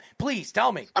Hall of Fame? Please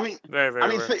tell me. I mean, Very,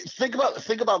 very rare. think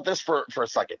about this for a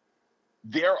second.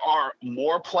 There are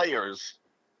more players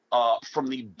from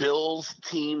the Bills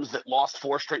teams that lost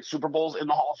 4 straight Super Bowls in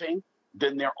the Hall of Fame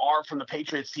than there are from the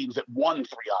Patriots teams that won 3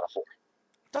 out of 4.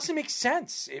 Doesn't make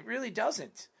sense. It really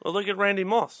doesn't. Well, look at Randy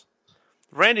Moss.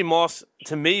 Randy Moss,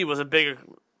 to me, was a bigger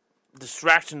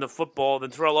distraction to football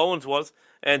than Terrell Owens was,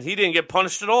 and he didn't get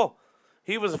punished at all.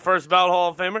 He was a first ballot Hall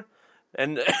of Famer,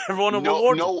 and everyone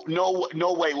rewarded him.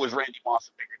 No way was Randy Moss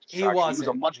a bigger distraction. He wasn't. He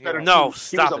was a much better No, team.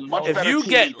 stop it. If you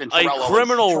get a Terrell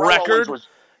criminal Owens. Terrell record, Owens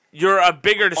you're a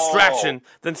bigger distraction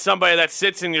than somebody that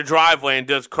sits in your driveway and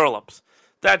does curl-ups.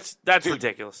 That's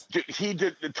ridiculous.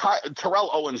 Terrell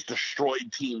Owens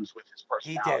destroyed teams with his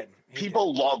personality. He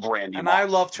People love Randy and Moss. I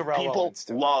love Terrell Owens,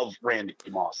 too. People love Randy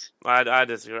Moss. I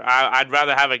disagree. I'd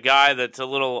rather have a guy that's a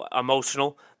little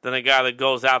emotional than a guy that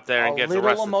goes out there and gets arrested. A little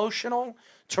arrested. emotional?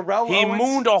 Terrell He Owens?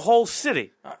 mooned a whole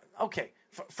city. Okay.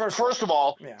 First of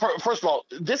all,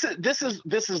 this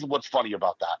is what's funny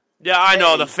about that. Yeah, I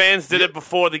know. The fans did it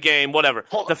before the game, whatever.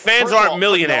 The fans aren't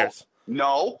millionaires.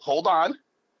 No, hold on.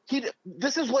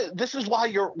 This is why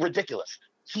you're ridiculous.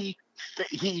 He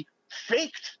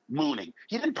faked mooning.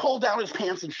 He didn't pull down his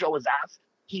pants and show his ass.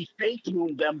 He faked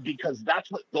mooned them because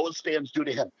that's what those fans do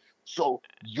to him. So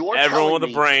everyone with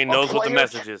a brain knows what the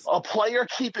message is. A player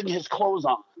keeping his clothes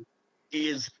on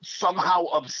is somehow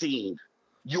obscene.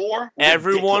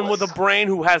 Everyone with a brain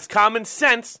who has common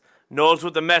sense knows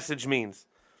what the message means.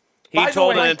 He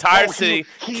told an entire city,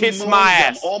 kiss my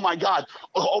ass. Oh my God,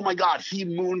 he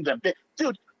mooned them.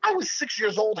 Dude, I was 6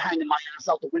 years old hanging my ass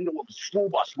out the window of a school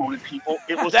bus mooning people.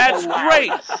 It was That's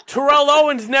hilarious. great. Terrell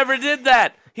Owens never did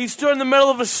that. He stood in the middle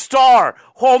of a star.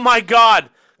 Oh my God.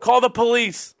 Call the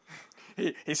police.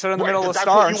 He stood in the middle of the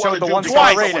star and showed the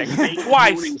 1-star rating.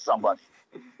 Twice.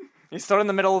 He stood in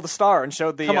the middle of the star and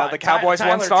showed the Cowboys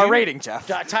Tyler, 1-star rating, Jeff.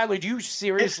 Tyler, do you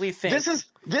seriously think...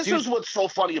 This is what's so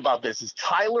funny about this is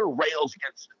Tyler rails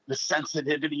against the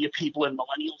sensitivity of people and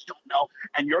millennials don't know,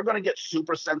 and you're going to get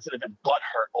super sensitive and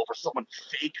butthurt over someone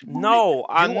fake. No,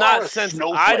 I'm not sensitive.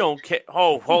 I don't care.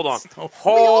 Oh, hold on.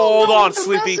 Hold on,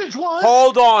 Sleepy.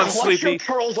 Hold on, Sleepy.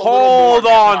 Hold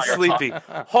on, Sleepy.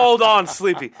 Hold on,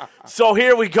 Sleepy. So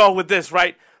here we go with this,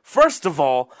 right? First of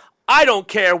all, I don't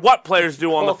care what players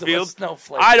do on the field.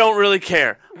 I don't really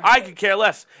care. I could care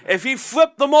less. If he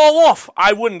flipped them all off,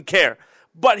 I wouldn't care.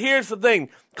 But here's the thing.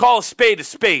 Call a spade a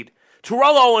spade.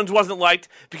 Terrell Owens wasn't liked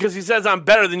because he says I'm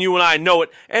better than you and I know it.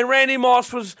 And Randy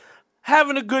Moss was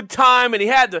having a good time, and he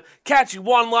had the catchy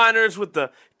one-liners with the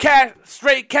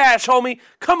straight cash, homie.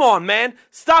 Come on, man.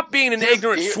 Stop being an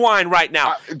ignorant swine right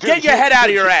now. Get your head out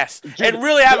of your ass and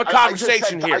really have a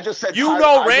conversation here. You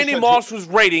know Randy Moss was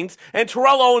ratings, and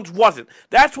Terrell Owens wasn't.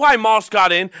 That's why Moss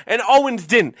got in, and Owens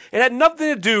didn't. It had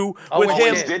nothing to do with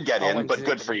him. Owens did get in, but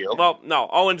good for you. Well, no,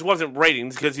 Owens wasn't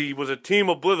ratings because he was a team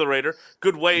obliterator.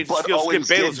 Good ways to steal Skip Bayless' work.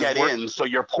 But Owens did get in, so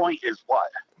your point is what?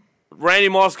 Randy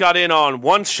Moss got in on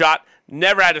one shot.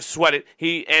 Never had to sweat it.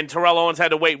 And Terrell Owens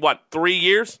had to wait, 3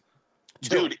 years?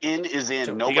 Dude, in is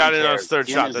in. Nobody he got in cares. on his third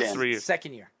in shot. That's 3 years.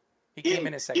 Second year. He came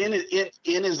in his second year.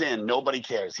 In is in. Nobody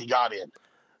cares. He got in.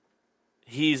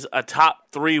 He's a top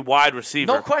 3 wide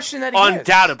receiver. No question that he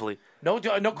undoubtedly. is. No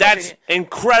question. That's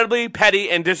incredibly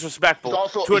petty and disrespectful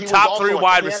to a top 3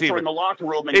 wide receiver. In the locker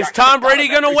room is Tom Brady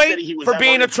going to wait for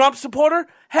being a Trump supporter?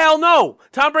 Hell no.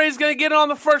 Tom Brady's going to get it on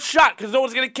the first shot because no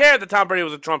one's going to care that Tom Brady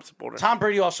was a Trump supporter. Tom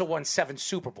Brady also won 7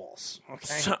 Super Bowls.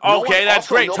 Okay, that's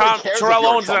great. Terrell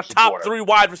Owens is a top 3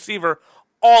 wide receiver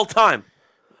all time.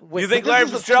 You think Larry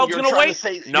Fitzgerald's going to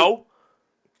wait? No.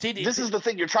 This is the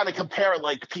thing. You're trying to compare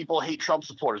like people hate Trump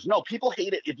supporters. No, people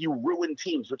hate it if you ruin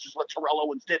teams, which is what Terrell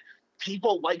Owens did.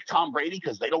 People like Tom Brady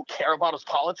because they don't care about his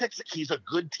politics. He's a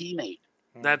good teammate.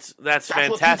 That's fantastic.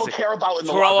 What people care about in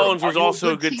the Terrell Owens was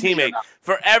also a good teammate.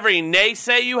 For every nay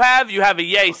say you have a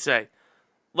yay say.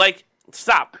 Like,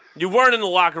 stop. You weren't in the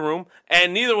locker room,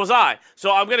 and neither was I.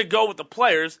 So I'm going to go with the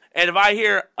players, and if I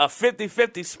hear a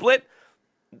 50-50 split,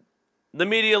 the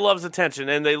media loves attention,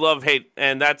 and they love hate,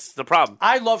 and that's the problem.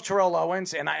 I love Terrell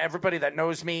Owens, and everybody that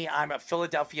knows me, I'm a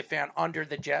Philadelphia fan under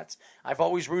the Jets. I've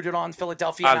always rooted on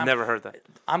Philadelphia. I've never heard that.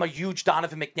 I'm a huge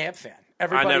Donovan McNabb fan.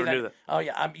 I never knew that. Oh,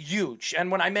 yeah, I'm huge. And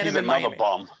when I met He's him in another Miami.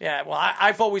 bum. Yeah, well,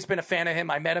 I've always been a fan of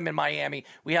him. I met him in Miami.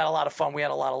 We had a lot of fun. We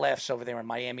had a lot of laughs over there in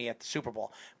Miami at the Super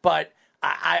Bowl. But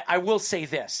I will say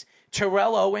this.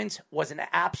 Terrell Owens was an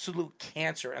absolute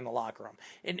cancer in the locker room.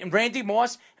 And Randy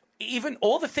Moss, even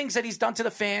all the things that he's done to the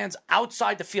fans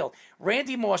outside the field,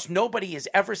 Randy Moss, nobody has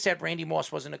ever said Randy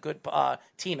Moss wasn't a good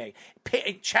teammate.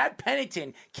 Chad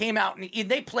Pennington came out and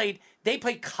they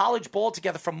played college ball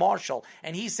together from Marshall,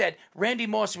 and he said Randy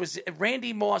Moss was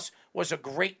a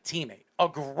great teammate. A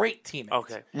great teammate.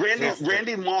 Okay.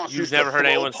 Randy Moss. You've never heard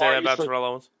anyone say that about Terrell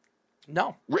Owens?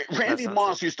 No. Randy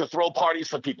Moss used to throw parties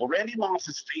for people. Randy Moss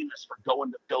is famous for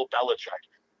going to Bill Belichick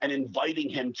and inviting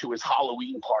him to his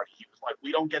Halloween party. He was like,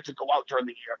 we don't get to go out during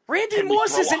the year. Randy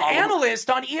Moss is an analyst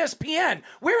on ESPN.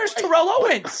 Where is Terrell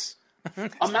Owens?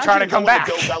 Imagine trying to come back.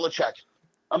 Bill Belichick.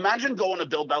 Imagine going to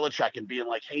Bill Belichick and being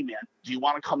like, hey, man, do you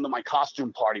want to come to my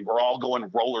costume party? We're all going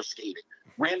roller skating.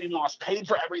 Randy Moss paid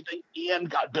for everything and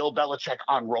got Bill Belichick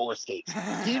on roller skates.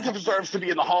 He deserves to be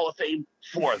in the Hall of Fame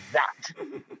for that.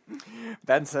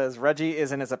 Ben says, Reggie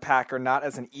isn't as a Packer, not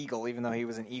as an Eagle, even though he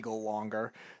was an Eagle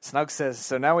longer. Snug says,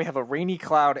 so now we have a rainy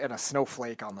cloud and a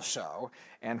snowflake on the show.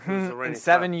 And in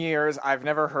 7 years, I've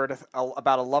never heard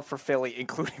about a love for Philly,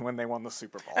 including when they won the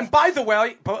Super Bowl. And by the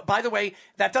way,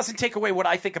 that doesn't take away what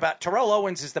I think about Terrell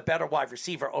Owens is the better wide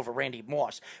receiver over Randy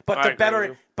Moss. But the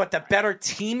better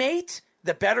teammate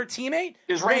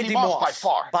is Randy Moss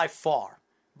by far.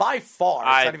 It's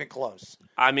not even close.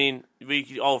 I mean, we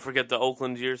could all forget the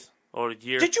Oakland years. Or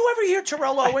year. Did you ever hear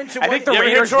Terrell Owens? I think the you ever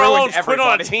hear Raiders Terrell ruined Owens quit everybody.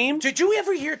 on a team? Did you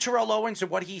ever hear Terrell Owens and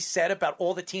what he said about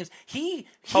all the teams? He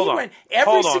Hold on. went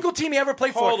every Hold on. single team he ever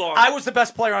played Hold for. on. I was the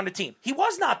best player on the team. He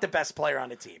was not the best player on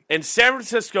the team. In San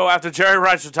Francisco, after Jerry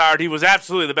Rice retired, he was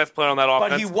absolutely the best player on that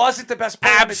offense. But he wasn't the best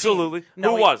player Absolutely. on the team.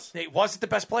 No, Who was? He wasn't the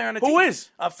best player on the Who team. is?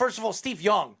 First of all, Steve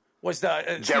Young was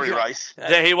the... Jerry Rice.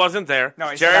 He wasn't there. No,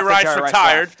 he said Jerry after Rice Jerry Rice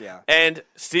retired, left, yeah. and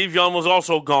Steve Young was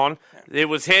also gone. It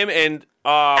was him and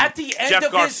at the end Jeff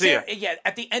of Garcia.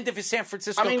 at the end of his San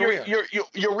Francisco I mean, career.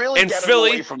 you're really In getting Philly,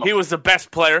 away from the he was the best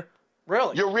player.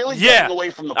 Really? You're really Yeah. getting away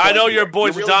from the point I know here. your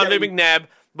boy's You're Donovan really McNabb,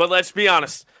 but let's be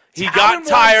honest. He got Talent-wise,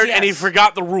 tired and he yes.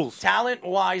 forgot the rules.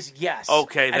 Talent-wise, yes.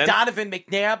 Okay, and then. Donovan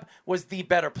McNabb was the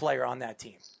better player on that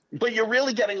team. But you're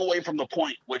really getting away from the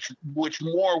point, which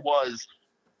more was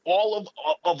all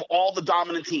of all the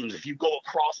dominant teams. If you go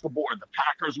across the board, the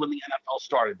Packers when the NFL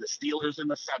started, the Steelers in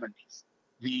the 70s,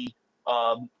 the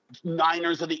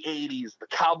Niners of the 80s, the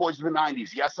Cowboys of the 90s.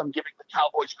 Yes, I'm giving the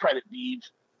Cowboys credit, Beeve.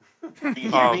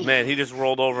 Oh, man, he just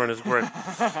rolled over in his grave.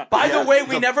 By the way,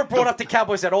 we never brought up the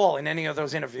Cowboys at all in any of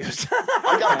those interviews.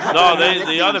 No,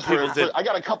 the other people did. I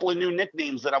got a couple of new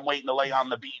nicknames that I'm waiting to lay on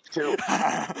the Beeve, too.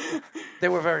 They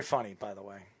were very funny, by the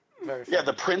way. Very funny. Yeah,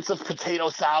 the Prince of Potato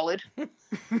Salad,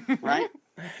 right?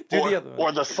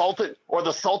 Or the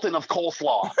Sultan of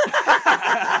Coleslaw.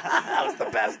 That was the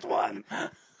best one.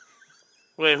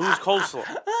 Wait, who's Coleslaw?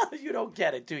 You don't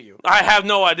get it, do you? I have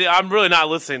no idea. I'm really not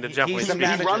listening to Jeff He's Winston. the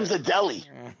He manager. runs a deli.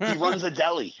 He runs a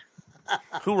deli.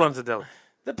 Who runs the deli?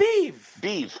 The Beeve.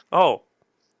 Beeve. Oh,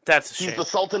 that's a He's shame. the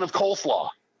Sultan of Coleslaw.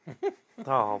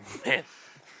 Oh, man.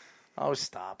 Oh,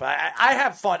 stop. I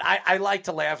have fun. I like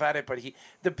to laugh at it, but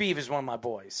the Beeve is one of my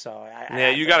boys. So Yeah,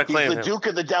 you got to He's claim the him. Duke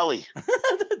of the Deli.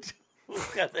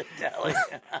 the deli.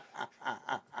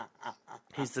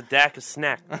 He's the Dak of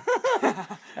snack.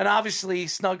 And obviously,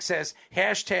 Snug says,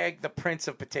 hashtag the Prince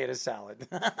of Potato Salad.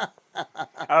 I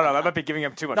don't know. That might be giving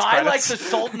him too much No, credit. I like the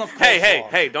Sultan of Coleslaw.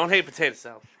 Hey, don't hate potato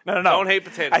salad. No. Don't hate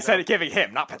potato I salad. said giving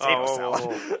him, not potato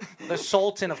salad. The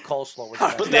Sultan of Coleslaw was the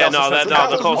best. But Yeah, that- no, but the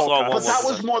was- coleslaw But one that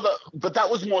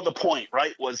was. was more the point,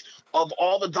 right? Was of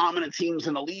all the dominant teams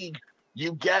in the league,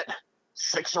 you get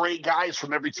 6 or 8 guys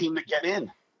from every team that get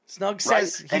in. Snug Right.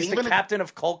 says And he's the even if- captain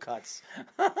of cold cuts.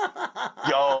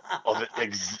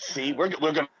 See, we're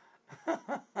gonna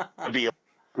be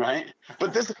right.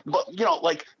 But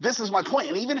this is my point.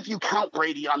 And even if you count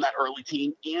Brady on that early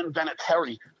team and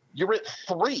Vinatieri, you're at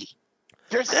 3.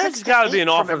 There's got to be an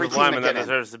 6 to 8 from every offensive team lineman that get in.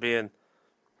 deserves to be in.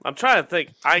 I'm trying to think.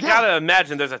 I got to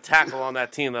imagine there's a tackle on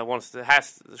that team that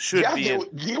should be in.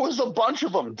 There was a bunch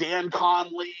of them, Dan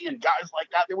Conley and guys like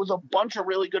that. There was a bunch of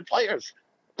really good players,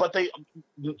 but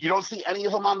you don't see any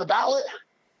of them on the ballot.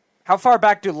 How far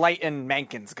back do Light and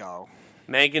Mankins go?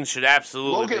 Mankin should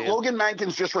absolutely be in. Logan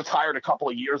Mankins just retired a couple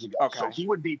of years ago, so he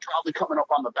would be probably coming up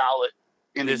on the ballot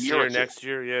in this a year year, or two. next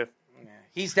year, yeah.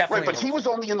 He's definitely right, but he was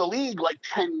only in the league like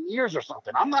 10 years or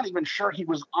something. I'm not even sure he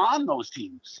was on those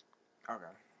teams. Okay.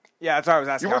 Yeah, that's why I was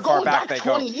asking You how were far going back back they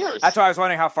go. 20 years. That's why I was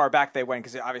wondering how far back they went,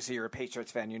 because obviously you're a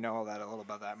Patriots fan. You know that a little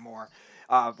about that more.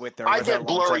 With their, I with their get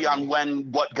blurry longevity.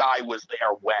 on what guy was there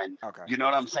when. Okay. You know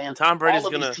what I'm saying? Tom Brady's All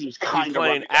of going these to teams be kinda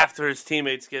playing run after his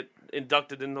teammates get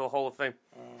inducted into the Hall of Fame.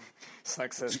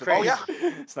 Snug says, the Oh, yeah.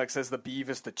 Snug says the Beeve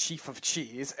is the chief of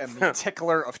cheese and the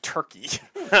tickler of turkey. See?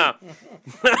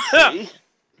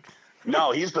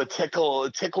 No, he's the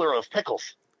tickler of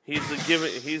pickles.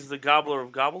 He's the gobbler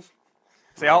of gobbles.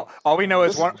 See, all we know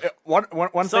is one thing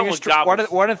Someone is true.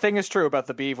 gobbles. One thing is true about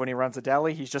the Beeve when he runs a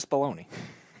deli. He's just baloney.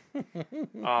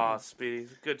 Oh, Speedy,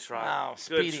 good try. Wow, good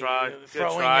Speedy, try. Good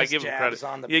throwing try. his Give him jabs credit.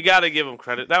 on the- You got to give him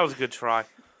credit. That was a good try.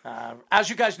 As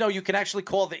you guys know, you can actually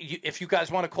call if you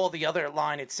guys want to call the other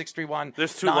line, it's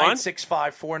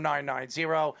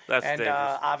 631-965-4990. That's and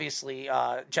dangerous. obviously,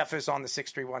 Jeff is on the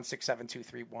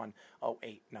 631-672-3108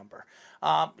 number.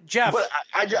 Jeff, But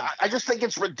I just think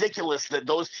it's ridiculous that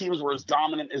those teams were as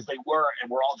dominant as they were, and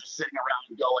we're all just sitting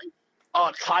around going,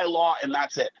 "Oh, Ty Law," and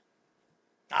that's it.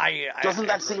 Doesn't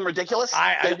that seem ridiculous?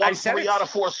 They won 3 out of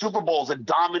 4 Super Bowls and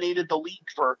dominated the league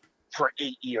for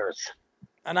 8 years.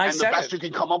 And the best you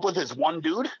can come up with is one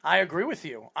dude. I agree with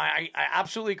you. I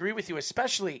absolutely agree with you,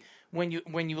 especially when you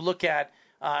look at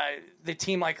the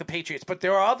team like the Patriots. But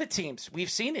there are other teams.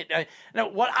 We've seen it. Now,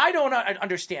 what I don't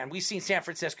understand, we've seen San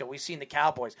Francisco, we've seen the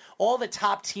Cowboys, all the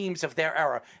top teams of their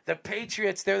era. The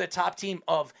Patriots, they're the top team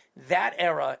of that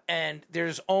era, and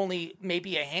there's only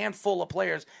maybe a handful of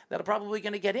players that are probably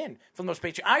going to get in from those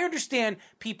Patriots. I understand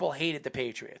people hated the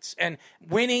Patriots, and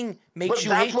winning makes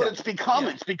you hate them. That's what it's become.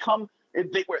 Yeah. It's become...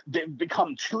 They've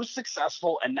become too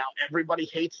successful, and now everybody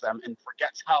hates them and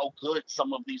forgets how good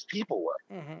some of these people were.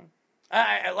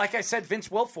 Mm-hmm. Like I said, Vince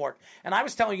Wilfork, and I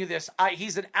was telling you this,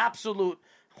 he's an absolute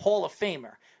Hall of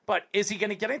Famer. But is he going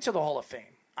to get into the Hall of Fame?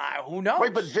 Who knows?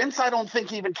 Wait, but Vince, I don't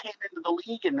think even came into the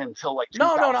league until like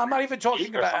No, I'm not even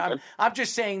talking about. I'm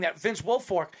just saying that Vince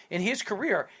Wilfork, in his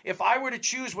career, if I were to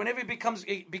choose whenever he becomes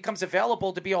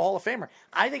available to be a Hall of Famer,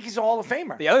 I think he's a Hall of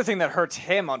Famer. The other thing that hurts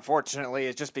him, unfortunately,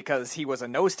 is just because he was a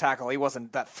nose tackle. He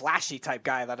wasn't that flashy type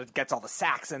guy that gets all the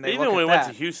sacks. And even when he went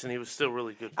to Houston, he was still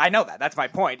really good. I know that. That's my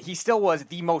point. He still was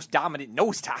the most dominant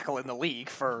nose tackle in the league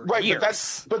for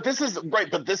years. But this is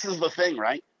the thing,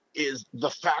 right? Is the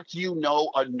fact you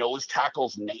know a nose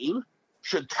tackle's name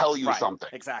should tell you something.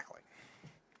 Exactly.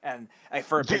 And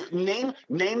name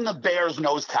the Bears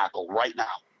nose tackle right now.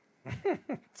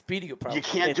 Speedy, you probably. You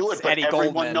can't do it, but Eddie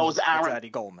everyone Goldman. knows Aaron. It's Eddie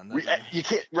Goldman. You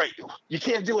can't. Right. You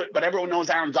can't do it, but everyone knows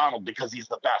Aaron Donald because he's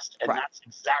the best, and that's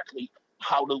exactly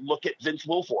how to look at Vince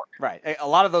Wilfork. Right. A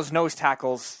lot of those nose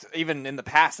tackles, even in the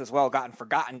past as well, gotten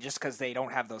forgotten just because they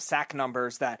don't have those sack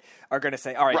numbers that are going to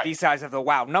say, all right, these guys have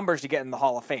the numbers to get in the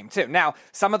Hall of Fame, too. Now,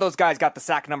 some of those guys got the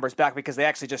sack numbers back because they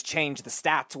actually just changed the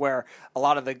stats where a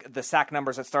lot of the sack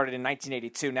numbers that started in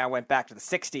 1982 now went back to the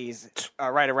 60s,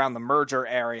 right around the merger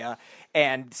area,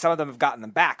 and some of them have gotten them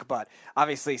back, but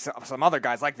obviously some other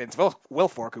guys like Vince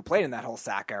Wilfork, who played in that whole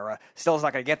sack era, still is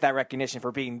not going to get that recognition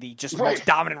for being the most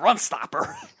dominant run stopper.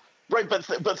 Right, but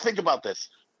think about this.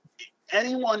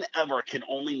 Anyone ever can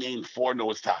only name 4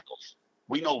 nose tackles.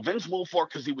 We know Vince Wilfork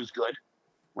because he was good,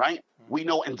 right? We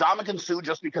know Ndamukong Suh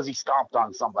just because he stomped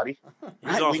on somebody.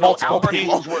 Right? We know Albert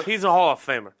Hainsworth. He's a Hall of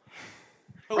Famer.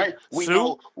 Right?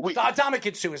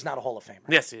 Ndamukong Suh is not a Hall of Famer.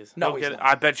 Yes, he is. No, he's not.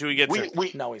 I bet you he gets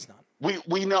it. No, he's not.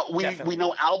 We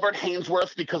know Albert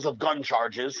Hainsworth because of gun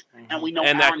charges, and we know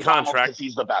And Aaron that Donald contract. because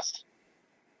he's the best.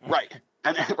 Right.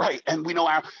 And we know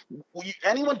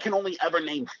anyone can only ever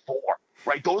name 4.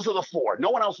 Right? Those are the 4.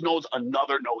 No one else knows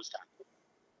another nose tackle.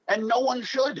 And no one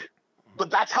should.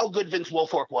 But that's how good Vince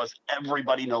Wilfork was.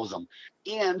 Everybody knows him.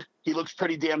 And he looks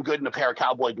pretty damn good in a pair of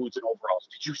cowboy boots and overalls.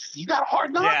 Did you see that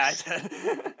Hard Knocks?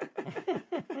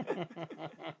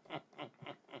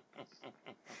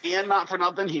 Yeah. And not for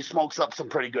nothing, he smokes up some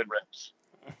pretty good ribs.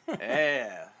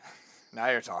 Yeah. Now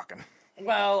you're talking.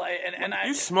 Well,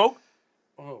 You smoke?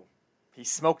 Oh. He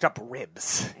smoked up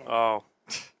ribs. Oh.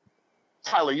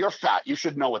 Tyler, you're fat. You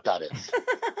should know what that is.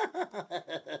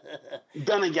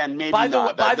 Then again, maybe By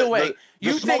not. the way,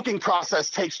 the smoking process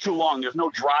takes too long. There's no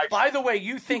drive. By the way,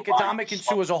 you think Ndamukong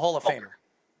Suh is a Hall of Famer?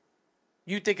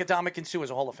 You think Ndamukong Suh is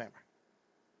a Hall of Famer?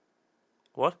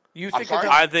 What? You I'm think? sorry?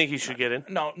 I think he should get in.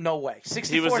 No way.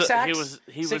 64 sacks.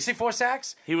 64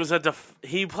 sacks.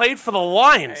 He played for the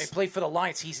Lions. He played for the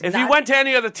Lions. If he went to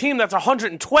any other team, that's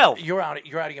 112. You're out of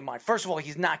your mind. First of all,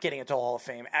 he's not getting into the Hall of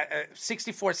Fame.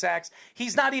 64 sacks.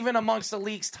 He's not even amongst the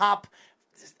league's top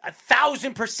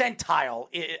 1,000 percentile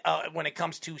when it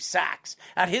comes to sacks.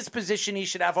 At his position, he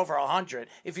should have over 100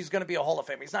 if he's going to be a Hall of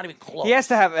Famer. He's not even close. He has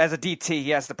to have, as a DT, he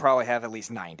has to probably have at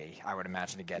least 90, I would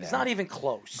imagine, to get in. He's not even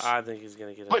close. I think he's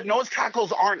going to get in. But nose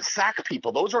tackles aren't sack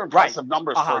people. Those are impressive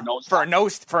numbers for a nose tackle.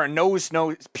 For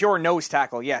a pure nose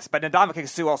tackle, yes. But Ndamukong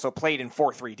Suh also played in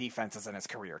 4-3 defenses in his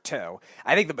career too.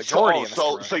 I think the majority of his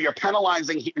career. So you're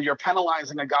penalizing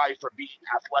a guy for being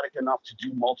athletic enough to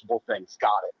do multiple things.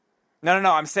 Got it. No.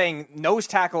 I'm saying nose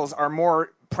tackles are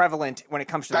more prevalent when it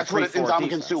comes to that's the 3-4 what Ndamukong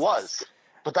defenses. Suh was.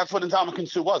 But that's what Ndamukong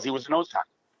Suh was. He was a nose tackle.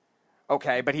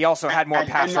 Okay, but he also had more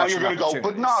pass now rushing you're going to go,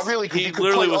 but not really. He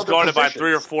literally was guarded by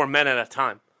 3 or 4 men at a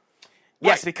time.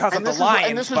 Yes, because of the Lions.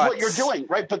 And this is what you're doing,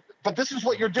 right? But this is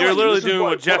what you're doing. You're literally doing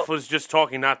what Jeff was just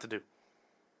talking not to do.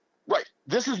 Right.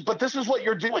 This is what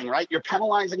you're doing, right? You're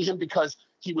penalizing him because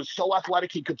he was so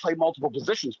athletic he could play multiple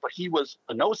positions, but he was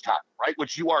a nose tackle, right?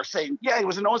 Which you are saying, yeah, he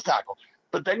was a nose tackle.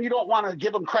 But then you don't want to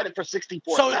give him credit for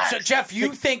 64 sacks. So Jeff,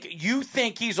 you think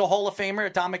he's a Hall of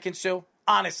Famer, Ndamukong Suh?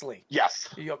 Honestly, yes.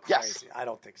 You're crazy. Yes. I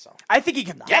don't think so. I think he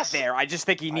can get there. I just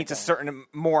think he needs a certain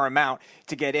more amount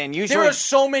to get in. Usually, there are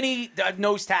so many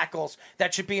nose tackles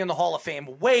that should be in the Hall of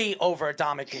Fame, way over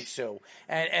Ndamukong Suh.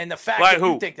 And the fact that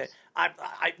you think that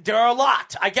there are a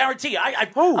lot. I guarantee.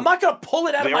 I'm not going to pull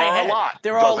it out of my head.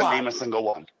 There are a lot. Doesn't name a single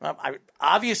one.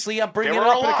 Obviously, I'm bringing There it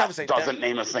are up a in a lot. conversation. Doesn't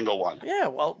name a single one. Yeah,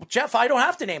 well, Jeff, I don't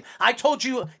have to name. I told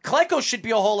you Klecko should be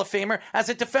a Hall of Famer as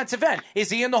a defensive end. Is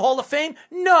he in the Hall of Fame?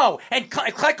 No. And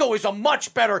Klecko is a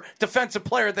much better defensive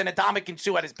player than Ndamukong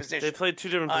Suh at his position. They played two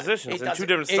different positions and two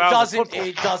different styles of football.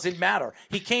 It doesn't matter.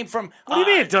 He came from... What do you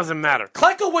mean it doesn't matter?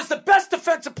 Klecko was the best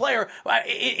defensive player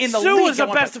in the league. Suh was the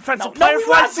best defensive player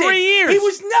for like 3 years. He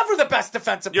was never the best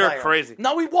defensive player. You're crazy.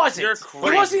 No, he wasn't. You're crazy.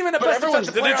 He wasn't even the best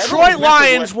defensive player. The Detroit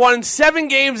Lions won 7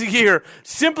 games a year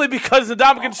simply because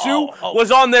Ndamukong Suh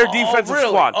was on their defensive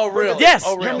squad. Oh, really? Yes.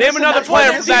 Oh, really? Name another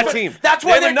player from that team. That's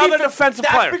why Name another defensive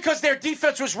player. That's because their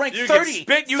defense was ranked You 30. can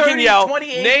spit, you 30, can yell.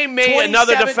 28, Name me 27.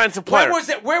 another defensive player.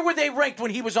 Where were they ranked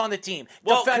when he was on the team?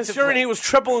 Well, considering he was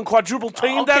triple and quadruple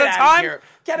teamed at a time.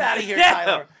 Get out of here,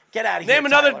 Tyler. Get out of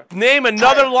here. Name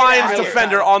another Lions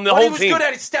defender on the whole team. He was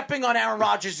good at stepping on Aaron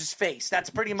Rodgers' face. That's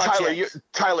pretty much it.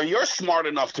 Tyler, you're smart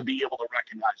enough to be able to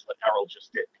recognize what Errol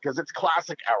just did because it's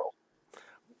classic Errol.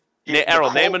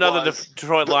 Errol, name another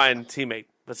Detroit Lion teammate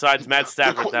besides Matt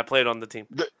Stafford that played on the team.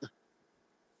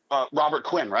 Robert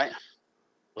Quinn, right?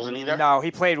 Wasn't he there? No,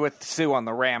 he played with Suh on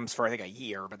the Rams for I think a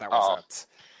year, but that was it.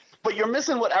 But you're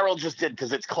missing what Errol just did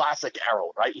because it's classic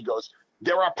Errol, right? He goes,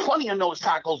 there are plenty of nose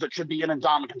tackles that should be in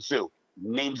Ndamukong Suh.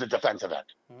 Names a defensive end.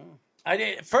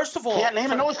 First of all, can't name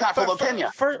a nose tackle, though, can you?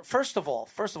 First of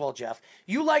all, Jeff,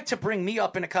 you like to bring me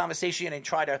up in a conversation and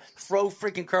try to throw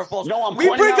freaking curveballs. No, I'm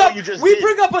pointing out what you just did.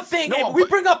 bring up a thing, we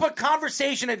bring up a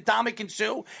conversation at Ndamukong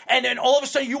Suh, and then all of a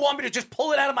sudden you want me to just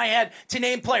pull it out of my head to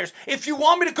name players. If you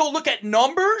want me to go look at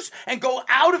numbers and go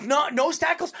out of nose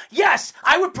tackles, yes,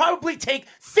 I would probably take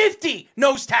 50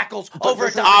 nose tackles over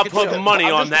Ndamukong Suh. I'll put money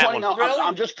on that one.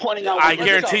 I'm just pointing out. I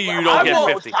guarantee you don't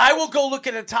get 50. I will go look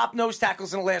at the top nose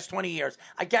tackles in the last 20 years.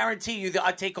 I guarantee you that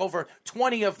I take over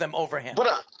 20 of them over him. But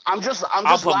I'm just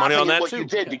laughing at what you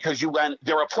did because you went,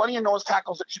 there are plenty of nose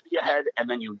tackles that should be ahead, and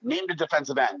then you named a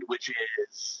defensive end, which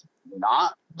is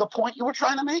not the point you were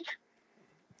trying to make.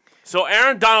 So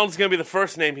Aaron Donald's going to be the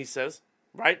first name he says,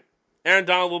 right? Aaron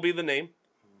Donald will be the name.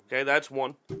 Okay, that's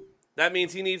one. That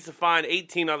means he needs to find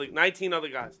 19 other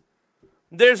guys.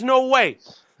 There's no way.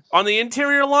 On the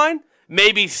interior line,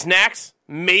 maybe Snacks,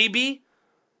 maybe.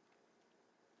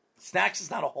 Snacks is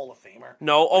not a Hall of Famer.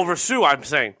 No, over Suh, I'm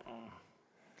saying.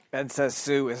 Ben says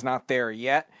Suh is not there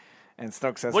yet, and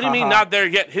Stokes says, what do you mean not there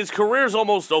yet? His career's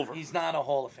almost over. He's not a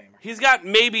Hall of Famer. He's got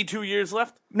maybe 2 years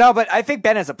left. No, but I think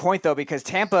Ben has a point, though, because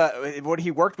Tampa, what he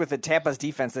worked with in Tampa's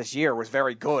defense this year was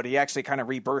very good. He actually kind of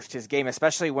rebirthed his game,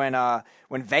 especially when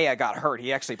Vea got hurt.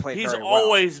 He actually played very well. He's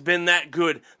always been that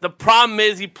good. The problem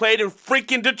is he played in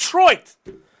freaking Detroit,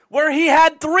 where he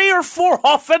had 3 or 4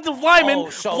 offensive linemen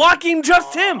blocking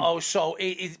just him.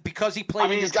 Because he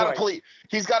played in Detroit.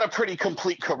 He's got a pretty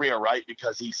complete career, right?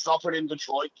 Because he suffered in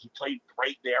Detroit. He played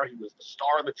great there. He was the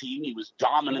star of the team. He was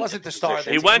dominant. He wasn't the star of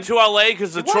the team. He went to L.A.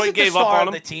 because Detroit gave up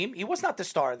on him. He was not the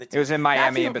star of the team. It was in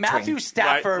Miami in between. Matthew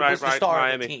Stafford was the star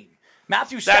of the team.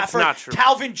 Matthew That's Stafford, not true.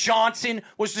 Calvin Johnson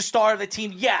was the star of the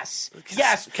team. Yes.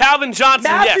 Calvin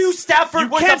Johnson, Matthew yes. Stafford You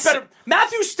was can't a better.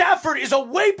 Matthew Stafford is a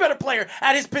way better player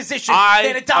at his position than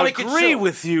I Ndamukong agree Suh.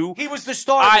 with you. He was the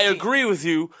star. Of I the team. agree with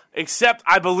you, except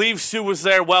I believe Sue was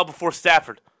there well before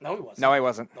Stafford. No, he wasn't. No, he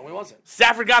wasn't. No, he wasn't.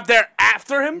 Stafford got there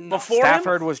after him, before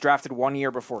Stafford him. was drafted 1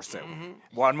 year before Sue.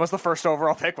 One was the first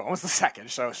overall pick, one was the second.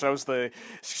 So shows the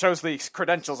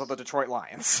credentials of the Detroit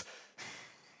Lions.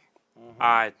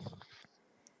 I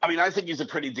mean, I think he's a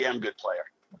pretty damn good player.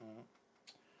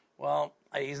 Well,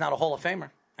 he's not a Hall of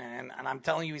Famer, and I'm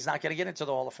telling you, he's not going to get into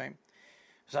the Hall of Fame.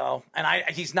 So,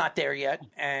 he's not there yet,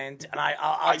 and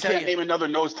I'll tell you. I can't name another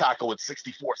nose tackle with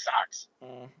 64 sacks.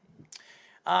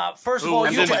 First of all,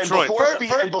 before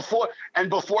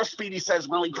Speedy says,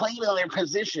 well, he played on their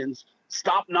positions,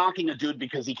 stop knocking a dude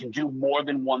because he can do more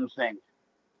than one thing.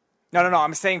 No.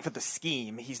 I'm saying for the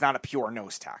scheme, he's not a pure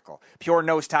nose tackle. Pure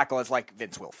nose tackle is like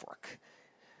Vince Wilfork.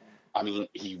 I mean,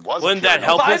 he was. Wouldn't that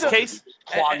help his case?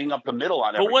 Clogging up the middle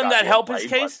on every. But wouldn't that help his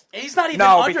case? He's not even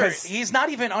under. He's not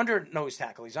even under nose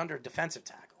tackle. He's under defensive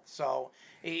tackle. So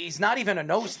he's not even a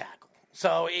nose tackle.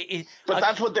 So, but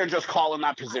that's what they're just calling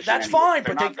that position. That's anyway.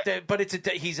 fine, but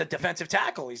he's a defensive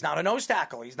tackle. He's not a nose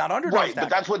tackle. He's not under right, nose tackle.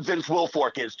 But that's what Vince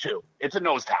Wilfork is too. It's a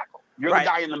nose tackle. You're Right. the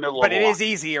guy in the middle. But of it the is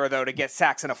easier though to get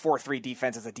sacks in a 4-3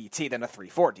 defense as a DT than a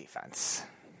 3-4 defense.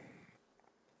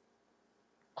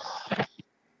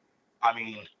 I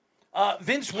mean,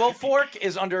 Vince Wilfork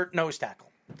is under nose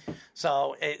tackle.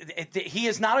 So he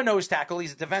is not a nose tackle.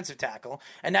 He's a defensive tackle.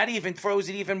 And that even throws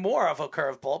it even more of a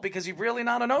curveball because he's really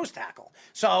not a nose tackle.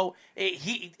 So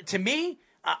to me,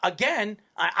 again,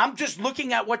 I'm just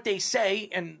looking at what they say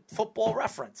in Football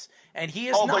Reference. And he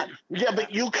is not.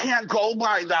 But you can't go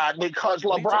by that because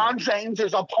LeBron James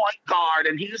is a point guard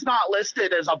and he's not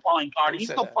listed as a point guard. He's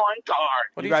the point guard.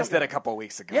 You guys did a couple of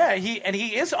weeks ago. Yeah, he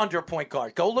is under point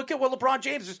guard. Go look at what LeBron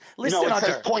James is listed under. No, it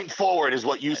says point forward is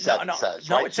what you said. No, it says,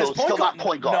 no, right? it says so point it's still guard. not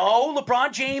point guard. No,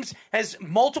 LeBron James has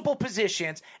multiple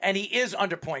positions, and he is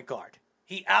under point guard.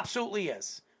 He absolutely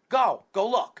is. Go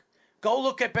look. Go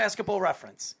look at Basketball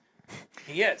Reference.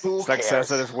 He is. Zach says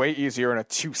that it's way easier in a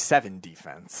 2-7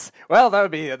 defense. Well, that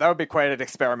would be quite an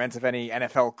experiment if any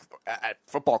NFL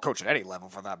football coach at any level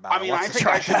for that matter. I mean, I think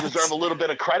I should deserve a little bit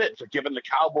of credit for giving the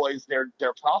Cowboys their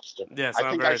props to. Yes,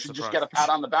 I think I should just get a pat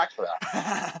on the back for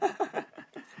that.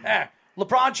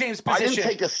 LeBron James position. I didn't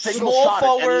take a single small shot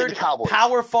forward, at any of the Cowboys.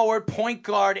 power forward, point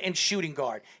guard, and shooting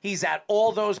guard. He's at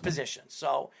all those positions.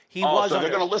 So he was. So under,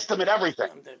 they're going to list him at everything.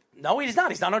 No, he's not.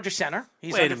 He's not under center.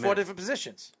 He's Wait under a 4 minute. different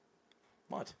positions.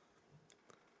 What?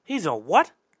 He's a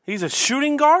what? He's a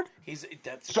shooting guard?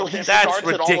 That's So he That's starts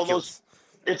at all of ridiculous.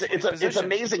 those. It's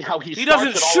amazing how he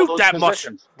doesn't starts at all shoot of those that much.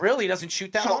 positions. Really, he doesn't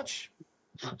shoot that much.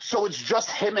 So it's just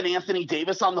him and Anthony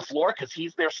Davis on the floor because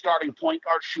he's their starting point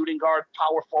guard, shooting guard,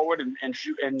 power forward, and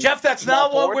shoot. And Jeff, that's small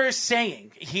not what forward. we're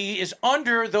saying. He is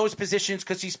under those positions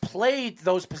because he's played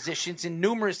those positions in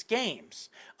numerous games.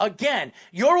 Again,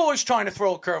 you're always trying to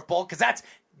throw a curveball because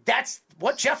that's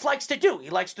what Jeff likes to do.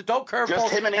 He likes to throw curveballs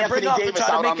Just him and bring Anthony up Davis and try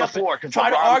to out make on the up floor, 'cause try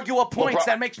to LeBron- argue a point LeBron-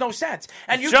 that makes no sense.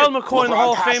 And Is Gerald McCoy in the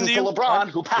Hall of Fame passes to you? LeBron,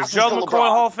 who Is passes Gerald to McCoy a LeBron.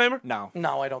 Hall of Famer?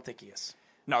 No, I don't think he is.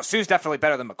 No, Sue's definitely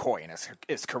better than McCoy in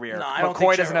his career. No, I don't McCoy think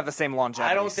doesn't Gerald- have the same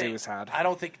longevity I don't think Sue's had. I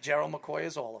don't think Gerald McCoy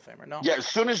is a Hall of Famer. No. Yeah, as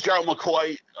soon as Gerald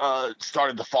McCoy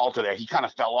started to falter there, he kind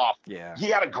of fell off. Yeah. He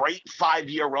had a great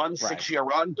 5-year run, 6-year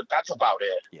run, but that's about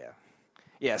it.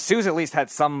 Yeah, Sue's at least had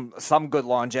some good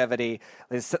longevity.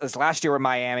 This last year with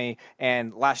Miami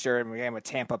and last year in Miami with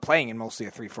Tampa, playing in mostly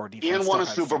a 3-4 defense. Ian still won a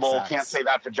had Super Bowl. success. Can't say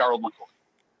that for Gerald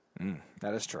McCoy.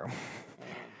 That is true.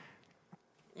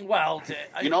 Well,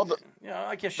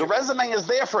 I guess the resume is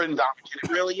there for Ndamukong. It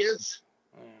really is.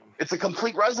 It's a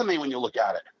complete resume when you look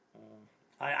at it.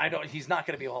 I don't. He's not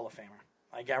going to be a Hall of Famer.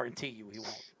 I guarantee you, he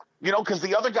won't. You know, because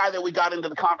the other guy that we got into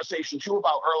the conversation too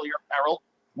about earlier, Errol,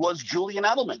 was Julian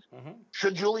Edelman.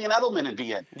 Should Julian Edelman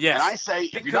be in? Yes. And I say,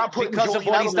 if you're not putting because Julian of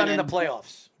what he's Edelman done in the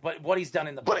playoffs. But what he's done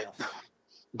in the playoffs.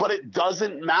 But it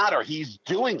doesn't matter. He's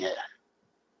doing it.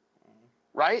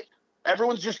 Right?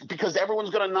 Everyone's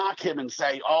going to knock him and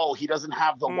say, oh, he doesn't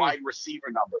have the wide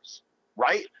receiver numbers.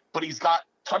 Right? But he's got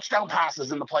touchdown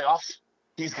passes in the playoffs.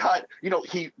 He's got,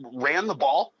 he ran the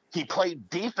ball. He played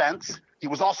defense. He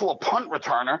was also a punt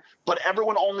returner. But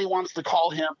everyone only wants to call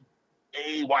him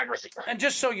a wide receiver. And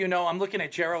just so you know, I'm looking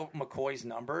at Gerald McCoy's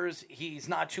numbers. He's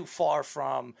not too far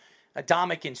from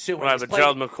Ndamukong Suh. Right, but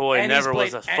Gerald McCoy never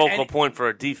was a focal point for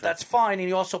a defense. That's fine, and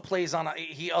he also plays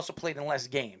he also played in less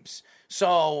games.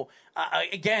 So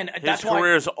again, his that's why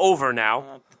career's over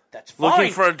now. That's fine.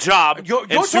 looking for a job, You're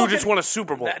and Sue talking- just won a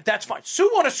Super Bowl. That's fine. Sue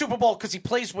won a Super Bowl because he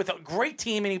plays with a great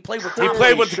team and he played with. He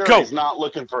played with the Sure, GOAT. he's not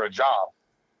looking for a job.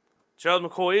 Gerald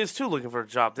McCoy is too looking for a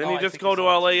job. Didn't Oh, he I just think go he's to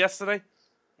on L.A. the team. yesterday?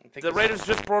 I think The he's- Raiders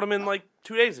just brought him in like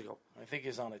 2 days ago. I think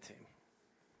he's on a team.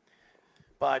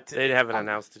 But They haven't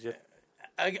announced it yet.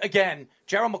 again,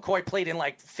 Gerald McCoy played in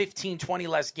like 15, 20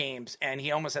 less games, and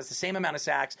he almost has the same amount of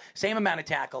sacks, same amount of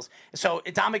tackles. So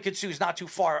Ndamukong Suh is not too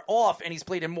far off, and he's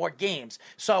played in more games.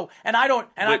 So, and I don't,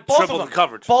 and With both triple of them, the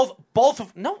coverage. both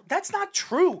of no, that's not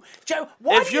true.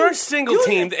 Why If do you're you- single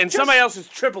teamed and just- somebody else is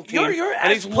triple teamed, you're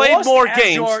and as he's played lost more as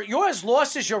games, You're as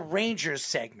lost as your Rangers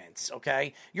segments.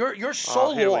 Okay, you're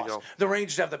so here we lost. go. The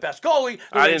Rangers have the best goalie.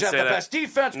 The I Rangers didn't have say the that. best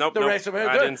defense. Nope, the nope. Rangers have-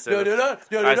 I didn't say that.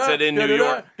 I said in New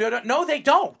York. No, they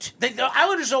don't. The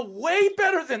Islanders are way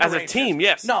better than the As a Rangers. team,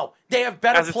 yes. No, they have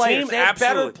better as a players. team, They have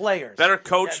better absolutely. players. Better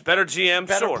coach, Yeah, better GM,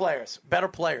 better sure. players. Better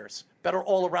players. Better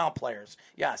all-around players.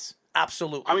 Yes,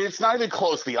 absolutely. I mean, it's not even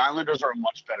close. The Islanders are a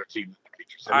much better team than the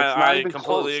Rangers. And it's not I even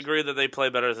completely close. agree that they play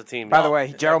better as a team. By the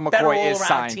way, Gerald better McCoy is all-around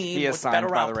signed. team He is with signed better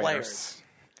by the round Raiders.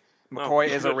 players. McCoy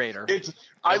is a Raider. It's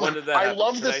When did that I happen?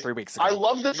 love Today? this. 3 weeks ago. I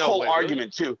love this No whole way, really?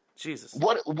 argument too. Jesus.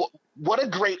 What a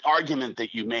great argument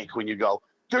that you make when you go,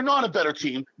 they're not a better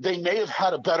team. They may have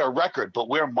had a better record, but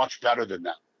we're much better than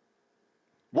them.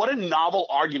 What a novel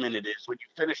argument it is when you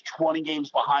finish 20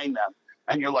 games behind them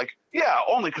and you're like, yeah,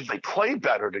 only because they play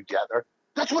better together.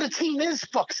 That's what a team is,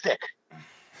 fuckstick.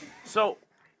 So,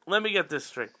 let me get this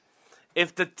straight.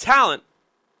 If the talent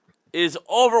is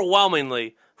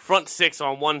overwhelmingly front six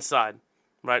on one side,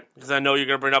 right? Because I know you're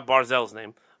going to bring up Barzell's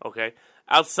name, okay?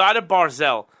 Outside of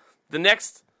Barzell, the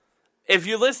next, if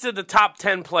you listed the top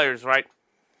 10 players, right?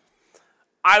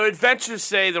 I would venture to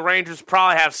say the Rangers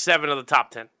probably have 7 of the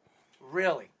top 10.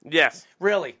 Really? Yes.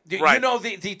 Really? You Right. know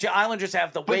the Islanders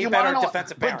have the But way you wanna better know-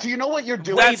 defensive pairing. But do you know what you're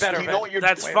doing? Way better. Do you know what you're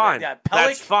That's doing? fine. Yeah,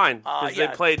 That's Pellick, fine because they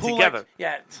played Pulick, together.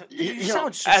 Yeah, you You know,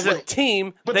 sound so As a slick.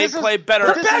 team, But they this is- play better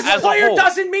but The this best as a player whole.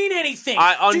 doesn't mean anything.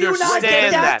 I Do you not get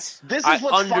understand that? that. This is I what's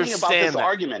funny about this understand that.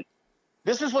 argument.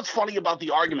 This is what's funny about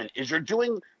the argument is you're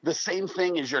doing the same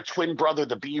thing as your twin brother,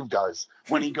 the Beeve, does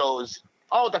when he goes,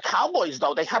 oh, the Cowboys,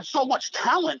 though, they have so much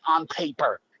talent on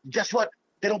paper. Guess what?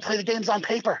 They don't play the games on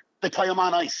paper. They play them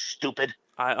on ice, stupid.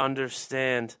 I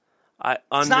understand.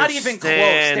 It's not even close.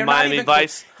 They're not Miami even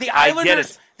Vice. close. The I get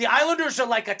Islanders, it. the Islanders are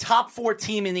like a top 4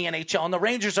 team in the NHL, and the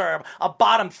Rangers are a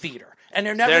bottom feeder. And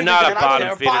they're never. They're even not gonna- a bottom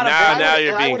they're feeder. Now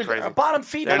you're being crazy. A bottom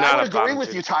feeder. They're And not I a would agree bottom with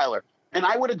feeder. you, Tyler. And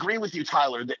I would agree with you,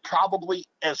 Tyler, that probably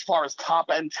as far as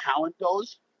top-end talent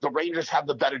goes, the Rangers have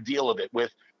the better deal of it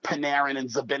with Panarin and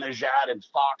Zibanejad and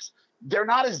Fox. They're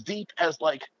not as deep as,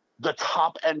 like, the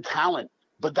top-end talent.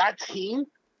 But that team,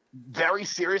 very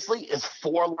seriously, is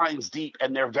 4 lines deep,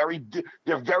 and they're very good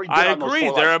I on those agree.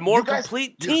 4 They're a lines. more You guys-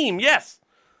 complete team. Yes.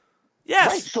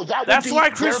 Yes. Right, so that would That's be- why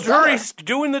Chris they're better. Drury's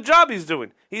doing the job he's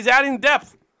doing. He's adding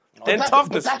depth and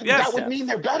toughness. But Yes. that would mean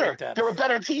they're better. Depth. They're a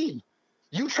better team.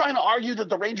 You trying to argue that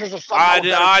the Rangers are somehow I a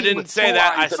better team didn't with say 2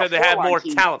 that. I lines than a said they had 4-line more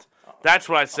team? talent. That's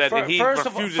what I said, and he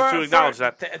refuses to acknowledge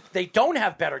that. They don't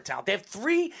have better talent.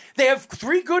 They have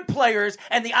three good players,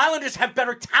 and the Islanders have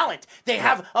better talent. They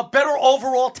have a better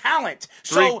overall talent.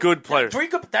 Three good players. 3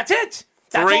 good. That's it.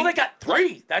 That's 3? all they got.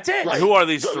 3. That's it. Right. Who are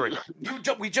these 3?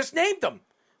 We just named them.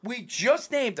 We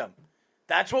just named them.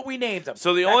 That's what we named them.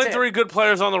 So the That's only it. 3 good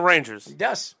players on the Rangers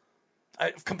Yes.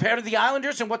 Compared to the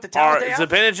Islanders and what the are talent they have.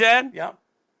 Zibanejad, Yeah.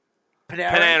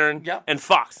 Panarin, Yep. and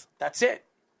Fox. That's it.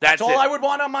 That's all it. I would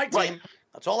want on my team. Right.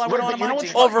 That's all I would want on my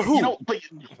team. Over who? But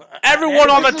Everyone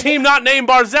on the This is team not named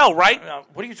Barzell, right?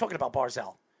 What are you talking about,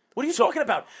 Barzell? What are you talking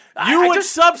about? You I would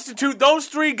just substitute those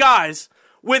 3 guys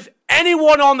with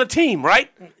anyone on the team, right?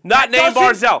 Not named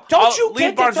doesn't- Barzell. Don't you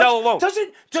leave get that? Barzell alone. Does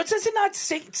it not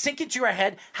sink into your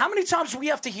head? How many times do we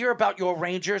have to hear about your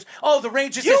Rangers? Oh, the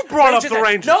Rangers. You brought up the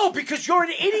Rangers. No, because you're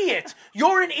an idiot.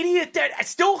 You're an idiot that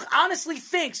still honestly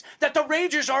thinks that the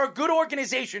Rangers are a good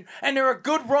organization and they're a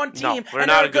good run team. No, we're and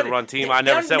not they're a good run team. I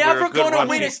never said we were a They're good never going run to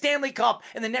win team. a Stanley Cup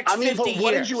in the next I mean, 50 but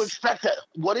what years. did you expect?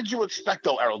 What did you expect,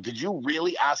 though, Errol? Did you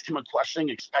really ask him a question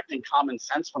expecting common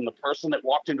sense from the person that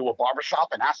walked into a barbershop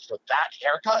and asked for that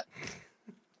haircut?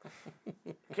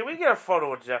 Can we get a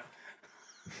photo of Jeff?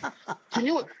 Can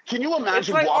you imagine It's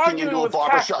like walking arguing into a with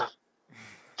barbershop?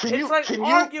 Casper. It's like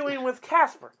arguing with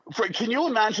Casper. Can you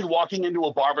imagine walking into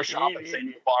a barbershop and saying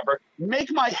to the barber,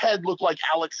 make my head look like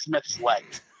Alex Smith's leg?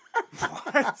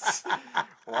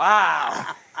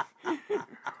 Wow. You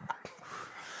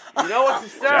know what's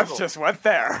hysterical? Jeff just went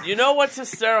there. You know what's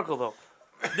hysterical, though?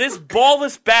 This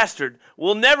ballless bastard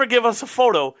will never give us a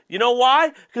photo. You know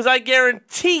why? Because I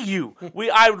guarantee you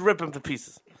I would rip him to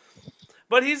pieces.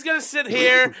 But he's going to sit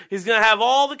here. He's going to have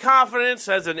all the confidence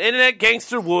as an internet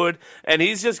gangster would, and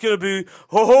he's just going to be,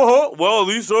 ho, ho, ho. Well, at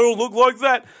least I don't look like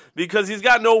that because he's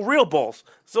got no real balls.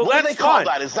 So what that's do they call fine.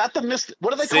 that? Is that the Mr.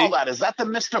 What do they call that? Is that the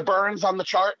Mr. Burns on the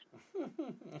chart?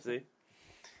 See?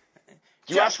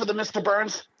 Do you ask for the Mr.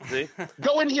 Burns? See?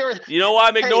 Go in here. You know why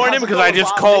I'm ignoring him? Because I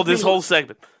just called this whole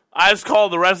segment. I just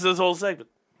called the rest of this whole segment.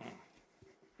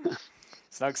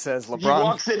 Snug says LeBron. He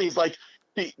walks in. He's like,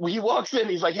 he walks in.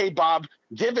 He's like, hey, Bob,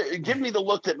 give me the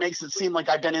look that makes it seem like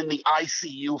I've been in the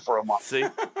ICU for a month. See?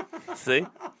 See?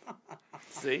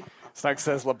 See? Snug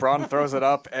says LeBron throws it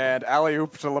up and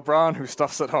alley-oop to LeBron who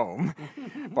stuffs it home.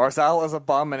 Barzal is a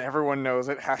bum and everyone knows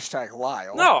it. Hashtag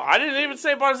Lyle. No, I didn't even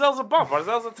say Barzell's a bum.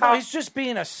 Barzell's a top No, he's just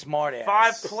being a smart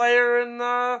ass. 5 player in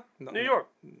New York.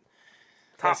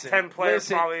 Top 10 players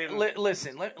probably.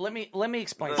 Listen, let me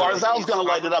explain. Barzal's going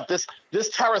to light it up. This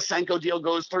Tarasenko deal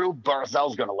goes through.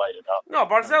 Barzal's going to light it up. No,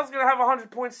 Barzell's going to have a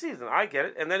 100-point season. I get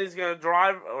it. And then he's going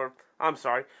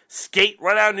to skate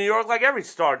right out of New York like every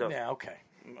star does. Yeah, okay.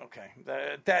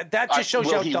 That just shows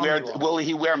you how dumb you are. Will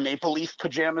he wear Maple Leaf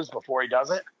pajamas before he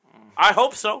does it? I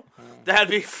hope so. That'd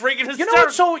be freaking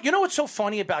hysterical. You know what's so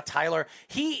funny about Tyler?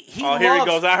 He loves, here he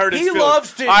goes. I heard his feelings.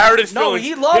 Loves to. I heard his no, feelings.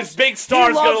 he loves. His big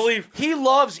star's going to leave. He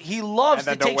loves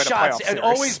to take shots and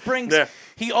always brings. Yeah.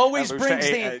 He always brings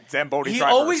Zamboni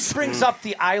brings up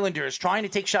the Islanders, trying to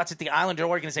take shots at the Islander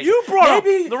organization. You brought up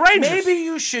the Rangers. Maybe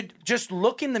you should just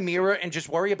look in the mirror and just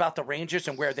worry about the Rangers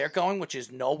and where they're going, which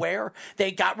is nowhere.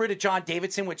 They got rid of John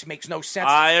Davidson, which makes no sense.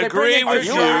 I agree with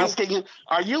you.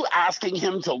 Are you asking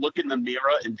him to look in the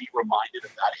mirror and be reminded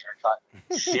of that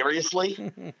haircut?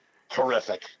 Seriously?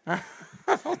 Terrific.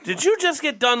 Did you just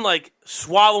get done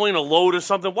swallowing a load or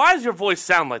something? Why does your voice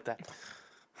sound like that?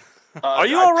 Are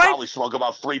you all right? I probably smoke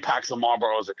about 3 packs of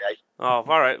Marlboros a day. Oh,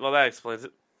 all right. Well, that explains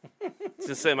it. I was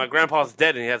just saying, my grandpa's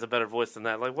dead and he has a better voice than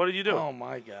that. What are you doing? Oh,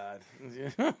 my God.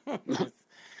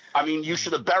 I mean, you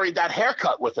should have buried that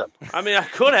haircut with him. I mean, I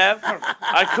could have,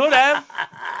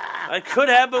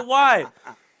 but why?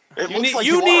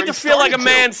 You need to feel like a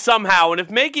man somehow, and if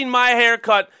making my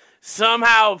haircut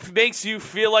somehow makes you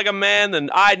feel like a man, then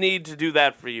I need to do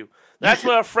that for you. That's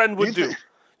what a friend would do.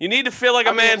 You need to feel like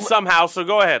a man somehow, so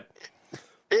go ahead.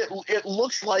 It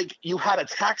looks like you had a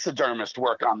taxidermist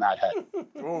work on that head.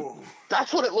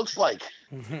 That's what it looks like.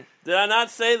 Did I not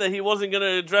say that he wasn't going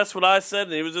to address what I said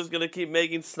and he was just going to keep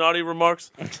making snotty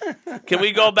remarks? Can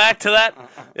we go back to that?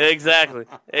 Exactly.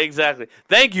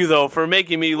 Thank you, though, for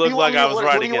making me look like I was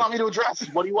right again. What do you want me to address?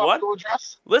 What do you want me to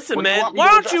address? Listen, man,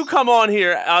 why don't you come on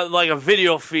here like a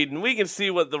video feed and we can see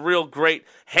what the real great,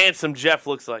 handsome Jeff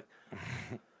looks like?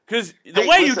 Because the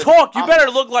way you talk, you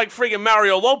better look like friggin'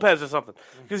 Mario Lopez or something.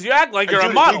 Because you act like you're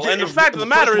a model. And the fact of the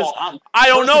matter is, I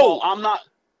don't know. I'm not.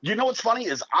 You know what's funny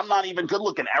is I'm not even good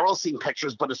looking. Errol's seen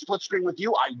pictures, but a split screen with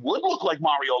you, I would look like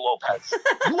Mario Lopez.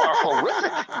 You are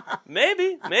horrific.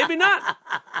 Maybe not.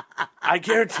 I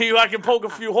guarantee you I can poke a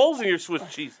few holes in your Swiss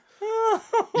cheese.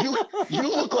 You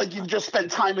look like you've just spent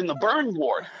time in the burn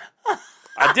ward.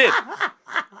 I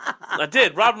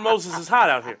did. Robert Moses is hot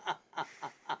out here.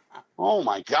 Oh,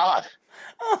 my God.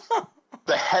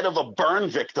 The head of a burn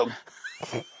victim.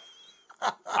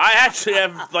 I actually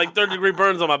have 3rd-degree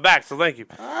burns on my back, so thank you.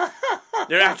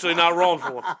 You're actually not wrong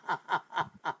for one.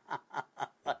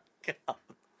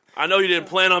 I know you didn't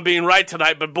plan on being right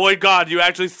tonight, but boy, God, you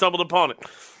actually stumbled upon it.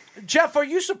 Jeff, are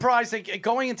you surprised that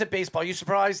going into baseball, are you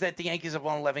surprised that the Yankees have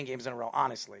won 11 games in a row,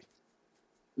 honestly?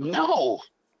 No.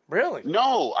 Really?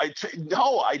 No,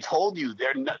 I told you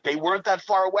they weren't that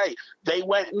far away. They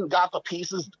went and got the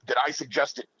pieces that I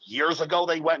suggested years ago.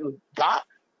 They went and got,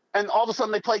 and all of a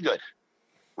sudden they play good,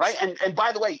 right? And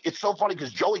by the way, it's so funny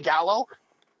because Joey Gallo,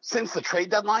 since the trade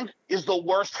deadline, is the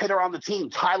worst hitter on the team.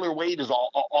 Tyler Wade is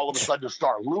all of a sudden a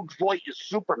star. Luke Voigt is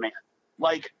Superman.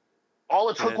 All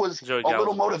it took was a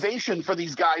little motivation for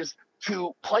these guys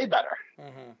to play better.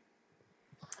 Mm-hmm.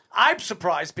 I'm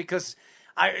surprised because.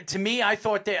 To me, I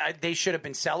thought they should have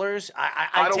been sellers.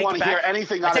 I don't want to hear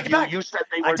anything out of you. You said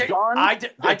they were done.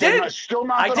 I did. Still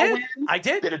not going to win. I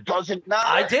did. That it doesn't matter.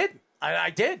 I did.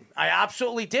 I did. I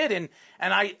absolutely did. And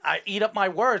I eat up my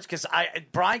words because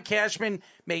Brian Cashman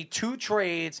made 2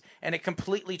 trades and it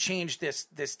completely changed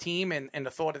this team and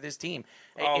the thought of this team.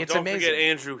 It's don't amazing. Forget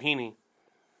Andrew Heaney.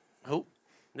 Who?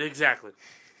 Exactly.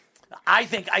 I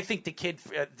think the kid,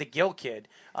 the Gill kid,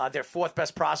 their 4th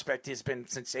best prospect has been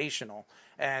sensational.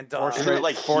 And is it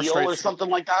like Heel or something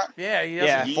like that?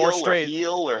 Yeah, 4 straight.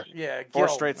 Yeah, 4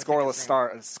 straight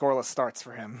scoreless starts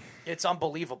for him. It's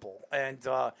unbelievable, and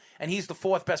he's the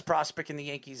 4th best prospect in the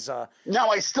Yankees. Now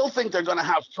I still think they're going to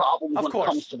have problems when it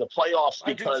comes to the playoffs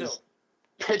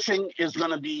pitching is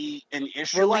going to be an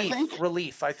issue. I think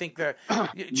relief. I think they're no,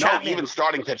 even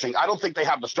starting pitching. I don't think they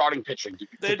have the starting pitching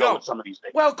to go with some of these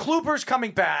days. Well, Kluber's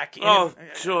coming back.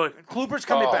 Sure. Kluber's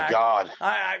coming back. Oh God!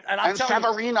 And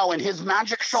Severino and his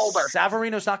magic shoulder.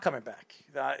 Severino's not coming back.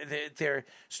 There are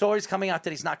stories coming out that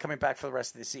he's not coming back for the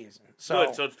rest of the season. So,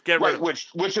 good. So get rid of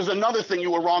which is another thing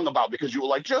you were wrong about, because you were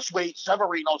like, just wait,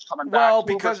 Severino's coming back. Well,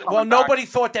 because nobody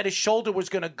thought that his shoulder was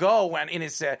going to go, and in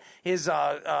his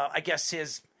I guess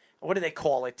his, what do they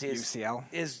call it? His UCL.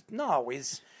 His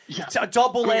a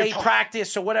double-A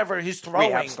practice or whatever. His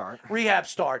throwing rehab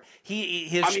start.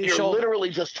 You're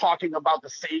literally just talking about the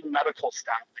same medical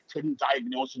staff that couldn't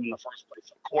diagnose him in the first place.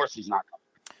 Of course, he's not coming.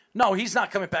 No, he's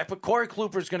not coming back, but Corey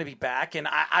Kluber is going to be back, and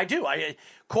I do.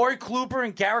 Corey Kluber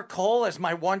and Garrett Cole as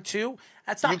my 1-2.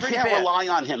 That's not pretty bad. You can't rely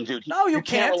on him, dude. No, you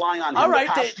can't rely on him. All right,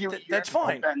 that's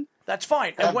fine. That's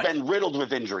fine. Have been riddled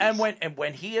with injuries. And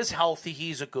when he is healthy,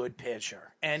 he's a good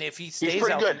pitcher. And if he stays he's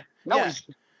pretty healthy, good. No, he's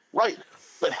right.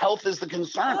 But health is the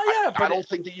concern. I don't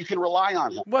think that you can rely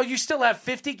on him. Well, you still have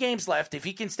 50 games left. If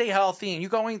he can stay healthy and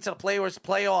you're going into the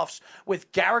playoffs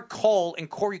with Garrett Cole and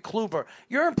Corey Kluber,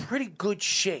 you're in pretty good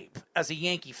shape as a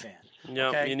Yankee fan. Yeah,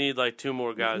 okay? You need like 2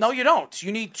 more guys. No, you don't.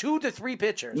 You need 2 to 3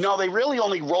 pitchers. No, they really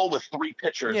only roll with 3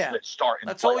 pitchers that start in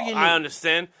That's the playoffs. all you need. I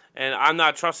understand, and I'm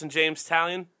not trusting James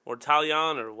Talion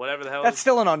or whatever the hell. That's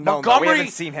still an unknown. We haven't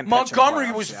seen him.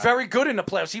 Montgomery was very good in the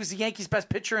playoffs. He was the Yankees' best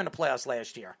pitcher in the playoffs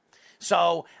last year.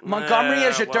 So Montgomery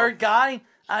as your third guy,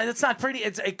 that's not pretty.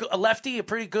 It's a lefty, a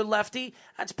pretty good lefty.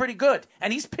 That's pretty good,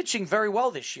 and he's pitching very well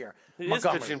this year. He is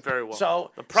pitching very well. So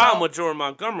the problem with Jordan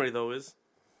Montgomery though is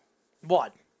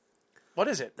what? What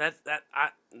is it?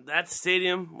 That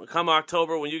stadium come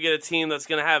October when you get a team that's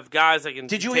going to have guys that can.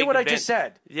 Did you hear what I just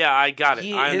said? Yeah, I got it.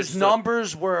 His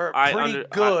numbers were pretty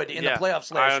good in the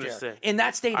playoffs last year in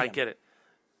that stadium. I get it.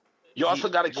 You also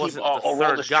got to keep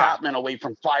Aroldis Chapman away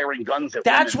from firing guns at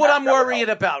That's what I'm worried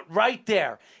about right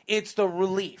there. It's the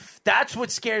relief. That's what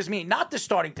scares me. Not the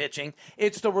starting pitching.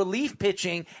 It's the relief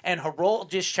pitching and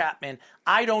Aroldis Chapman.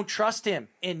 I don't trust him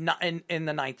in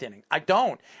the ninth inning. I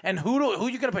don't. And who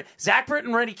you going to put? Zach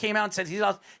Britton already came out and said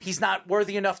he's not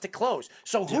worthy enough to close.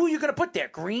 So who are you going to put there?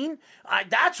 Green?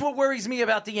 That's what worries me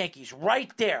about the Yankees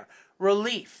right there.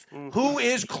 Relief. Mm-hmm. Who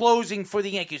is closing for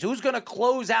the Yankees? Who's going to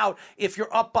close out if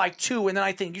you're up by 2? And then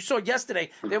I think you saw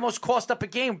yesterday they almost cost up a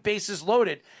game, bases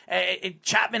loaded.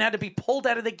 Chapman had to be pulled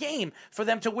out of the game for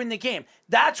them to win the game.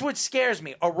 That's what scares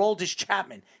me. Aroldis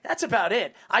Chapman. That's about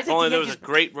it. I think there was a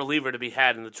great reliever to be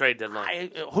had in the trade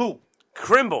deadline. Who?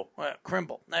 Kimball.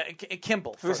 Kimball.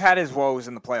 Who's had his woes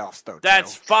in the playoffs though?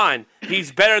 That's fine.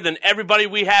 He's better than everybody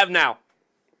we have now.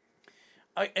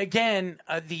 Again,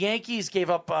 the Yankees gave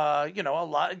up, a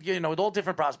lot, with all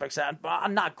different prospects.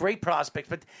 Not great prospects,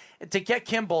 but to get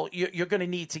Kimball, you're going to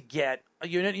need to get.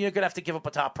 You're going to have to give up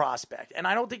a top prospect, and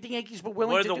I don't think the Yankees were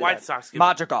willing to do that. What are the White Sox?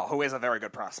 Madrigal, who is a very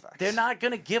good prospect. They're not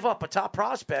going to give up a top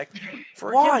prospect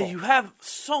for Why? Kimball. You have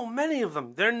so many of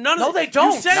them. They're none. No, they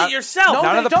don't. You said it yourself.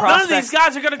 None of these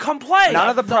guys are going to come play. None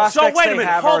of the prospects. So wait a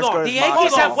minute. Hold on. The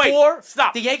Yankees have 4.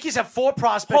 Stop. The Yankees have 4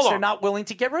 prospects they're not willing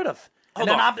to get rid of. And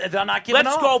they're not giving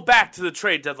Let's up. go back to the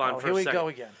trade deadline for a second. Here we go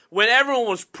again. When everyone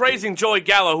was praising Joey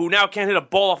Gallo, who now can't hit a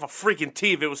ball off a freaking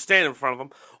tee if it was standing in front of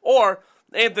him, or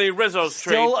Anthony Rizzo's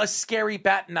trade. Still a scary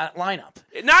bat in that lineup.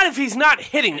 Not if he's not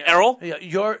hitting, Errol.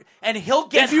 And he'll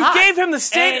get hot. If you gave him the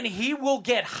state. And he will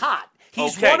get hot.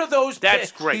 He's okay, one of those.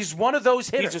 That's great. He's one of those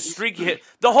hitters. He's a streaky hit.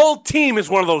 The whole team is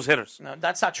one of those hitters. No,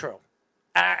 that's not true.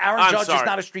 Aaron Judge is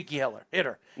not a streaky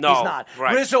hitter. No, he's not.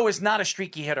 Right. Rizzo is not a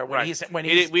streaky hitter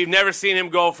we've never seen him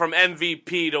go from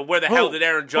MVP to where the hell did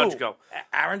Aaron Judge go?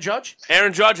 Aaron Judge?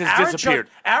 Aaron Judge has disappeared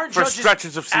for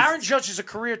stretches of seasons. Aaron Judge is a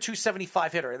career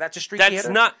 275 hitter. That's a streaky hitter? That's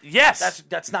not. Yes.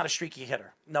 That's not a streaky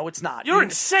hitter. No, it's not. You're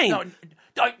insane. No,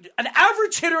 an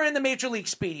average hitter in the major league,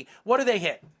 Speedy, what do they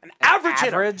hit? An average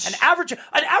hitter. An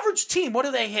average team, what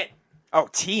do they hit? Oh,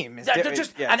 team. An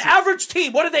average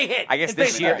team. What do they hit? I guess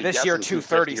this year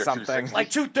 230 something. Like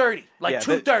 230.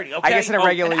 230. Okay. I guess in a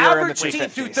regular year in the 250s. Average team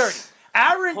 230.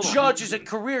 Aaron Judge is a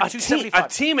career 275. A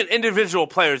team and individual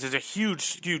players is a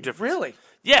huge difference. Really?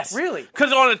 Yes. Really?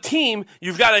 Because on a team,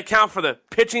 you've got to account for the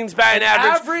pitching's batting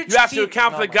average. You have to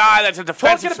account for the guy that's a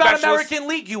defensive specialist. Talking about American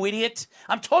League, you idiot.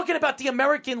 I'm talking about the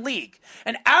American League.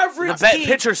 An average team. The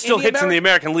pitcher still hits in the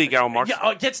American League, Errol Marks.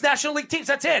 Yeah, gets National League teams.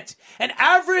 That's it. An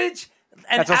average.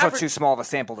 That's also too small of a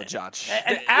sample to judge.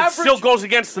 It still goes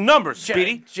against the numbers,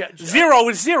 Speedy. 0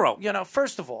 is 0.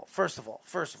 First of all,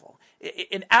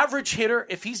 an average hitter,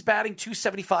 if he's batting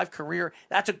 275 career,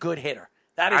 that's a good hitter.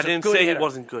 That is I didn't say he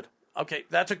wasn't good. Okay,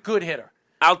 that's a good hitter.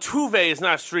 Altuve is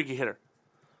not a streaky hitter.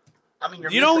 I mean,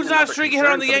 You know who's not a streaky hitter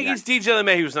on the Yankees? DJ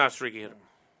LeMahieu's not a streaky hitter.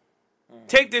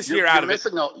 Take this year out of it.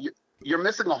 You're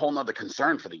missing a whole nother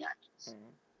concern for the Yankees.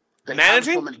 They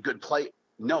Managing? have so many good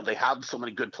No, they have so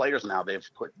many good players now. They've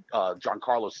put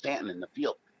Giancarlo Stanton in the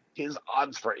field. His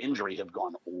odds for injury have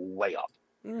gone way up.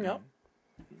 No.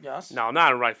 Yes. No,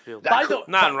 not in right field. By field.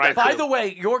 the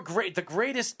way, the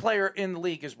greatest player in the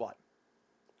league is what?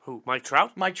 Who? Mike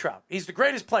Trout? Mike Trout. He's the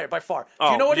greatest player by far.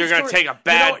 Oh, you know what you're going to take a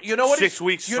bad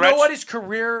 6-week stretch? You know what his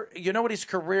career? You know what his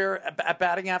career at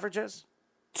batting average is?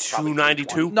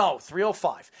 292? No,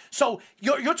 305. So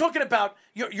you're talking about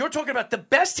the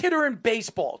best hitter in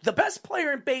baseball, the best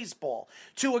player in baseball,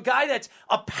 to a guy that's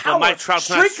a power. But Mike Trout's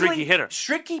not a streaky hitter.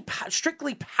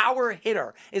 Strictly power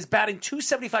hitter is batting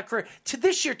 275 career to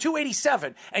this year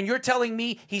 287, and you're telling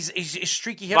me he's a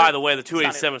streaky hitter. By the way, the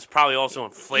 287 is probably also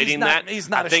inflating that. He's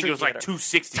not. I think it was like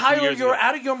 260. Tyler, you're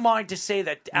out of your mind to say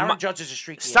that Aaron Judge is a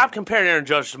streaky. Stop comparing Aaron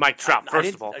Judge to Mike Trout.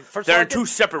 First of all, they're in two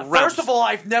separate realms. First of all,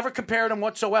 I've never compared them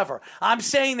whatsoever. I'm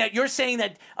saying that you're saying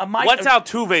that Mike. What's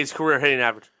Altuve's career hitting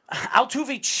average?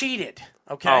 Altuve cheated.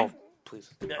 Okay. Oh, please.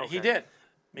 Okay. He did.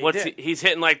 He's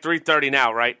hitting like 330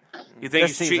 now, right? You think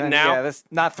this he's cheating now? Yeah,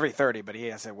 not 330, but he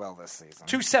has it well this season.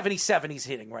 277 he's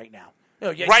hitting right now. No,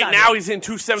 yeah, right now he's in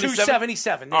 277?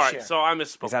 277 this All right, year. so I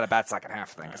misspoke. He's had a bad second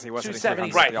half thing because he was hitting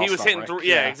 270. Right, he was hitting three.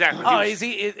 Yeah, exactly. Oh,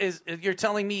 you're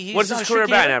telling me he's what's his career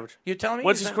batting average? You're telling me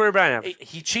what's his career batting average?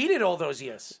 He cheated all those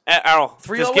years. Errol,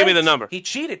 just give me the number. He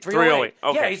cheated 308.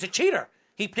 Okay. Yeah, he's a cheater.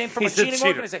 He came from a cheating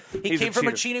organization. He came from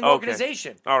a cheating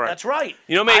organization. All right. That's right.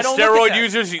 You know how many steroid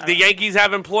users the Yankees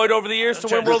have employed over the years to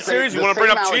win World Series? You want to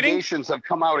bring up cheating? Allegations have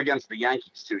come out against the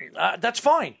Yankees, too. That's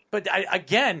fine. But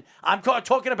again, I'm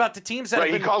talking about the teams that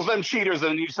he calls them cheaters,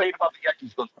 and you say it about the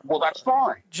Yankees. Well, that's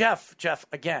fine. Jeff,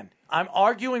 again, I'm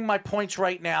arguing my points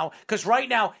right now because right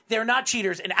now they're not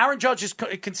cheaters, and Aaron Judge is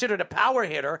considered a power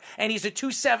hitter, and he's a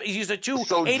 287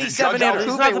 hitter.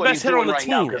 He's not the best hitter on the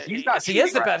team. He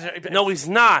is the best. No, he's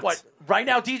not. What right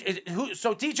now?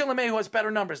 So DJ LeMahieu has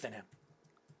better numbers than him.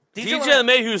 DJ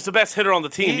LeMahieu is the best hitter on the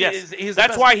team. Yes,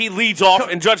 that's why he leads off,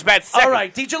 and Judge bats second. All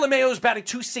right, DJ LeMahieu is batting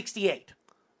 268.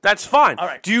 That's fine. All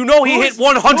right. Do you know he hit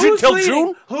 100 till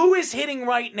June? Who is hitting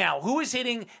right now? Who is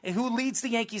hitting and who leads the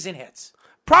Yankees in hits?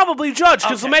 Probably Judge,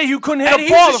 because LeMahieu couldn't hit a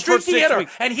ball the first 6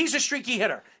 weeks. And he's a streaky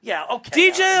hitter. Yeah,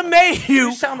 okay. DJ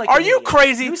LeMahieu, are you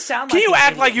crazy? Can you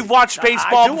act like you've watched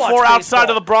baseball before outside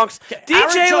of the Bronx?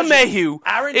 DJ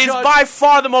LeMahieu is by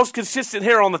far the most consistent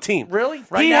hitter on the team. Really?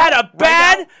 He had a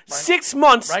bad 6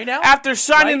 months after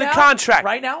signing the contract.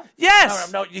 Right now?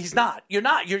 Yes. No, he's not. You're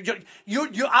not.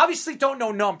 You obviously don't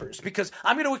know numbers because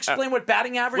I'm going to explain what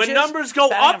batting average is. When numbers go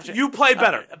up, you play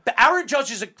better. Aaron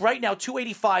Judge is right now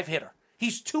 285 hitter.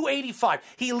 He's 285.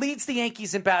 He leads the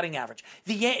Yankees in batting average.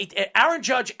 Aaron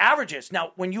Judge averages.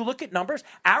 Now, when you look at numbers,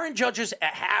 Aaron Judge's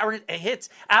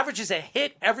averages a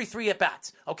hit every 3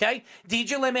 at-bats. Okay?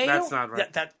 DJ LeMahieu? That's not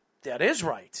right. That is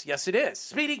right. Yes, it is.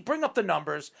 Speedy, bring up the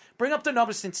numbers. Bring up the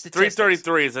numbers and statistics.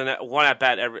 333 is a one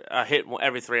at-bat, hit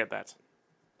every 3 at-bats.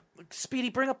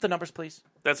 Speedy, bring up the numbers, please.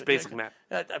 That's basic math.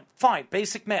 Fine,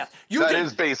 basic math. That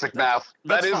is basic math.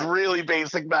 That is really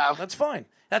basic math. That's fine.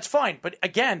 That's fine, but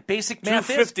again, basic math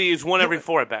 250 is one every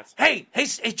 4 at bats. Hey,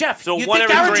 Jeff. So you one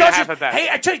think every Aaron 3 and a Judge half at bats. Hey,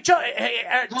 I tell you,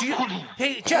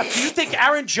 hey, Jeff. Do you think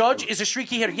Aaron Judge is a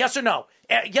streaky hitter? Yes or no?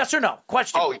 Yes or no?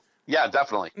 Question. Oh, yeah,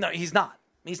 definitely. No, he's not.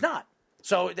 He's not.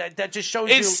 So that just shows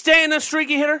you. Is Stanton a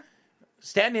streaky hitter?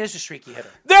 Stanton is a streaky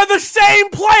hitter. They're the same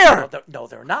player. No,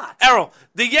 they're not. Errol,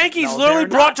 the Yankees literally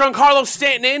brought Giancarlo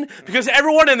Stanton in because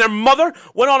everyone and their mother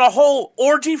went on a whole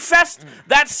orgy fest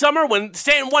that summer when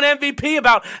Stanton won MVP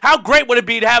about how great would it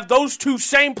be to have those two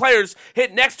same players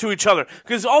hit next to each other.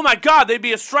 Because, oh my God, they'd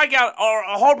be a strikeout or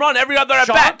a home run every other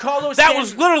at-bat. That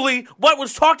was literally what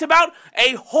was talked about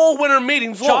a whole winter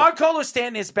meetings long. Giancarlo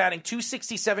Stanton is batting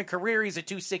 267 career. He's a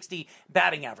 260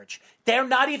 batting average. They're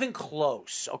not even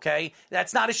close, okay?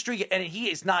 That's not a streaky, and he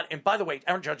is not, and by the way,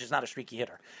 Aaron Judge is not a streaky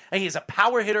hitter. And he is a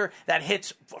power hitter that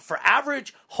hits for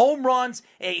average, home runs,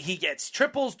 he gets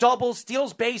triples, doubles,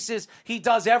 steals bases, he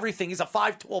does everything. He's a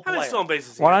 5-tool player. How many stolen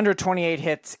bases? 128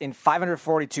 hits in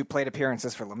 542 plate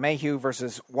appearances for LeMahieu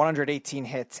versus 118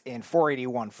 hits in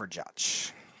 481 for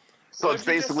Judge. So it's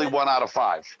basically 1 out of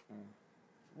 5.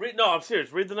 No, I'm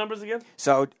serious. Read the numbers again.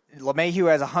 So LeMahieu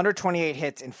has 128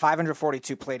 hits in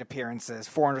 542 plate appearances,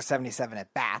 477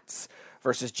 at bats,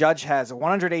 versus Judge has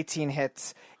 118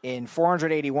 hits in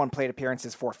 481 plate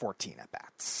appearances, 414 at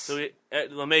bats. So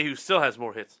LeMahieu still has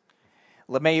more hits.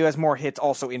 LeMahieu has more hits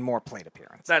also in more plate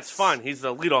appearances. That's fine. He's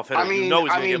the leadoff hitter. You know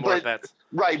he's going to get more at bats.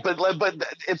 Right, but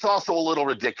it's also a little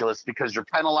ridiculous because you're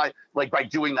penalized. Like by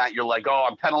doing that, you're like, oh,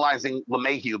 I'm penalizing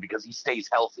LeMahieu because he stays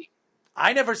healthy.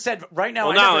 I never said right now.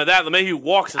 Well, not only that, LeMahieu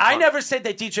walks a ton. I never said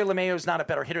that DJ LeMahieu is not a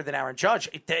better hitter than Aaron Judge.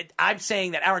 I'm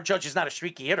saying that Aaron Judge is not a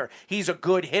streaky hitter. He's a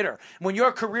good hitter. When you're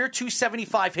a career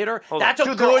 275 hitter, that's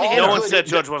a good hitter. No one said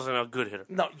Judge wasn't a good hitter.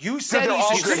 No, you said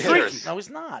he's good streaky. No, he's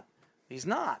not. He's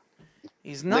not.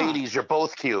 He's not. Ladies, you're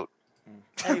both cute.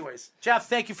 Anyways, Jeff,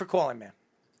 thank you for calling, man.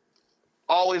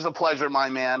 Always a pleasure, my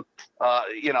man.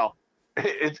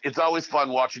 It's always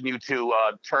fun watching you two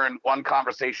turn one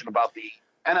conversation about the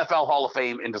NFL Hall of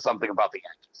Fame into something about the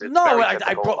Yankees.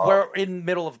 We're in the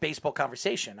middle of baseball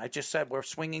conversation. I just said we're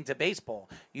swinging to baseball.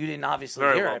 You didn't obviously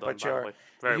hear it, but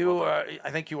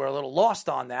I think you were a little lost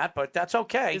on that, but that's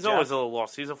okay. He's Jeff. always a little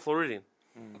lost. He's a Floridian.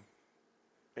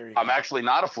 I'm actually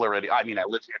not a Floridian. I mean, I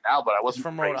live here now, but I wasn't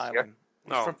from Rhode Island.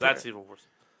 No, that's even worse.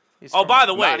 By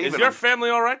the way, is your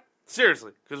family all right?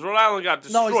 Seriously, because Rhode Island got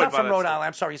destroyed. No, he's not from Rhode stuff. Island.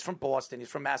 I'm sorry, he's from Boston. He's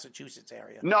from Massachusetts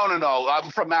area. No.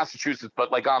 I'm from Massachusetts,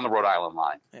 but like on the Rhode Island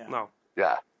line. Yeah. No.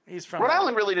 Yeah. He's from Rhode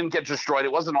Island. Really didn't get destroyed.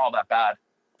 It wasn't all that bad.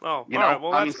 Oh, you know, right.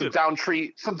 Well, I mean, that's good.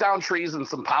 some down trees and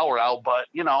some power out, but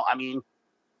I mean,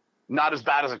 not as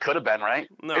bad as it could have been, right?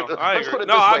 No, Let's put it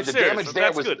no, this way: I'm the serious. damage there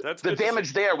That's was good. That's the good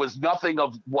damage there was nothing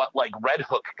of what like Red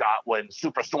Hook got when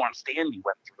Superstorm Sandy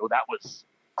went through. That was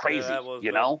crazy. that was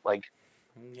you bad. know, like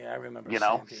yeah, I remember.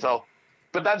 Sandy. So.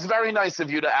 But that's very nice of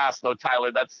you to ask, though,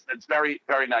 Tyler. That's very,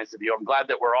 very nice of you. I'm glad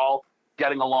that we're all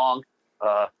getting along.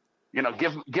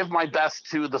 Give my best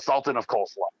to the Sultan of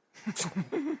Coleslaw.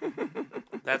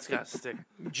 That's got to stick.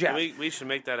 Jeff. We should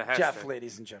make that a hashtag. Jeff,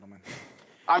 ladies and gentlemen.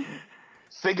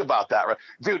 Think about that, right?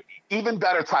 Dude, even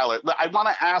better, Tyler. I want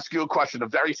to ask you a question, a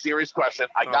very serious question.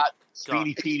 I got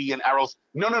Speedy Petey and Arrows.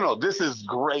 No. This is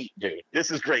great, dude. This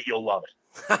is great. You'll love it.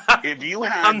 If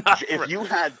you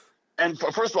had... And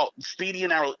first of all, Speedy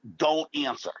and Arrow, don't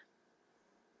answer.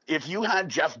 If you had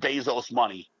Jeff Bezos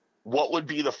money, what would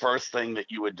be the first thing that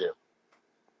you would do?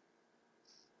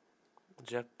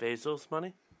 Jeff Bezos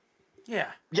money?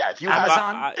 Yeah. Yeah, if you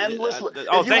Amazon? had endless,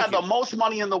 if you had the most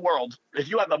money in the world,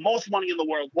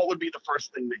 what would be the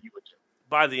first thing that you would do?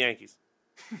 Buy the Yankees.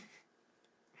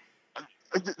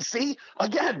 See,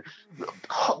 again,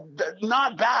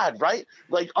 not bad, right?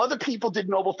 Like other people did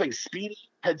noble things. Speedy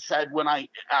had said when I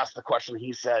asked the question,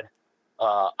 he said,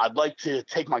 I'd like to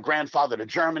take my grandfather to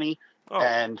Germany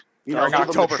and give him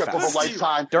the trip of a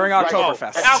lifetime. During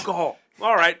Oktoberfest. Alcohol.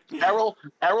 All right. Errol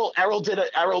did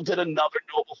another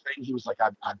noble thing. He was like,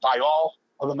 I'd buy all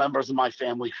of the members of my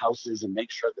family houses and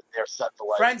make sure that they're set for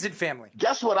life. Friends and family.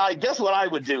 Guess what I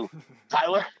would do,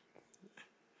 Tyler?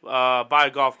 Buy a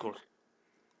golf course.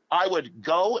 I would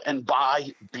go and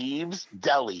buy Beeves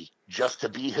Deli just to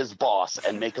be his boss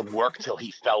and make him work till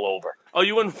he fell over. Oh,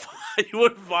 you wouldn't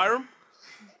fire him?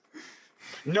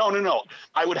 No.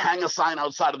 I would hang a sign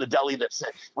outside of the deli that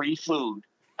said free food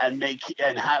and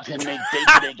have him make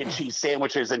bacon, egg, and cheese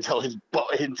sandwiches until his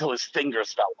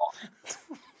fingers fell off.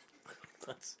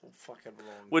 That's so fucking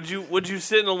wrong. Would you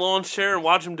sit in a lawn chair and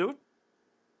watch him do it?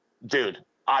 Dude,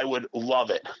 I would love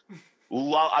it.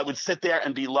 I would sit there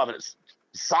and be loving it.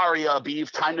 Sorry, Beef,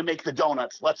 time to make the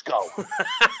donuts. Let's go.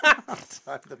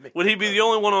 Would he be the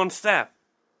only one on staff?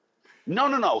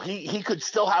 No. He could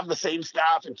still have the same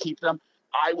staff and keep them.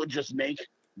 I would just make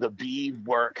the Beef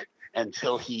work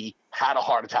until he had a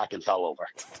heart attack and fell over.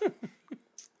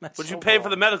 Would you pay for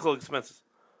the medical expenses?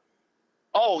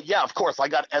 Oh, yeah, of course. I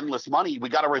got endless money. We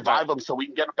got to revive him so we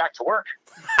can get him back to work.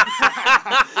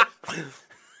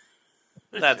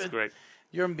 That's great.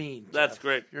 You're mean. That's Jeff.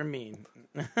 Give You're mean.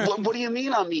 What do you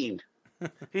mean I'm mean?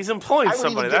 He's employing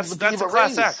somebody. That's a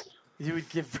class act. You would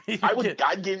give.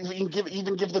 I'd give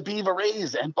the Beaver a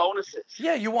raise and bonuses.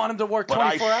 Yeah, you want him to work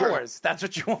 24 hours. That's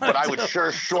what you want. But I would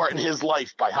sure shorten his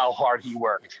life by how hard he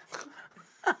worked.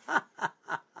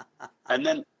 And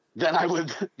then I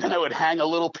would hang a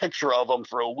little picture of him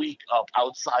for a week up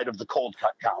outside of the cold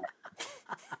cut counter.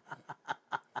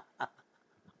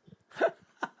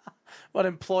 What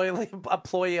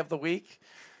employee of the week?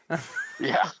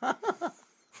 Yeah.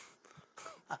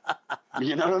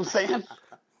 You know what I'm saying?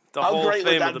 The How whole great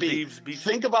would fame that of the be? Beavs Beach.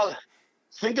 Think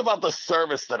about the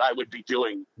service that I would be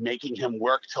doing, making him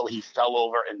work till he fell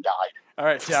over and died. All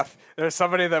right, Jeff. There's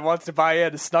somebody that wants to buy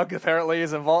in. Snug apparently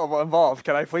is involved.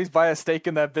 Can I please buy a stake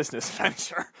in that business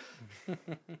venture?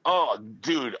 Oh,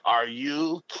 dude, are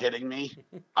you kidding me?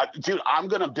 Dude, I'm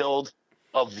going to build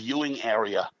a viewing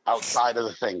area outside of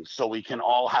the thing so we can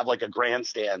all have like a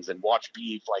grandstands and watch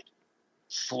Beef like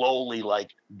slowly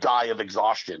like die of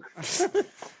exhaustion. It's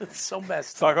so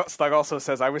messed up. Stug also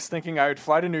says, I was thinking I would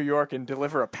fly to New York and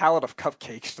deliver a pallet of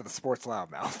cupcakes to the Sports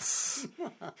Loudmouths.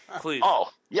 Please. Oh,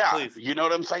 yeah. Please. You know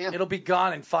what I'm saying? It'll be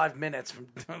gone in 5 minutes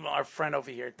from our friend over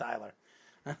here, Tyler.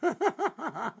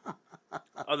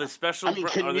 Are they special? I mean,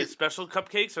 Are they special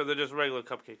cupcakes or are they just regular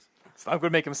cupcakes? So I'm going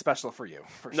to make them special for you.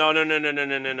 For No, sure.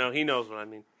 no. He knows what I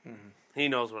mean. Mm-hmm. He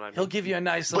knows what I mean. He'll give you a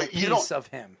nice little But you piece don't- of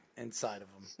him inside of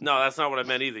him. No, that's not what I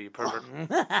meant either, you pervert.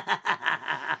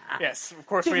 Yes, of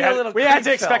course Give we you a had, little we had to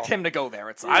cream expect fill. him to go there.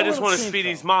 It's I just little wanted cream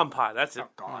Speedy's fill. mom pie. That's it.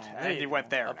 God, there and you he go. went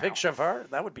there. A now. picture of her?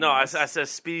 That would be No, nice. I said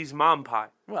Speedy's mom pie.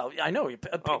 Well, I know. A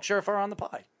picture of her on the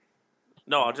pie.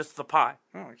 No, just the pie.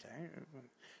 Oh, okay.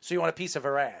 So you want a piece of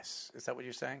her ass? Is that what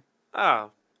you're saying? Ah,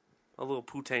 a little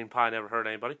poutine pie never hurt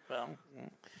anybody. Well,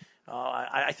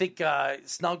 I think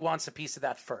Snug wants a piece of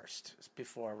that first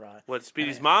before. What,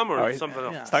 Speedy's mom or Oh, something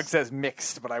else? yeah. Snug says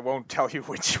mixed, but I won't tell you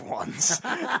which ones.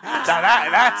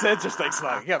 That's interesting,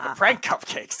 Snug. Yeah, the prank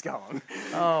cupcakes going.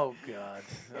 Oh God,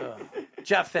 Ugh.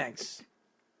 Jeff, thanks.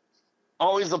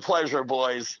 Always a pleasure,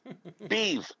 boys.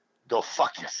 Beeve, go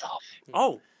fuck yourself.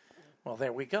 Oh, Well,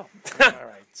 there we go. All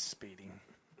right, Speedy.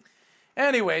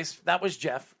 Anyways, that was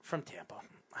Jeff from Tampa.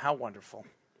 How wonderful.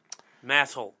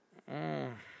 masshole.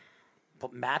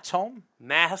 But Matt's home?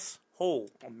 Masshole. Oh,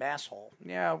 Masshole.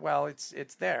 Yeah, well, it's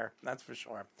there. That's for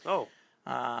sure. Oh,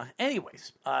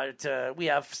 Anyways, we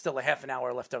have still a half an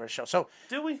hour left of our show. So,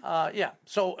 do we? yeah.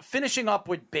 So, finishing up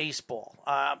with baseball.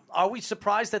 Are we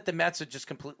surprised that the Mets are just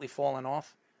completely falling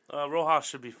off? Rojas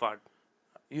should be fired.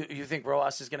 You think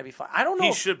Rojas is going to be fired? I don't know. He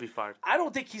if- should be fired. I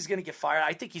don't think he's going to get fired.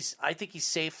 I think he's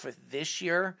safe for this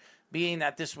year, being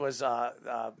that this was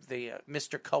the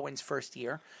Mr. Cohen's first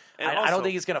year. And I don't also-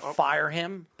 think he's going to fire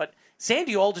him. But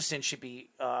Sandy Alderson should be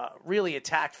really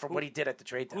attacked for what he did at the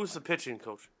trade deadline. Who's the pitching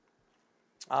coach?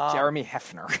 Jeremy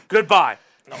Hefner. Goodbye.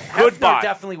 Hefner Goodbye.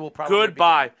 definitely will probably be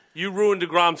Goodbye. gone. You ruined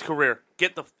DeGrom's career.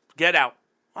 Get out.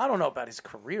 I don't know about his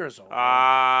career's over.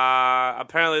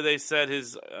 Apparently, they said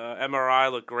his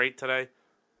MRI looked great today.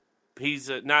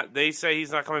 He's not. They say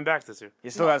he's not coming back this year. He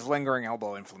still has lingering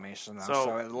elbow inflammation, though, So,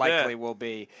 so it likely yeah. will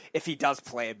be, if he does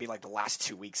play, it'd be like the last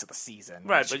 2 weeks of the season.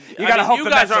 Right, which but you got to hope you the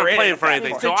guys Mets are aren't in playing at for that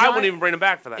anything, point. so The I wouldn't Giants- even bring him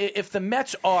back for that. If the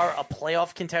Mets are a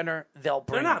playoff contender, they'll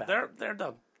They're bring not. him back. They're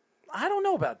done. I don't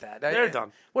know about that. They're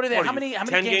done. What are they? What are how you, many 10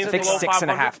 games? games have I think they below lost? 6.5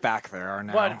 500? back there are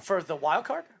now. What for the wild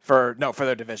card? For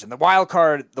their division. The wild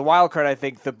card. I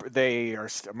think they are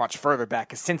much further back.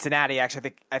 Because Cincinnati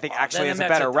actually, I think actually then has the a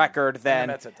Mets better are done. record Then the than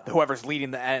Mets are done. whoever's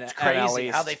leading the NL Crazy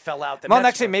East. how they fell out. The Well, Mets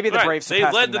actually, were- maybe the Right. Braves They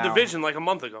surpassed led the them now. division like a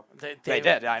month ago. They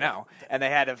did, I know, and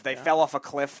they fell off a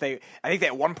cliff. I think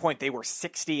at one point they were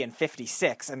 60 and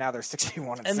 56, and now they're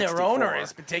 61 and And 64. their owner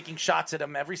has been taking shots at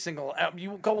them every single.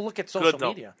 You go look at social Good though.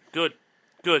 media.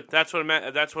 Good. That's what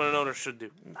an owner should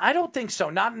do. I don't think so.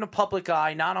 Not in the public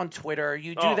eye. Not on Twitter.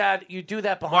 You do Oh. that. You do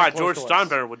that behind. Why? closed George doors.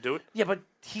 Steinbrenner would do it. Yeah, but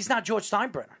he's not George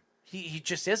Steinbrenner. He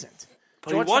just isn't.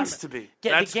 But he wants to be.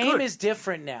 Yeah, That's the game good. is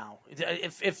different now.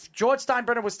 If George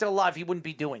Steinbrenner was still alive, he wouldn't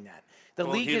be doing that. The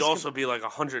Well, league he'd is also be like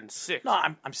 106. No,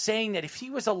 I'm saying that if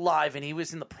he was alive and he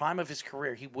was in the prime of his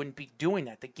career, he wouldn't be doing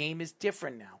that. The game is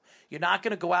different now. You're not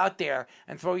going to go out there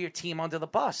and throw your team under the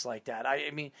bus like that. I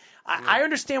mean, I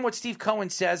understand what Steve Cohen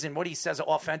says and what he says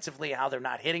offensively, how they're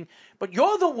not hitting. But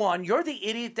you're the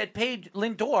idiot that paid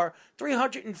Lindor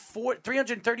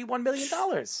 $331 million.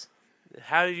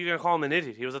 How are you going to call him an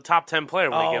idiot? He was a top 10 player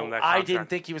when they gave him that I contract. didn't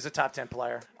think he was a top 10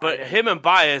 player. But him and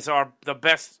Baez are the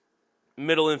best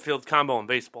middle infield combo in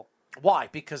baseball. Why?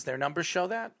 Because their numbers show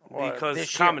that? Or Because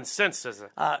this common year? sense says it.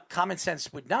 Common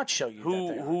sense would not show you that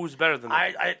they are. Who's better than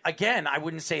them? I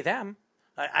wouldn't say them.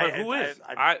 But who is?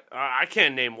 I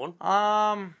can't name one.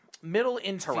 Middle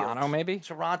infield. Toronto, maybe?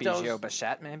 Toronto's. Bijou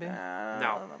Bichette, maybe?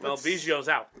 No, Biggio's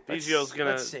out. Biggio's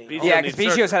gonna. let's see. Biggio Yeah, needs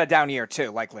because Biggio's surgery. had a down year,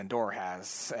 too, like Lindor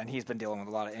has, and he's been dealing with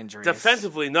a lot of injuries.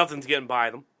 Defensively, nothing's getting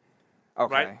by them.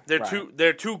 Okay, Right?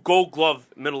 They're two Gold Glove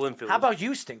middle infielders. How about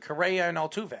Houston? Correa and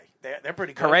Altuve. They're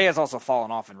pretty good. Correa's also fallen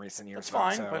off in recent years. That's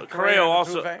fine, though, so. but Correa and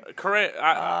also? Altuve. Correa.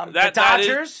 The That is-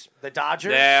 Dodgers. The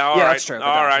Dodgers. Yeah, all Yeah, right. that's true, the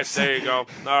All right, Dodgers. there you go.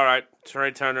 All right,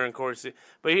 Trey Turner and Corey Seager.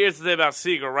 But here's the thing about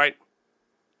Seager, right?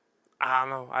 I don't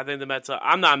know. I think the Mets.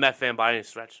 I'm not a Met fan by any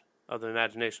stretch of the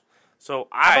imagination. So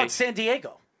How about San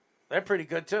Diego? They're pretty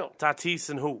good too. Tatis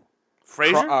and who?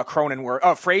 Frazier? Cronenworth.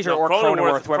 Oh, Frazier or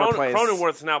Cronenworth, whoever plays.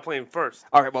 Cronenworth's now playing first.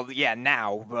 Okay, well, yeah,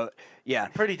 now, but yeah,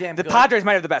 Pretty damn The good. Padres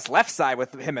might have the best left side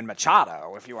with him and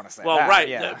Machado, if you want to say Well, that. right,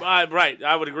 yeah. right.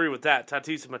 I would agree with that.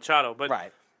 Tatis and Machado, but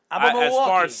Right. How about as Milwaukee?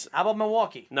 far as- How about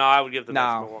Milwaukee? no, I would give the Mets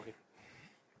No. to Milwaukee.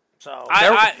 So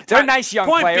They're nice young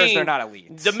point players. being, They're not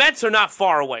elite. The Mets are not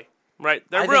far away, right? I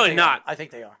They're think really they not. are. I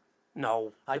think they are.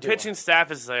 No, I the do. pitching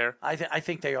staff is there. I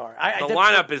think they are. The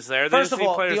lineup is there. They First just of need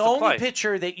all, players the to only play.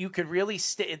 pitcher that you could really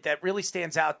that really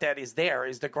stands out that is there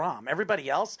is DeGrom. Everybody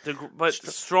else, But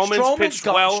Stroman's pitched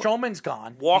gone. well. Stroman's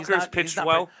gone. Walker's pitched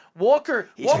well. Walker's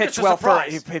pitched a well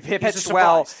surprise. he pitched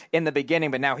well in the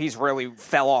beginning, but now he's really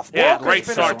fell off. Yeah, badly. great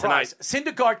Been a start surprise.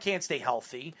 tonight. Syndergaard can't stay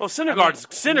healthy. Well,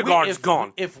 Syndergaard's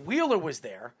gone. If Wheeler was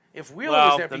there, it'd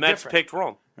Well, be the Mets different. picked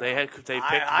wrong. They picked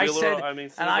I Wheeler. said,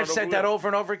 Syndergaard I've said over that Wheeler. over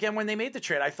and over again when they made the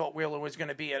trade. I thought Wheeler was going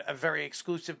to be a very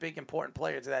exclusive, big, important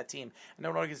player to that team and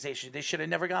their organization. They should have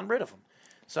never gotten rid of him.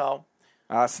 So,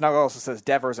 Snug also says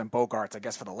Devers and Bogarts, I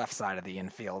guess, for the left side of the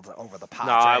infield over the Padres.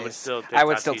 No, I would still take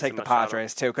Tatis take and the Machado.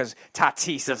 Padres too, because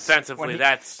Tatis Defensively,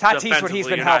 Tatis when he's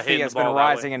been you're not healthy hitting has the been ball that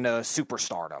way. rising into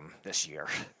superstardom this year.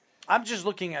 I'm just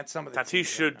looking at some of the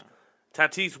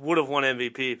Tatis would have won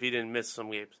MVP if he didn't miss some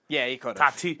games. Yeah, he could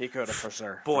have. Tatis, He could have for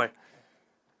sure. Boy,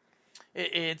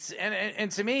 It's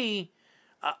and to me,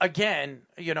 again,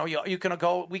 you know, you can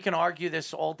go. We can argue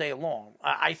this all day long.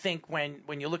 I think when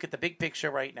you look at the big picture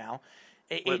right now,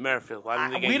 with Merrifield, why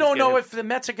didn't the we Yankees don't get know him? if the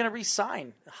Mets are going to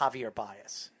re-sign Javier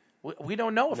Baez. We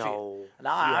don't know if No, you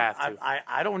have to.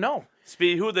 I don't know.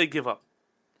 Speedy, who would they give up?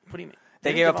 What do you mean?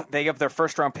 They gave up their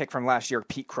first round pick from last year,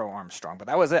 Pete Crow Armstrong, but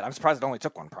that was it. I'm surprised it only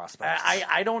took one prospect.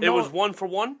 I don't It know. was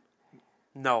 1-for-1.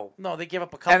 No, they gave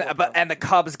up a couple. And the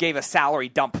Cubs gave a salary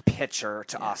dump pitcher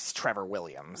to us, Trevor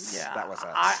Williams. Yeah, that was it.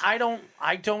 I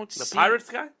don't. the see, Pirates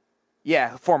guy.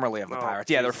 Yeah, formerly of the Oh, Pirates.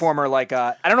 Yeah, they're Jesus. former I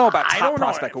don't know about I top don't know.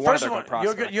 prospect, but one of First their of good all,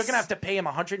 prospects. you're going to have to pay him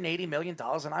 $180 million,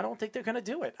 and I don't think they're going to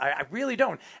do it. I really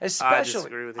don't. Especially,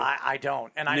 disagree with you. I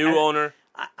don't. And New owner.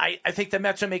 I think the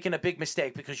Mets are making a big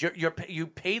mistake because you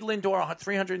paid Lindor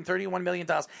 $331 million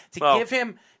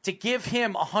to give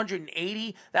him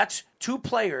 $180. That's two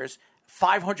players.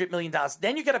 $500 million.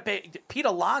 Then you got to pay Pete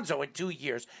Alonso in 2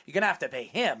 years. You're going to have to pay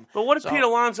him. But what did Pete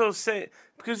Alonso say?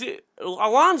 Because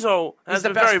Alonso has He's the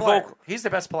been best very player. vocal. He's the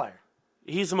best player.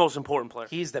 He's the most important player.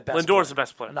 He's the best. Lindor's player. the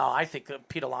best player. No, I think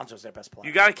Pete Alonso's their best player.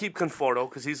 You got to keep Conforto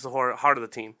because he's the heart of the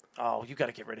team. Oh, you got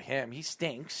to get rid of him. He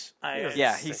stinks.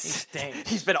 Yeah, he stinks.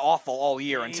 he's been awful all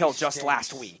year until just stinks.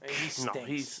 last week. He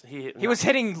stinks. He was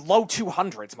hitting low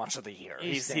 200s much of the year.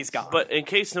 He's gone. But in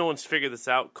case no one's figured this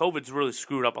out, COVID's really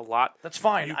screwed up a lot. That's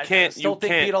fine. You I can't. still You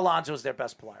think can't. Pete Alonso's their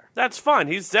best player. That's fine.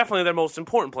 He's definitely their most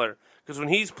important player because when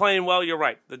he's playing well, you're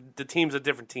right. The team's a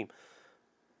different team.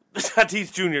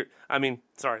 Tatis Jr.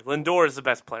 Lindor is the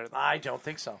best player. I don't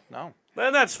think so. No.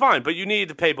 And that's fine, but you need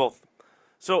to pay both.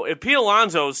 So if Pete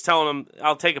Alonso's telling him,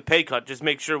 "I'll take a pay cut, just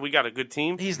make sure we got a good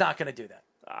team," he's not going to do that.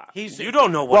 You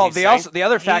don't know what he's saying. the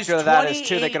other factor of that is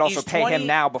too they could also he's pay him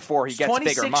now before he gets bigger money.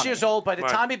 He's 26 years old. By the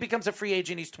Right. time he becomes a free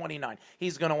agent, he's 29.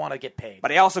 He's going to want to get paid.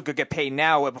 But he also could get paid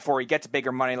now before he gets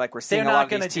bigger money, like we're seeing They're a lot not of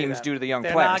these gonna do teams that. do to the young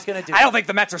They're players. not gonna do I don't that. think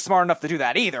the Mets are smart enough to do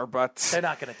that either. But They're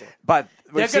not going to do it. But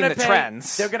we've They're seen gonna the pay-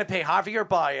 trends. They're going to pay Javier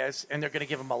Baez, and they're going to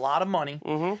give him a lot of money,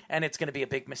 Mm-hmm. and it's going to be a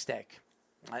big mistake.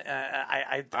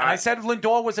 I said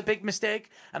Lindor was a big mistake,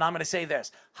 and I'm going to say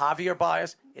this: Javier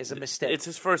Baez is a mistake. It's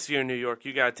his first year in New York.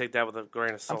 You got to take that with a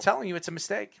grain of salt. I'm telling you, it's a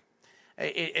mistake.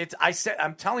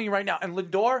 I'm telling you right now. And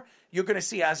Lindor, you're going to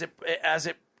see as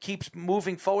it keeps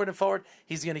moving forward and forward,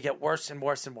 he's going to get worse and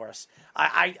worse and worse.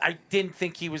 I didn't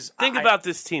think he was. Think about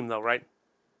this team, though, right?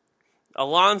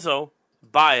 Alonso,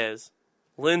 Baez,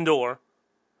 Lindor,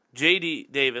 J.D.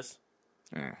 Davis,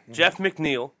 Jeff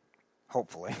McNeil,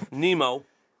 hopefully Nemo.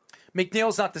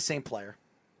 McNeil's not the same player.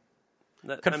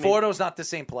 Conforto's Conforto's not the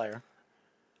same player.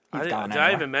 He's gone did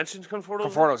anyway. I even mention Conforto?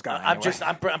 Conforto's gone anyway.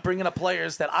 I'm bringing up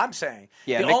players that I'm saying.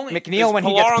 Yeah, The only- McNeil when he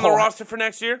Pilar gets on the pulled. roster for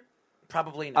next year?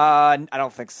 Probably not. I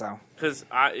don't think so. Because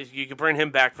you can bring him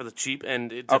back for the cheap, and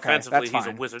defensively that's he's a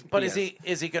fine. wizard. But is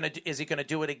he gonna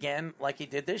do it again like he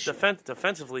did this year?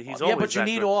 Defensively, he's Yeah, always but you that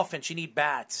need good. offense. You need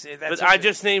bats. But I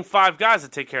just named 5 guys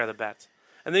that take care of the bats,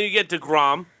 and then you get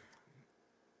DeGrom.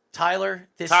 Tyler,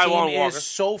 this Taijuan team Walker. is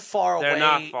so far away. They're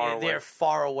not far away. They're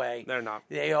far away. They're not.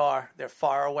 They are. They're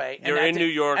far away. You're And in New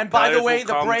York. And by the Players way, will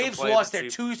the come to Braves play lost the their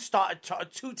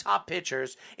cheap. two top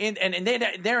pitchers, and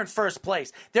they're in first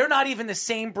place. They're not even the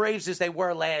same Braves as they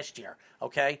were last year.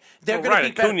 Okay, they're Oh, going right, to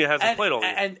be better. Acuna hasn't played all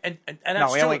year. And No,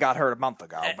 that's he true. only got hurt a month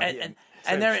ago. but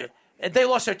And they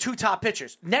lost their 2 top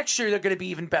pitchers. Next year, they're going to be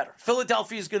even better.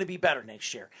 Philadelphia is going to be better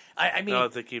next year. I mean, No,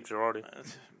 if they keep Girardi.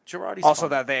 Girardi's also fun.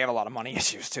 that they have a lot of money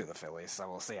issues too, the Phillies. So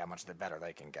we'll see how much better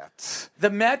they can get. The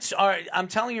Mets are. I'm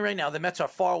telling you right now, the Mets are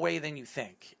far away than you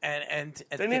think, and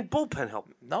They need bullpen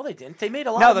help. No, they didn't. They made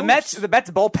a lot. No, of the moves. Mets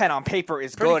bullpen on paper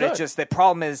is Pretty good. good. It's just the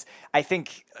problem is I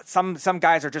think some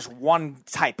guys are just one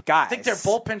type guys. I think their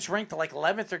bullpen's ranked like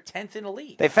 11th or 10th in the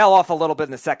league. They fell off a little bit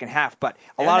in the second half, but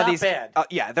a lot of not these,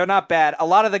 bad. They're not bad. A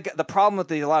lot of the problem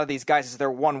with a lot of these guys is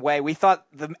they're one way. We thought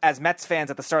as Mets fans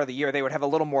at the start of the year they would have a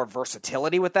little more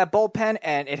versatility with that bullpen,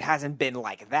 and it hasn't been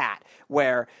like that.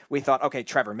 Where we thought, okay,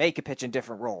 Trevor May could pitch in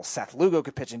different roles, Seth Lugo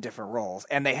could pitch in different roles,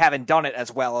 and they haven't done it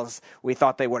as well as we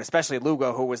thought they would. Especially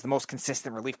Lugo, who was the most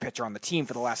consistent relief pitcher on the team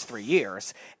for the last 3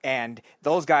 years, and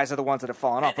those guys are the ones that have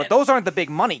fallen off. But those aren't the big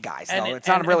money guys, though. It's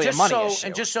not really a money issue.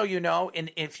 And just so you know, and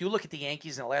if you look at the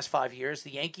Yankees in the last 5 years,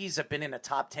 the Yankees have been in the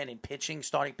top 10 in pitching,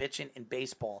 starting pitching in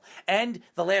baseball. And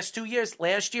the last 2 years,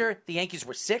 last year, the Yankees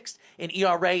were 6th in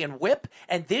ERA and WHIP,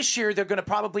 and this year they're going to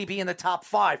probably be in the top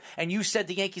 5. And you said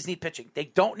the Yankees need pitching. They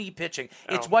don't need pitching.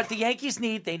 It's what the Yankees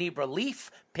need. They need relief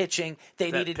pitching.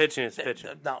 They needed pitching is pitching.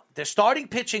 No, their starting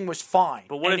pitching was fine.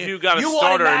 But what And if you got a wanted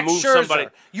starter and Max moved Scherzer. somebody?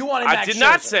 You wanted I Max did Scherzer.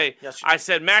 not say. Yes, I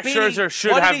said Max Speedy, Scherzer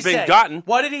should what did have he been say? gotten.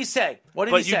 What did he say? What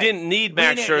did But he you say? didn't need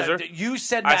Max Scherzer. You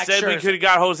said I Max said we Scherzer. could have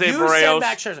got Jose You Barrios. said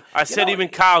Max Scherzer. I said even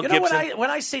Kyle Gibson. When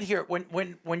I sit here,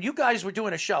 when you guys were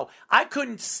doing a show, I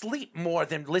couldn't sleep more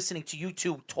than listening to you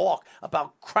two talk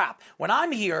about crap. When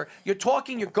I'm here, you're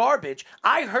talking your garbage.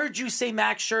 I heard you say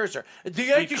Max Scherzer. The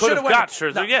Yankees could should have went. got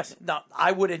Scherzer, yes. No,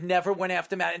 I would have never went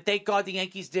after Matt, and thank God the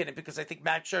Yankees didn't, because I think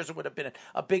Max Scherzer would have been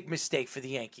a big mistake for the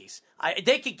Yankees.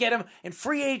 They could get him in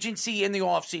free agency in the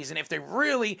offseason if they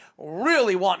really,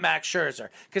 really want Max Scherzer,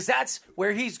 because that's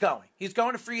where he's going. He's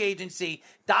going to free agency.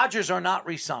 Dodgers are not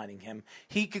re-signing him.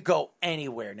 He could go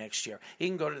anywhere next year. He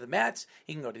can go to the Mets.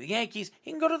 He can go to the Yankees.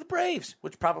 He can go to the Braves,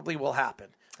 which probably will happen.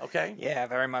 Okay? Yeah,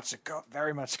 very much could.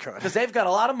 Because they've got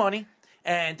a lot of money,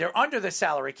 and they're under the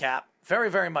salary cap.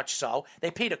 Very, very much so. They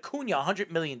paid Acuna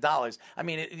 $100 million. I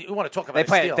mean, you want to talk about a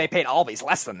steal. They paid Albies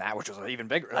less than that, which was an even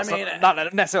bigger. I mean,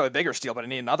 not necessarily a bigger steal, but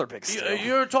another big steal.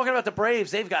 You're talking about the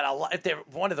Braves. They've got a lot. They're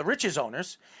one of the richest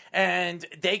owners, and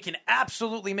they can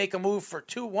absolutely make a move for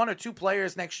one or two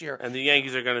players next year. And the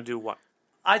Yankees are going to do what?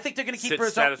 I think they're going to keep Rizzo.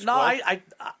 Status No, quo? I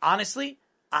honestly,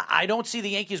 I don't see the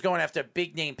Yankees going after a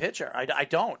big name pitcher. I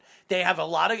don't. They have a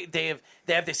lot of. They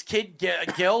have this kid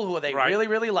Gill, who they Right. really,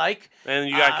 really like. And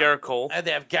you got Garrett Cole. And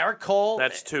they have Garrett Cole.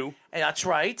 That's 2. And that's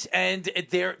right. And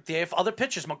they have other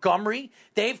pitchers. Montgomery.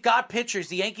 They've got pitchers.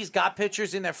 The Yankees got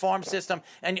pitchers in their farm system.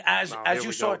 And as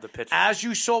you saw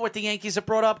what the Yankees have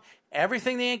brought up,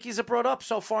 everything the Yankees have brought up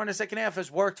so far in the second half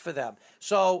has worked for them.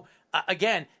 So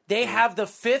again, they have the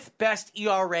 5th best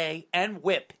ERA and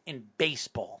WHIP in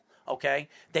baseball. Okay,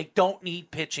 they don't need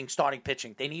starting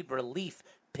pitching. They need relief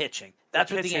pitching.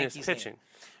 That's what the Yankees need.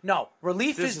 No,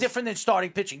 relief is different than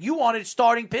starting pitching. You wanted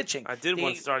starting pitching. I did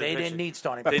want starting pitching. They didn't need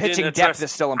starting But pitching. pitching depth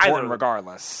is still important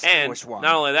regardless. And which one.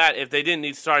 not only that, if they didn't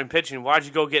need starting pitching, why'd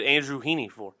you go get Andrew Heaney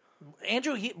for?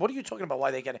 Andrew Heaney, what are you talking about?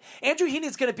 Why they get it? Andrew Heaney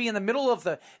is going to be in the middle of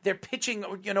their pitching.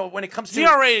 You know, when it comes to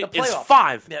ERA the playoff. is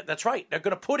 5. Yeah, that's right. They're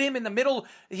going to put him in the middle.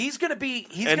 He's going to be.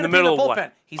 He's In going to the be in the middle of bullpen.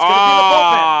 what? He's going to be in the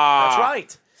bullpen. That's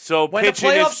right. So When pitching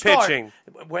the is playoffs start, pitching.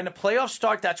 When the playoffs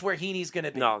start, that's where Heaney's going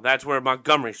to be. No, that's where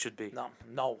Montgomery should be.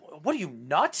 No. What are you,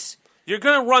 nuts? You're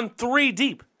going to run 3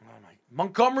 deep.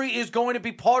 Montgomery is going to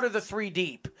be part of the 3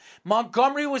 deep.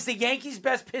 Montgomery was the Yankees'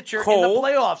 best pitcher in the Cole,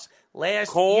 playoffs last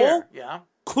Cole, year. Yeah.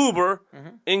 Kluber,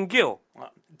 and Gill.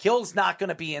 Gill's not going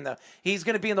to be he's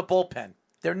going to be in the bullpen.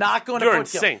 They're not going to You're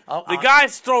put insane. Gill. The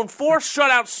guy's thrown 4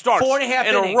 shutout starts 4.5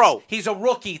 in innings. a row. He's a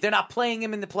rookie. They're not playing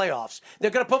him in the playoffs. They're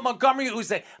going to put Montgomery,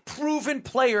 who's a proven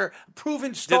player,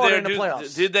 proven starter in the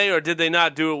playoffs. Did they or did they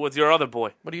not do it with your other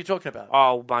boy? What are you talking about?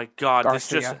 Oh, my God.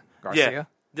 Garcia. Yeah.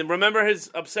 Remember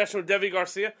his obsession with Devi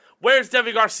Garcia? Where's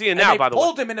Devi Garcia now, by the way? They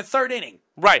pulled him in the 3rd inning.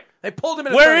 Right. They pulled him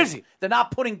in the Where 3rd is inning. he? They're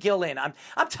not putting Gill in. I'm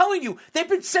telling you, they've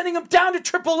been sending him down to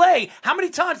AAA. How many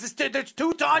times? There's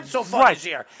 2 times so far this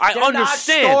year. I They're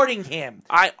understand. not starting him.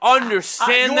 I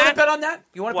understand you that. want to bet on that?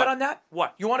 You want to What? bet on that?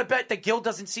 What? You want to bet that Gill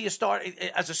doesn't see a start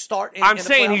as a start in I'm the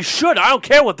saying he playoffs? should. I don't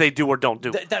care what they do or don't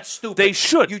do. That's stupid. They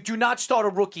should. You do not start a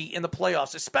rookie in the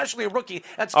playoffs, especially a rookie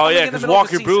that's Oh, coming yeah, in the because middle Walker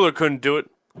of the season. Buehler couldn't do it.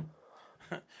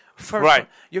 Right.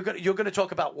 You're going to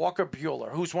talk about Walker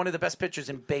Buehler, who's one of the best pitchers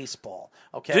in baseball.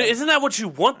 Okay. Dude, isn't that what you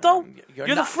want, though? You're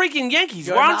the not- freaking Yankees.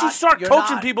 you're Why don't you not- start you're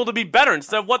coaching not- people to be better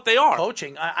instead of what they are?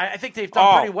 Coaching. I think they've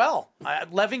done pretty well.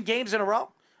 11 games in a row.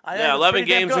 Yeah, 11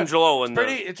 games in July and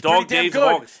it's dog pretty damn days of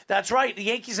good. August. That's right. The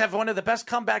Yankees have one of the best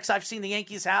comebacks I've seen the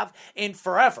Yankees have in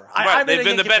forever. Right. I've They've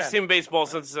been the Yankee best fan. team in baseball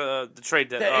since the trade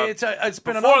deadline. It's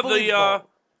been an before unbelievable.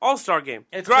 All-Star game.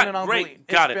 It's great, been an great.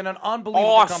 Got It's it. been an unbelievable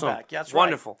Awesome. comeback. That's right.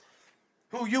 Wonderful.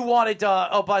 Who you wanted?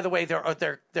 Oh, by the way,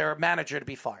 their manager to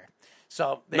be fired.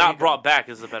 So there you Not go. brought back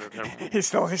is the better term. He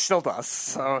still does.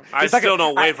 So I it's like still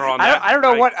don't waver on I that. I don't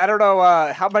know right? I don't know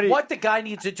how many. What the guy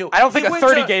needs to do? I don't think He a wins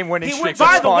 30-game winning he streak wins- would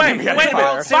By the spawn way, him wait getting a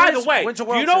minute. fired. By the way, Wins a do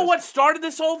World you know Series. what started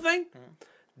this whole thing?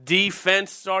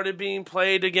 Defense started being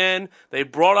played again. They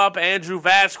brought up Andrew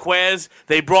Vasquez.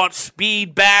 They brought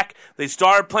speed back. They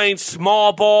started playing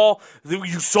small ball.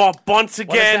 You saw bunts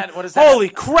again. What is that? Holy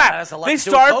That crap. has a lot They to do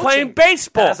with started coaching. playing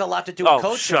baseball. That has a lot to do with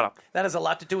coaching. Shut up. That has a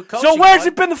lot to do with coaching. So where's bud.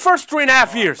 it been the first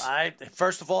 3.5 years?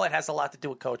 First of all, it has a lot to do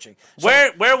with coaching. So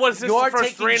Where was this you're the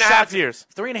first taking 3.5 shots- years?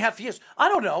 3.5 years. I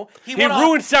don't know. He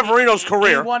ruined Severino's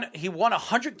career. He won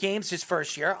 100 games his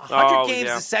first year, 100 games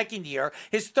yeah. the second year.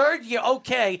 His third year,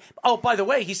 okay. Oh, by the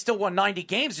way, he still won 90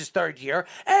 games his third year.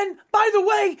 And by the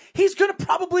way, he's going to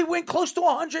probably win close to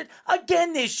 100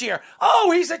 again this year.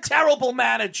 Oh, he's a terrible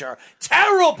manager.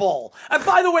 Terrible. And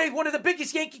by the way, one of the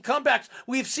biggest Yankee comebacks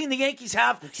we've seen the Yankees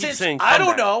have since, saying I don't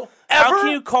comeback. know, ever. How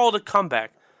can you call it a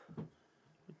comeback?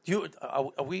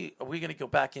 Are we going to go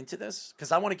back into this?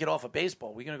 Because I want to get off of baseball.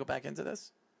 Are we going to go back into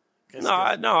this? No,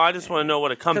 I just want to know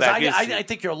what a comeback is. I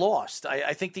think you're lost.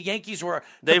 I think the Yankees were.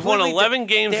 They've won 11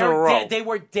 games in a row. They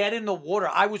were dead in the water.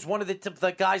 I was one of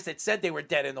the guys that said they were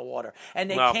dead in the water,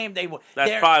 and they came. They were.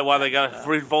 That's probably why they got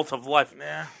 3 volts of life.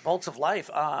 Yeah, bolts of life.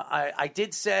 I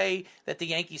did say that the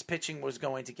Yankees pitching was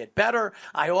going to get better.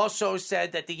 I also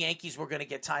said that the Yankees were going to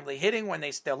get timely hitting when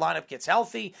their lineup gets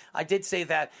healthy. I did say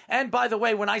that. And by the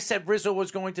way, when I said Rizzo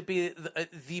was going to be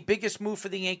the biggest move for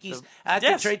the Yankees at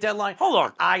the trade deadline, hold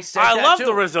on. I said I that love too.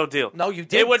 the Rizzo deal. No, you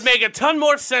didn't. It would make a ton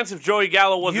more sense if Joey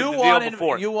Gallo wasn't the deal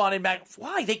before. You wanted Mac.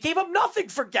 Why? They gave up nothing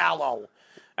for Gallo.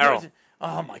 Errol.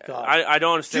 Oh my God! I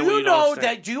don't understand. Do what you you don't know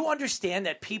understand. that? Do you understand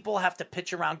that people have to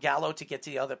pitch around Gallo to get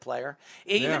to the other player,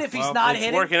 even Yeah, if he's not it's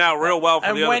hitting? working out real well for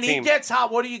and the other when team. he gets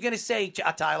hot, what are you going to say,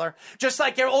 Tyler? Just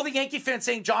like all the Yankee fans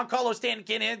saying Giancarlo Stanton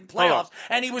can't hit in Hold on. playoffs,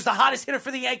 and he was the hottest hitter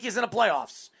for the Yankees in the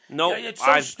playoffs. No, It's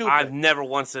so stupid. I've never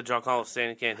once said Giancarlo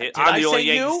Stanton can't hit. Did I'm I the only say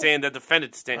Yankee you? fan that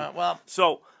defended Stanton. Well,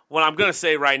 so what I'm going to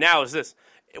say right now is this: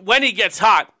 when he gets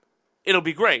hot, it'll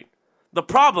be great. The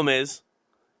problem is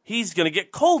he's going to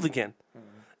get cold again,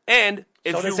 and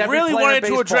if So does you every really player in wanted to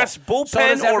baseball. address So does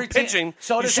bullpen or every team. pitching,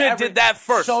 So you does should have every- did that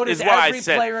first. so does is what I every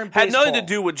said. player in Had nothing to baseball.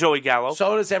 do with Joey Gallo.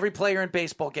 So does every player in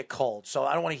baseball get cold. So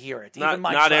I don't want to hear it. Not- Even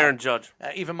Mike not Trout. Aaron Judge.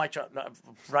 Even Mike Trout. No,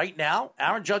 right now,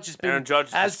 Aaron Judge has been Aaron Judge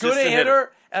is as good a consistent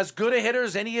hitter as good a hitter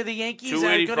as any of the Yankees.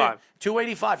 285.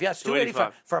 285. Yes,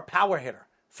 285 for a power hitter.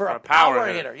 For a power power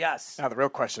hitter. hitter. Yes. Now the real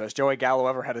question is: Joey Gallo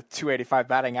ever had a 285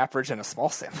 batting average in a small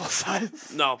sample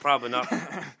size? No, probably not.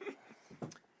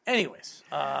 Anyways,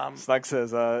 Slug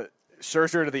says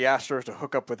Scherzer to the Astros to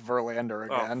hook up with Verlander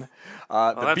again.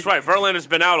 Oh, that's right. Verlander's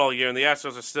been out all year, and the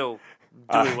Astros are still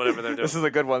doing whatever they're doing. This is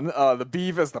a good one. The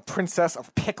Beeve is the princess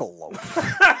of pickle loaf.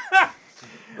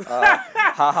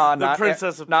 Haha, The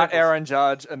princess of not pickles. Aaron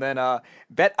Judge. And then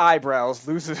bet eyebrows,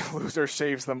 loser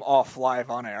shaves them off live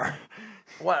on air.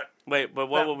 what? Wait, but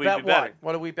what will we bet be betting?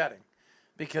 What are we betting?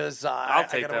 Because I'll I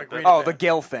take gotta that agree bet. to Oh, bet. the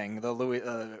Gill thing. The Louis,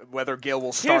 whether Gill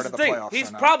will start Here's in the the thing. playoffs. He's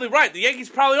or not. probably right. The Yankees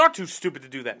probably are too stupid to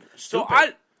do that. So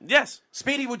yes.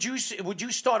 Speedy, would you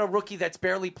start a rookie that's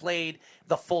barely played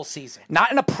the full season?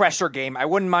 Not in a pressure game. I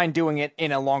wouldn't mind doing it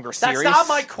in a longer series. That's not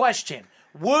my question.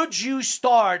 Would you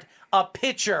start a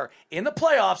pitcher in the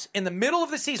playoffs in the middle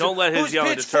of the season Don't let his who's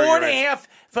yelling pitched deter four your and a edge. half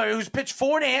who's pitched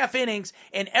 4.5 innings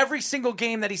in every single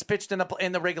game that he's pitched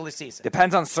in the regular season?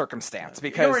 Depends on circumstance.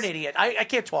 Because You're an idiot. I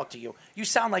can't talk to you. You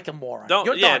sound like a moron. Don't-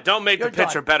 You're yeah, done. don't make the You're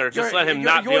pitcher done. better. Just let him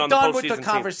not be you're on the done with postseason the team.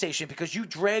 conversation because you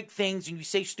drag things and you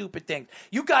say stupid things.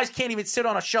 You guys can't even sit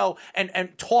on a show and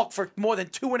talk for more than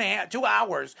 2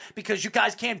 hours because you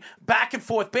guys can't back and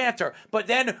forth banter. But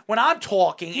then when I'm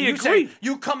talking and you say agreed.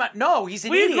 you come at no, he's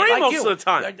an We idiot agree like most you. of the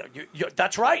time.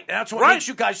 That's right. And that's what Right. makes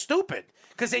you guys stupid.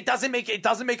 Because it doesn't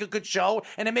make a good show,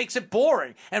 and it makes it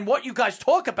boring. And what you guys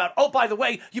talk about, oh, by the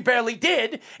way, you barely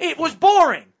did. It was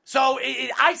boring. So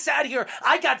I sat here.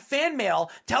 I got fan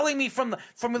mail telling me from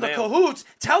the Mail. cahoots,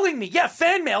 telling me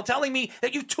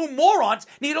that you two morons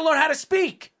need to learn how to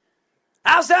speak.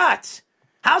 How's that?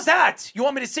 How's that? You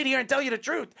want me to sit here and tell you the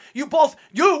truth? You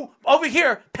over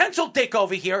here, pencil dick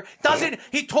over here,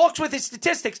 he talks with his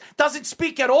statistics, doesn't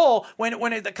speak at all when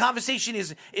the conversation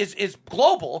is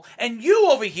global, and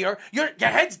you over here, your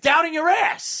head's down in your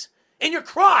ass, in your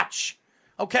crotch.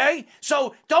 Okay?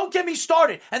 So don't get me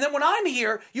started. And then when I'm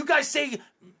here, you guys say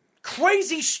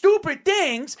crazy, stupid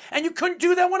things, and you couldn't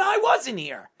do that when I wasn't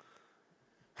here.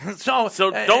 So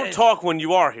don't talk when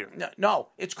you are here. No,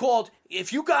 it's called,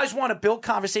 if you guys want to build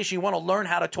conversation, you want to learn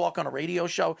how to talk on a radio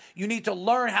show, you need to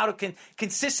learn how to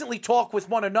consistently talk with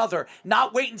one another,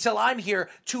 not wait until I'm here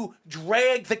to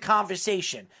drag the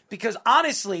conversation. Because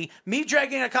honestly, me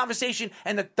dragging a conversation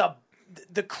and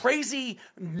the crazy,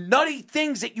 nutty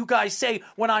things that you guys say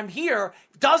when I'm here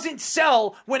doesn't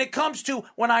sell when it comes to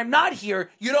when I'm not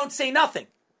here, you don't say nothing.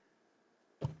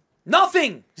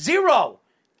 Nothing. Zero.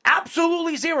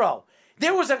 Absolutely zero.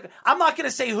 I'm not going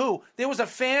to say who. There was a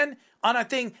fan on a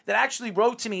thing that actually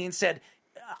wrote to me and said,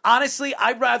 honestly,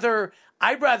 I'd rather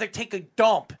take a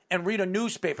dump and read a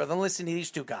newspaper than listen to these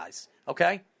two guys.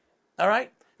 Okay? All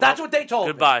right? That's what they told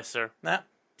me. Goodbye, sir.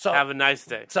 So have a nice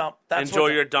day. So enjoy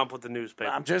your dump with the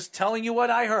newspaper. I'm just telling you what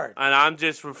I heard. And I'm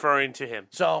just referring to him.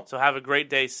 So have a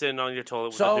great day sitting on your toilet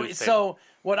with the newspaper. So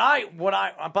what I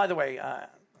by the way,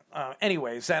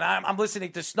 anyways, and I'm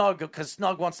listening to Snug because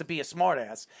Snug wants to be a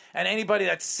smartass. And anybody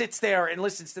that sits there and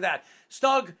listens to that,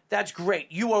 Snug, that's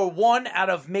great. You are one out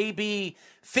of maybe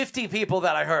 50 people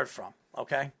that I heard from.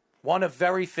 Okay, one of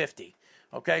very 50.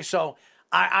 Okay, so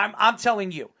I'm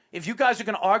telling you, if you guys are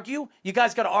going to argue, you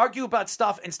guys got to argue about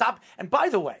stuff and stop. And by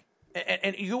the way,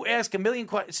 and you ask a million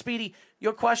questions, Speedy,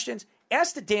 your questions.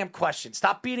 Ask the damn question.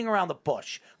 Stop beating around the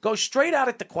bush. Go straight out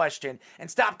at the question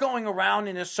and stop going around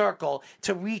in a circle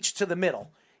to reach to the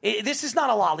middle. This is not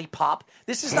a lollipop.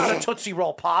 This is not a Tootsie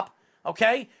Roll Pop,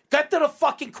 okay? Get to the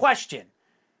fucking question.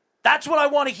 That's what I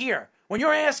want to hear. When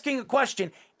you're asking a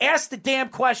question, ask the damn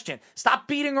question. Stop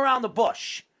beating around the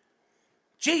bush.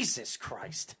 Jesus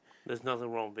Christ. There's nothing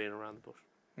wrong with being around the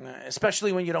bush.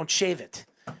 Especially when you don't shave it.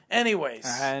 Anyways.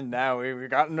 And now we've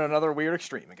gotten another weird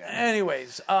extreme again.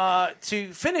 Anyways,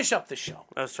 to finish up the show.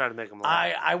 I was trying to make them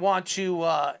laugh. I want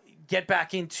to get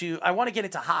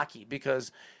into hockey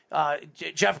because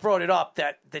Jeff brought it up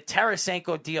that the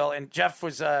Tarasenko deal, and Jeff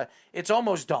was, it's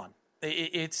almost done.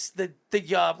 It's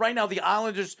right now the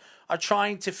Islanders are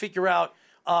trying to figure out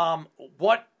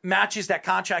what matches that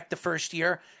contract the first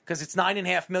year, because it's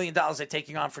 $9.5 million they're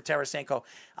taking on for Tarasenko.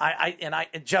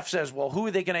 And Jeff says, well, who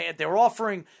are they going to? They're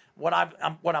offering what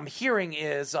I'm hearing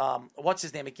is what's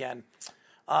his name again?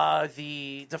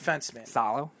 The defenseman.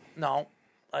 Salo? No,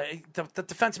 the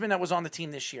defenseman that was on the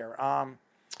team this year.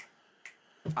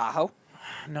 Aho?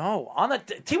 No,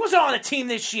 he wasn't on the team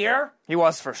this year. He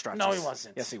was for stretches. No, he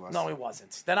wasn't. Yes, he was. No, he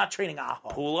wasn't. They're not trading Aho.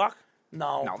 Pulak?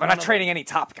 No, they're not trading any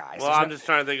top guys. Well, I'm just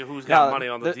trying to think of who's got money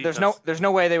on the defense. There's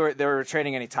no way they were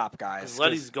trading any top guys.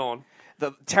 Letty's gone.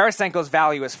 The Tarasenko's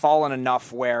value has fallen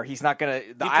enough where he's not going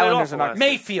to. The Islanders are not.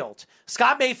 Mayfield,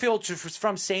 Scott Mayfield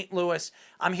from St. Louis.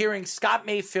 I'm hearing Scott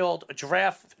Mayfield, a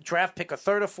draft pick, a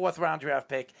third or fourth round draft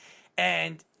pick,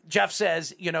 and Jeff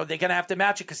says, they're going to have to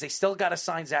match it because they still got to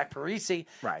sign Zach Parise.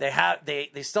 Right.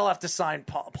 They still have to sign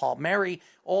Paul Mary.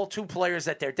 All two players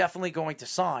that they're definitely going to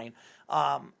sign.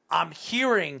 I'm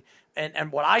hearing,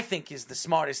 and what I think is the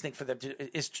smartest thing for them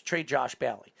is to trade Josh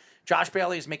Bailey. Josh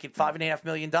Bailey is making $5.5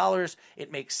 million.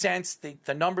 It makes sense.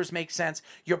 The numbers make sense.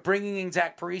 You're bringing in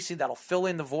Zach Parise. That'll fill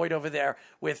in the void over there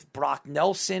with Brock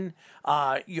Nelson.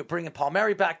 You're bringing Paul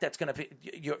Mary back. That's going to be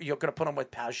you're going to put him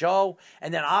with Pajot,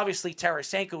 and then obviously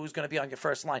Tarasenko, who's going to be on your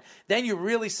first line. Then you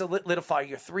really solidify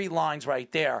your three lines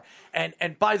right there.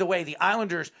 And by the way, the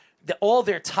Islanders. All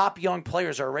their top young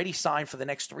players are already signed for the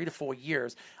next 3 to 4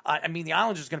 years. The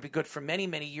Islanders are going to be good for many,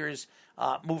 many years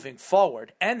moving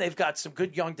forward. And they've got some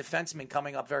good young defensemen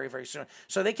coming up very, very soon.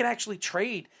 So they can actually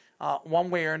trade one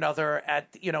way or another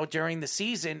during the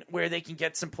season where they can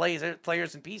get some players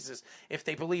and pieces if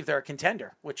they believe they're a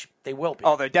contender, which they will be.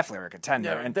 Oh, they definitely are a contender.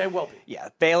 And they will be. Yeah,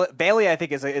 Bailey I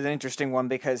think is an interesting one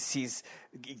because he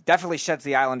definitely sheds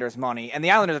the Islanders money, and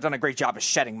the Islanders have done a great job of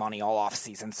shedding money all off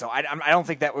season. So I don't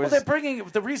think that was. Well, they're bringing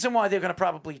the reason why they're going to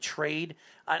probably trade.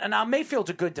 And now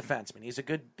Mayfield's a good defenseman. He's a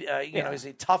good, he's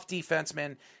a tough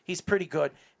defenseman. He's pretty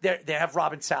good. They have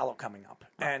Robin Salo coming up,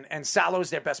 and Salo's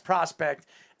their best prospect.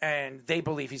 And they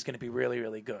believe he's going to be really,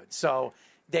 really good. So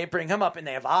they bring him up, and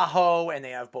they have Aho, and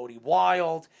they have Bodie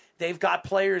Wild. They've got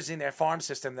players in their farm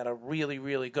system that are really,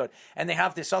 really good. And they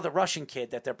have this other Russian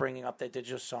kid that they're bringing up that they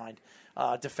just signed,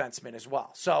 defenseman as well.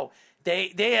 So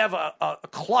they have a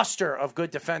cluster of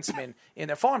good defensemen in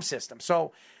their farm system.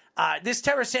 So this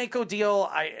Tarasenko deal,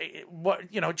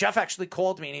 Jeff actually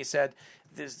called me, and he said,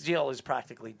 this deal is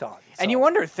practically done. So. And you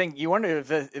wonder if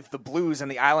the Blues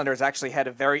and the Islanders actually had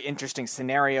a very interesting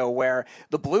scenario where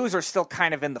the Blues are still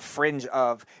kind of in the fringe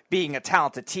of being a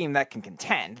talented team that can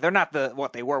contend. They're not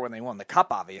what they were when they won the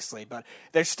Cup, obviously, but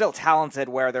they're still talented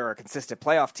where they're a consistent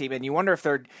playoff team. And you wonder if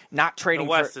they're not trading.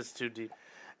 The West is too deep.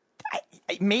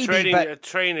 Maybe,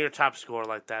 trading your top scorer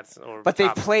like that. But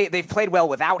they've played well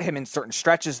without him in certain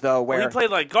stretches, though. Where he played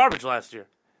like garbage last year.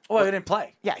 Well, he didn't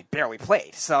play. Yeah, he barely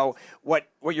played. So what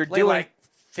you're Played doing? like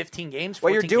 15 games.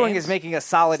 What you're doing games. is making a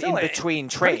solid Still in-between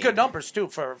trade. Pretty good numbers too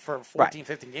for 14,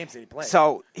 15 games that he played.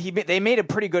 So they made a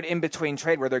pretty good in-between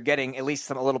trade where they're getting at least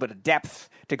a little bit of depth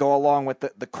to go along with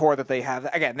the core that they have.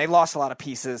 Again, they lost a lot of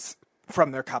pieces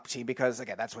from their cup team because,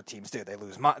 again, that's what teams do. They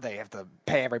lose money. They have to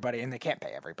pay everybody, and they can't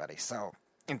pay everybody. So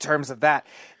in terms of that,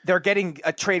 they're getting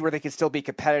a trade where they can still be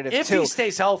competitive, if too. he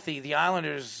stays healthy, the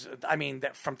Islanders, I mean,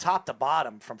 from top to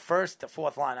bottom, from first to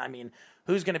fourth line, I mean,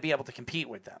 who's going to be able to compete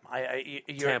with them?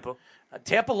 Tampa.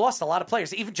 Tampa lost a lot of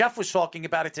players. Even Jeff was talking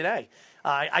about it today.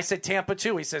 I said Tampa,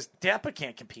 too. He says Tampa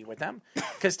can't compete with them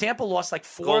because Tampa lost like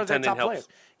 4 of their top players.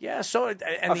 Yeah, so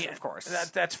of course.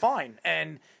 That's fine.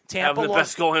 And Tampa the lost.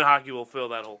 best goal in hockey will fill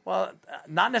that hole. Well,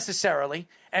 not necessarily.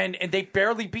 And they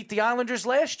barely beat the Islanders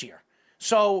last year.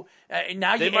 So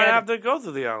now they might have to go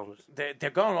through the Islanders.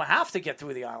 They're going to have to get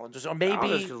through the Islanders, or maybe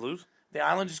Islanders could lose. The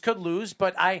Islanders could lose,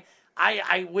 but I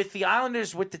with the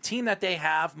Islanders, with the team that they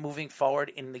have moving forward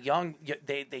in the young,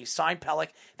 they signed Pelech.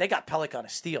 They got Pelech on a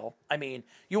steal. I mean,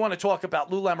 you want to talk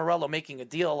about Lou Lamoriello making a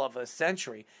deal of a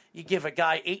century? You give a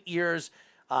guy 8 years.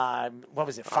 What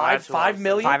was it? $5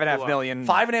 million? $5.5 million.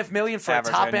 $5.5 million for a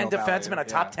top end defenseman, value, a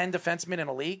top 10 defenseman in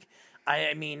the league.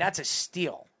 I mean, that's a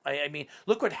steal. I mean,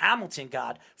 look what Hamilton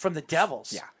got from the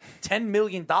Devils. Yeah. $10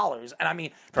 million. And I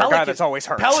mean, for a guy that's always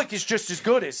hurt. Pelech is just as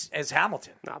good as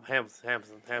Hamilton. No,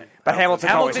 Hamilton. But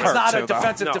Hamilton's always hurt, not too, a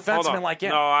defensive defenseman like him.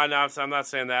 No, I'm not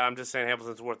saying that. I'm just saying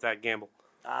Hamilton's worth that gamble.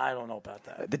 I don't know about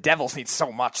that. The Devils need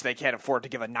so much they can't afford to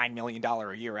give a $9 million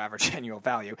a year average annual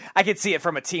value. I could see it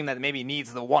from a team that maybe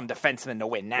needs the one defenseman to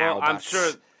win now. Well, I'm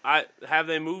sure. Have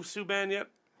they moved Subban yet?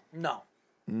 No.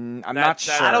 I'm not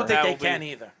sure. I don't think they can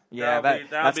either. Yeah,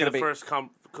 that'll be the first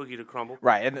cookie to crumble.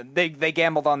 Right, and they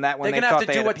gambled on that when they're they gonna thought have to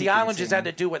they do had what a the peaking Islanders team. had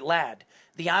to do with Ladd.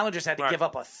 The Islanders had to give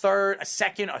up a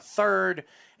second, a third,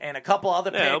 and a couple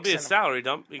other picks. Yeah, it'll be a salary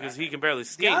dump because he can barely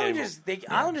skate anymore. The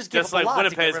Islanders give just up a like lot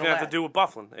Winnipeg's to going to have to do with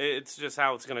Bufflin. It's just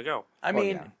how it's going to go. I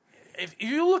mean, if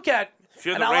you look at if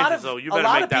you're the Rangers, though, you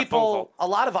better make that phone call. A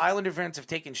lot of Islander fans have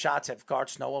taken shots at Garth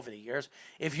Snow over the years.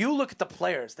 If you look at the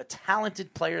players, the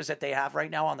talented players that they have right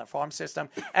now on their farm system,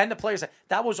 and the players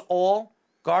that was all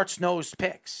Garth Snow's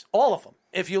picks, all of them.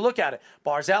 If you look at it,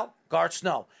 Barzal, Garth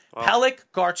Snow. Pelech,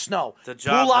 Garth Snow. The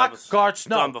job Pulak, Garth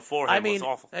Snow. Done before him was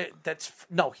awful.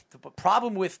 The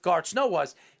problem with Garth Snow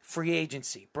was free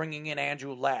agency, bringing in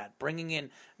Andrew Ladd, bringing in,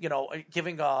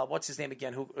 giving what's his name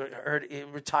again, who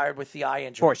retired with the eye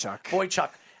injury, Boychuk.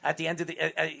 At the end of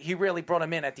he really brought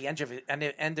him in at the end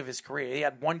of his career. He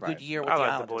had one good year with the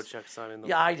Islanders. I like the Boychuk signing.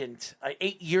 Yeah, I didn't.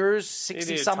 8 years,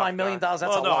 $60-some million. That's a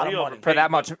lot of money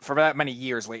for that many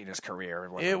years late in his career.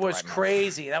 It was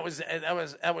crazy. That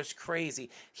was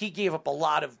crazy. He gave up a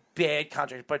lot of bad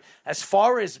contracts. But as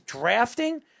far as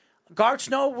drafting, Garth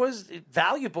Snow was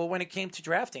valuable when it came to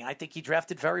drafting. I think he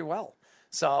drafted very well.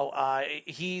 So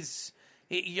he's.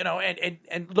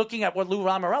 And looking at what Lou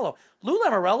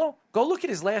Lamoriello, go look at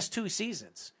his last 2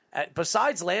 seasons.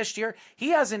 Besides last year,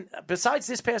 he hasn't. Besides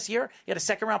this past year, he had a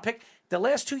second-round pick. The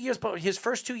last 2 years, but his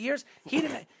first 2 years, he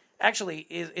didn't. Actually,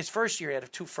 his first year, he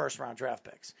had 2 first-round draft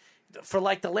picks. For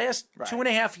like the last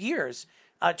 2.5 years,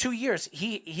 2 years,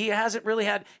 he hasn't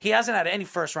had any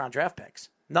first-round draft picks,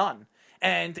 none.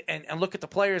 And look at the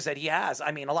players that he has.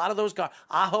 I mean, a lot of those guys.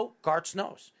 Aho, Garth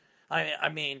Snows. I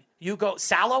mean, you go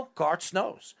Salo, Garth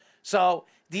Snows. So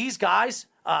these guys,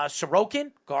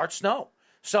 Sorokin, Garth Snow.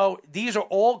 So these are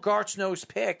all Garth Snow's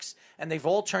picks, and they've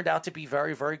all turned out to be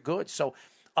very, very good. So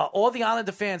all the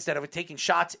Islander fans that are taking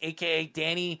shots, a.k.a.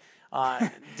 Danny,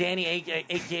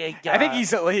 a.k.a. I think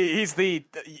he's the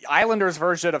Islanders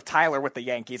version of Tyler with the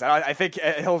Yankees. I think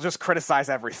he'll just criticize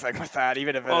everything with that,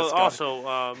 even if it's good.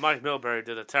 Also, Mike Milbury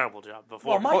did a terrible job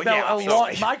before. Well,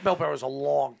 Mike Milbury was a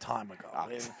long time ago.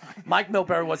 Mike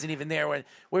Milbury wasn't even there when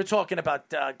we were talking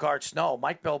about Garth Snow.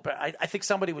 Mike Milbury, I think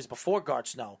somebody was before Garth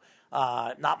Snow,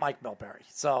 not Mike Milbury.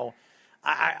 So,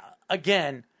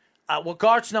 what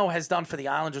Garth Snow has done for the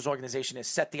Islanders organization is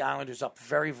set the Islanders up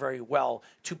very, very well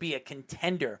to be a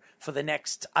contender for the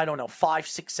next, 5,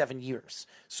 6, 7 years.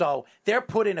 So they're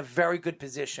put in a very good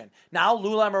position. Now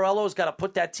Lou Lamoriello's got to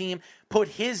put that team, put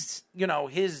his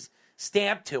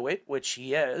stamp to it, which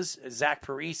he is. Zach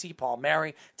Parise, Paul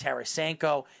Mary,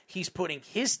 Tarasenko. He's putting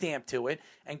his stamp to it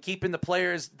and keeping the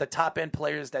players, the top-end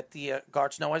players that the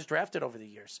Garth Snow has drafted over the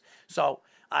years. So,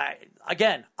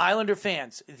 Islander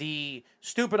fans, the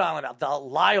stupid Islander, the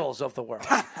Lyles of the world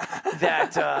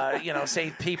that,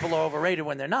 say people are overrated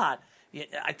when they're not.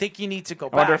 I think you need to go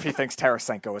back. I wonder if he thinks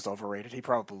Tarasenko is overrated. He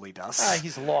probably does.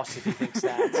 He's lost if he thinks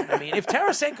that. I mean, if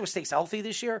Tarasenko stays healthy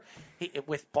this year,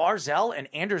 with Barzell and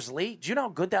Anders Lee, do you know how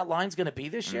good that line's going to be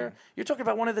this year? You're talking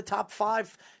about one of the top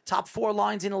 4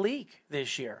 lines in the league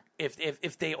this year,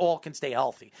 if they all can stay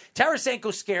healthy.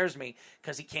 Tarasenko scares me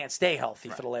because he can't stay healthy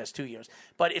for the last 2 years.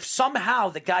 But if somehow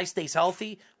the guy stays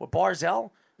healthy with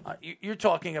Barzell, you're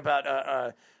talking about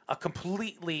a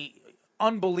completely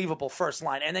unbelievable first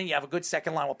line, and then you have a good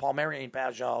second line with Palmieri and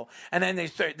Pajot, and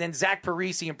then Zach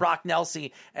Parise and Brock Nelson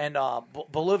and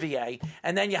Bolivier,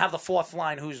 and then you have the fourth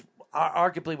line, who's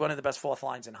arguably one of the best fourth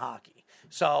lines in hockey.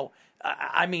 So,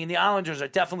 I mean, the Islanders are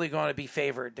definitely going to be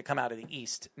favored to come out of the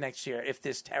East next year if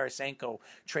this Tarasenko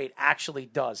trade actually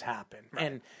does happen.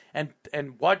 Right.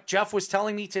 And what Jeff was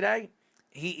telling me today,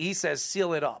 he says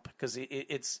seal it up because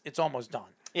it's almost done.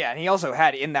 Yeah, and he also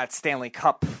had in that Stanley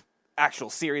Cup actual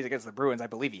series against the Bruins, I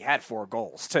believe he had 4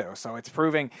 goals too. So it's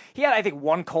proving he had, I think,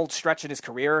 one cold stretch in his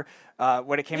career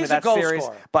when it came to that series.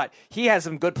 Scorer. But he has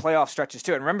some good playoff stretches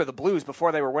too. And remember, the Blues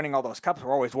before they were winning all those cups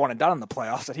were always one and done in the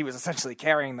playoffs. And he was essentially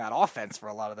carrying that offense for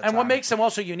a lot of the time. And what makes him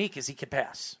also unique is he can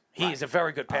pass. He is a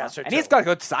very good passer, and he's got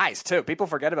good size too. People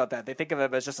forget about that. They think of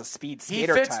him as just a speed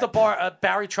skater. He fits type. the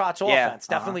Barry Trotz offense.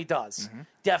 Yeah. Definitely does. Mm-hmm.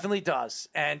 Definitely does.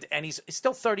 And he's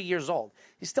still 30 years old.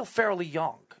 He's still fairly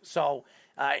young. So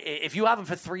if you have him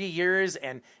for 3 years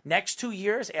and next 2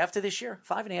 years after this year,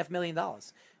 $5.5 million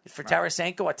for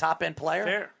Tarasenko, a top end player.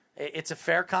 Fair. It's a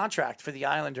fair contract for the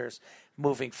Islanders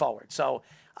moving forward. So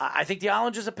I think the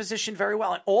Islanders are positioned very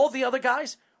well, and all the other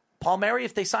guys. Palmieri,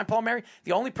 if they sign Palmieri,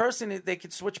 the only person they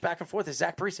could switch back and forth is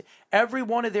Zach Parise. Every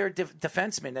one of their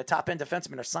defensemen, their top-end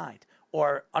defensemen, are signed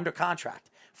or under contract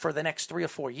for the next 3 or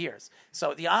 4 years.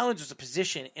 So the Islanders are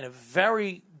positioned in a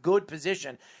very good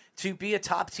position to be a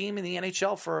top team in the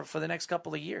NHL for the next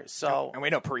couple of years. So, and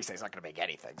we know Parise is not going to make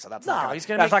anything, so that's he's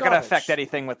going to affect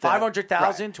anything with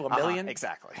 $500,000 to $1 million.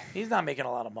 Exactly. He's not making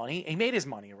a lot of money. He made his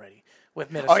money already with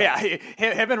Minnesota. Oh yeah,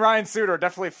 him and Ryan Suter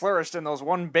definitely flourished in those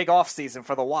one big off season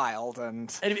for the Wild.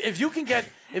 And if you can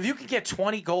get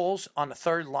 20 goals on the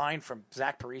third line from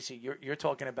Zach Parise, you're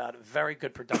talking about very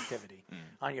good productivity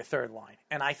on your third line,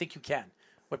 and I think you can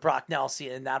with Brock Nelson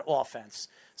in that offense.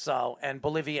 So, and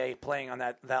Bolivier playing on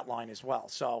that line as well.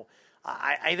 So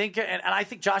I think, and I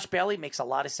think Josh Bailey makes a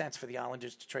lot of sense for the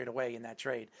Islanders to trade away in that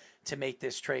trade to make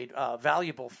this trade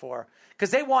valuable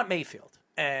because they want Mayfield.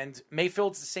 And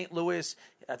Mayfield's the St. Louis.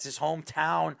 That's his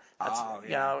hometown.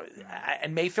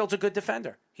 And Mayfield's a good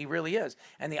defender. He really is.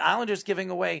 And the Islanders giving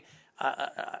away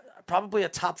probably a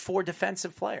top 4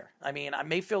 defensive player. I mean,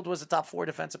 Mayfield was a top 4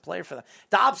 defensive player for them.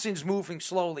 Dobson's moving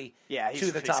slowly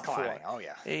to the top 4. Oh,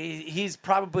 yeah. He's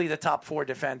probably the top 4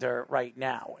 defender right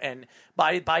now. And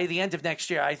by the end of next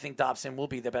year, I think Dobson will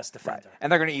be the best defender. Right.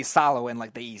 And they're going to ease Salo in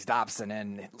like they eased Dobson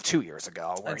in 2 years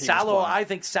ago. And I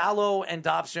think Salo and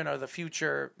Dobson are the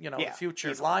future,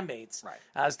 future line mates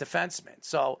as defensemen.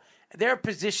 So they're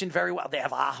positioned very well. They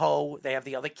have Aho. They have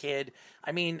the other kid.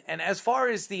 I mean, and as far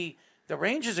as the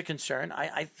Rangers are concerned,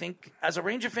 I think as a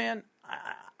Ranger fan,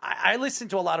 I listen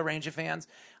to a lot of Ranger fans.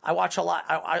 I watch a lot.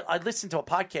 I listened to a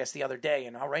podcast the other day,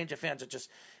 and our Ranger fans are just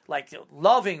like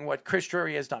loving what Chris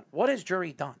Drury has done. What has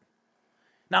Drury done?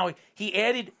 Now he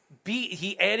added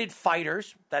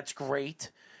fighters. That's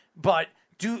great, but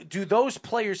do those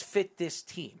players fit this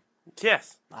team?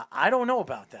 Yes. I don't know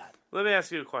about that. Let me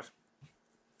ask you a question.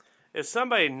 If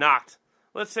somebody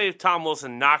let's say if Tom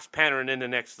Wilson knocks Panarin into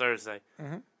next Thursday,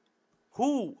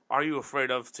 who are you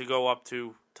afraid of to go up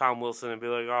to Tom Wilson and be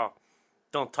like, oh,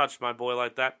 don't touch my boy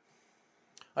like that?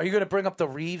 Are you going to bring up the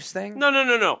Reeves thing?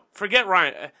 No. Forget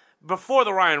Ryan. Before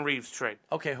the Ryan Reeves trade.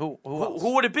 Okay, who else?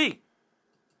 Who would it be?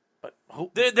 But who?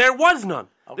 There was none.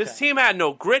 Okay. This team had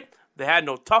no grit. They had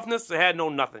no toughness. They had no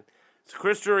nothing. So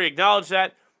Chris Drury acknowledged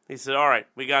that. He said, all right,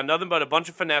 we got nothing but a bunch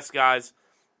of finesse guys.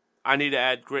 I need to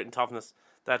add grit and toughness.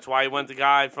 That's why he went the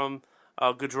guy from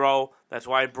Gaudreau. That's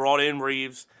why he brought in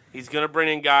Reeves. He's going to bring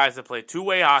in guys that play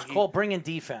two-way hockey. It's called bringing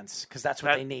defense because that's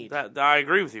what they need. I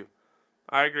agree with you.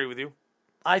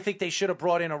 I think they should have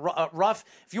brought in a rough.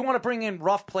 If you want to bring in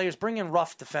rough players, bring in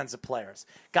rough defensive players.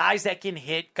 Guys that can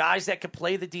hit, guys that can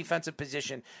play the defensive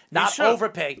position, not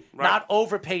overpay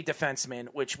defensemen,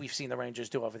 which we've seen the Rangers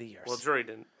do over the years. Well, Drury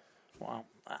didn't. Well,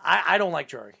 I don't like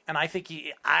Drury, and I think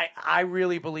I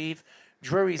really believe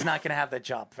Drury's not going to have that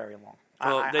job very long.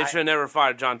 Well, they should have never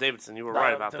fired John Davidson. You were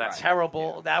right about that.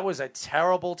 Terrible. Yeah. That was a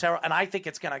terrible, and I think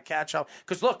it's going to catch up.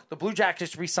 Because, look, the Blue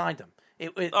Jackets re-signed him. They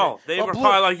were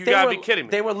probably like, you got to be kidding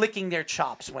me. They were licking their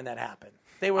chops when that happened.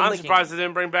 They were. I'm licking surprised him. they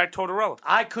didn't bring back Tortorella.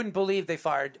 I couldn't believe they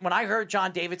fired. When I heard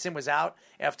John Davidson was out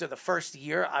after the first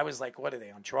year, I was like, what are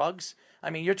they, on drugs? I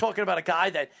mean, you're talking about a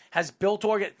guy that has built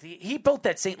he built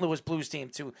that St. Louis Blues team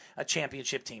to a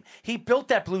championship team. He built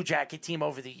that Blue Jacket team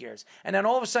over the years. And then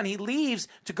all of a sudden he leaves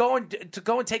to go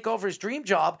and take over his dream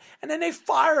job, and then they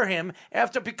fire him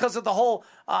because of the whole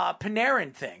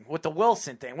Panarin thing with the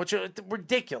Wilson thing, which is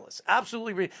ridiculous.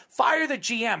 Absolutely fire the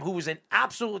GM, who was an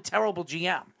absolute terrible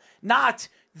GM. Not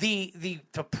the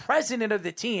president of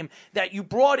the team that you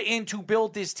brought in to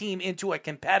build this team into a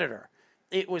competitor.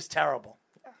 It was terrible.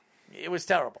 It was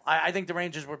terrible. I think the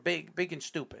Rangers were big and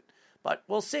stupid. But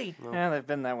we'll see. Yeah, they've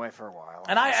been that way for a while.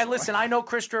 And I listen, I know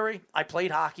Chris Drury. I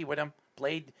played hockey with him.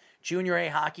 Played junior A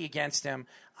hockey against him.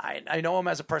 I know him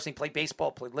as a person. He played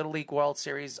baseball, played Little League World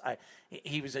Series.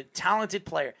 He was a talented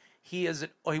player. He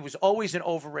was always an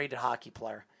overrated hockey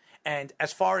player. And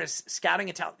as far as scouting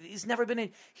and talent, he's never been a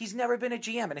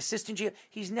GM, an assistant GM.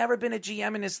 He's never been a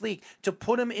GM in this league. To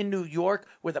put him in New York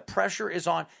where the pressure is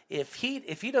on, if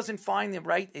he doesn't find the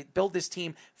right, build this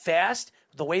team fast,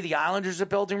 the way the Islanders are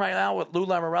building right now with Lou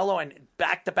Lamoriello and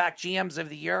back-to-back GMs of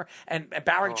the year and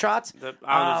Barry Trotz. The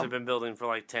Islanders have been building for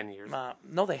like 10 years.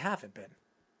 No, they haven't been.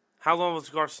 How long was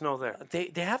Garth Snow there?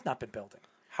 They have not been building.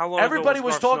 How long Everybody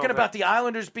was Garth talking Snow about there? the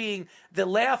Islanders being the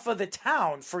laugh of the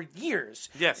town for years.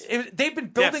 Yes. They've been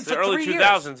building for the early 3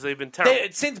 2000s, years. they've been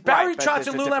terrible. Since Barry Right, but Trotz it's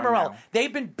and Lou different Lamoriello, now.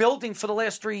 they've been building for the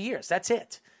last 3 years. That's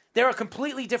it. They're a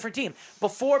completely different team.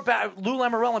 Before Lou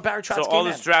Lamoriello and Barry Trotz So came all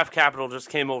this in. draft capital just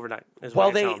came overnight.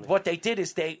 What they did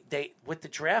is they with the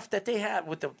draft that they had,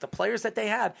 with the players that they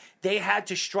had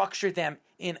to structure them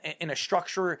in a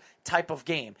structure type of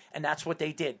game, and that's what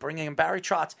they did. Bringing in Barry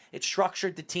Trotz, it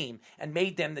structured the team and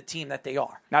made them the team that they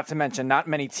are. Not to mention, not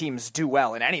many teams do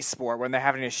well in any sport when they're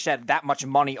having to shed that much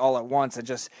money all at once, and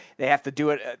just they have to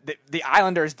do it. The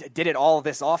Islanders did it all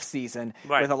this offseason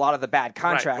with a lot of the bad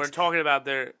contracts. Right. We're talking about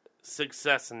their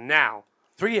success now.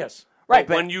 3 years. Right,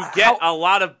 but when you get a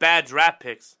lot of bad draft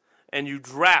picks and you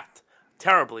draft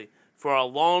terribly for a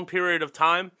long period of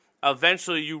time,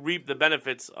 eventually you reap the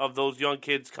benefits of those young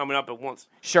kids coming up at once.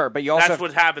 Sure, but you also That's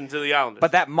what happened to the Islanders.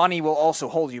 But that money will also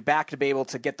hold you back to be able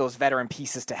to get those veteran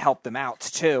pieces to help them out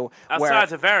too. Outside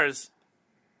Tavares,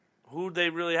 who do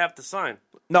they really have to sign?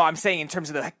 No, I'm saying in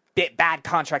terms of the bad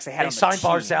contracts they had. They on the signed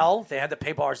team. Barzell. They had to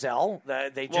pay Barzell.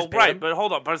 They just paid him. But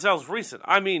hold on. Barzell's recent.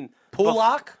 I mean,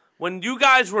 Pulak? When you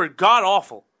guys were god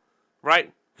awful,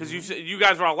 right? Because you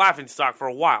guys were a laughing stock for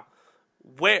a while.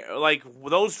 Where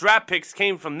those draft picks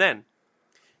came from then.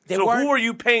 So who are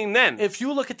you paying then? If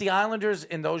you look at the Islanders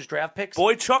in those draft picks,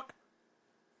 Boychuk.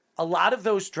 A lot of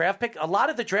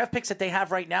the draft picks that they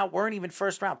have right now weren't even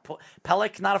first round.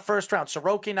 Pelech, not a first round.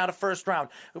 Sorokin, not a first round.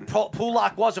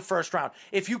 Pulak was a first round.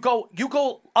 If you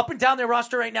go up and down their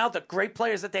roster right now, the great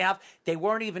players that they have, they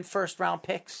weren't even first round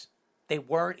picks.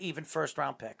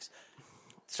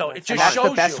 So it just that's shows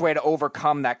the best you. way to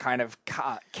overcome that kind of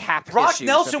cap Brock issues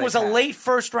Nelson that was they've a had. late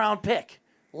first round pick.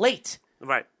 Late.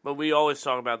 Right, but we always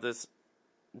talk about this.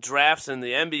 Drafts in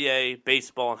the NBA,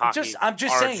 baseball, and hockey I'm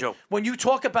just are saying, a joke. when you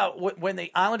talk about when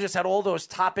the Islanders had all those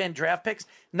top-end draft picks,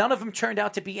 none of them turned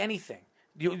out to be anything.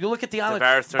 You look at the Islanders.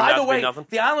 Tavares turned By out the to be way, nothing?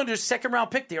 the Islanders'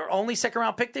 second-round pick, their only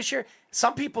second-round pick this year,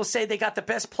 some people say they got the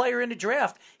best player in the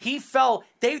draft. He fell.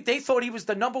 They thought he was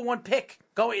the number one pick,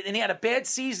 and he had a bad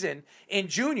season in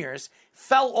juniors,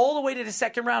 fell all the way to the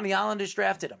second round. The Islanders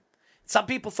drafted him. Some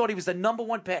people thought he was the number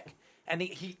one pick. And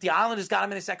the Islanders got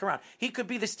him in the second round. He could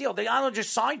be the steal. The Islanders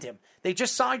signed him. They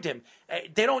just signed him.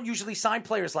 They don't usually sign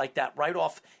players like that right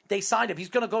off. They signed him. He's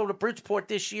going to go to Bridgeport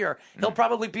this year. He'll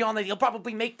probably be he'll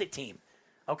probably make the team.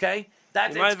 Okay?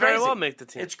 He might very well make the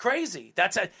team. It's crazy.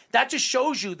 That just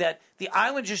shows you that the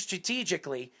Islanders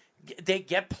strategically, they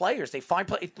get players. They find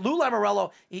players. Lou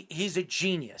Lamoriello, he's a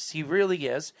genius. He really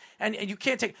is. And you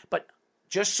can't take – but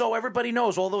just so everybody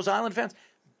knows, all those Island fans,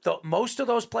 most of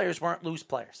those players weren't Lou's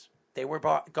players. They were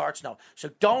Garth Snow.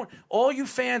 So all you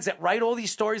fans that write all these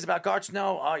stories about Garth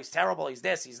Snow, oh, he's terrible, he's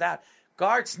this, he's that.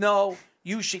 Garth Snow,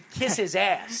 you should kiss his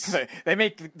ass.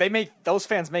 Those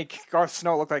fans make Garth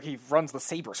Snow look like he runs the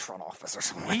Sabres front office or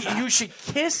something like that. You should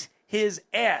kiss his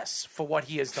ass for what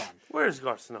he has done. Where is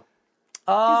Garth Snow? He's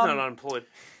not unemployed.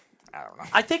 I don't know.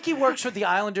 I think he works for the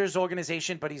Islanders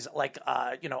organization, but he's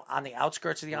on the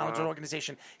outskirts of the Islanders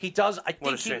organization. He does.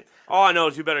 What a shame. All I know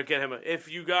is you better get him.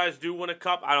 If you guys do win a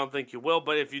cup, I don't think you will,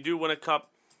 but if you do win a cup,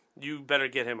 you better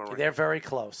get him a ring. They're very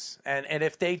close. And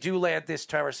if they do land this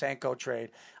Tarasenko trade,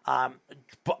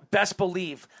 best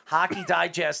believe Hockey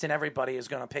Digest and everybody is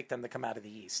going to pick them to come out of the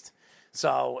East.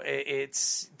 So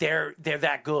they're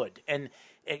that good. And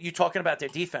you're talking about their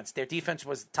defense. Their defense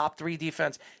was top 3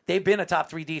 defense. They've been a top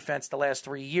 3 defense the last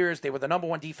 3 years. They were the number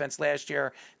 1 defense last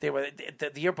year. They were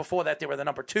the year before that. They were the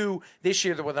number 2. This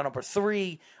year they were the number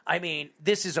 3. I mean,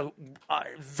 this is a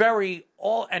very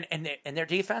and their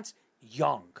defense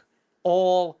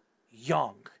all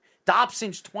young.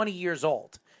 Dobson's 20 years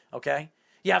old. Okay,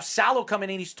 you have Salo coming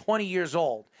in. He's 20 years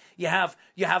old. You have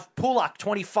Pulak,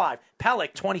 25.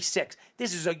 Pellick, 26.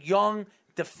 This is a young,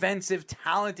 defensive,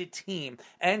 talented team.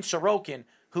 And Sorokin,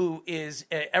 who is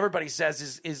everybody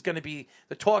says is going to be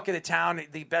the talk of the town,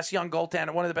 the best young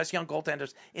goaltender, one of the best young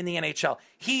goaltenders in the NHL.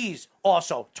 He's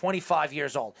also 25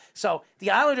 years old. So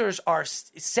the Islanders are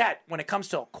set when it comes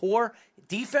to core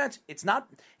defense. It's not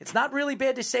really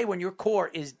bad to say when your core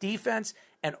is defense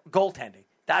and goaltending.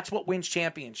 That's what wins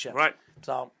championships. Right.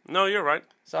 So no, you're right.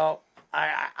 So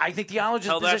I think the Islanders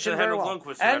are positioned very well.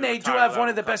 And they do have one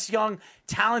of the best young,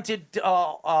 talented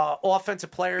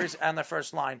offensive players on the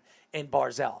first line in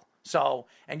Barzal. So,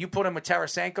 and you put him with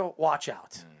Tarasenko, watch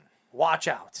out. Watch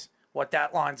out what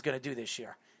that line's going to do this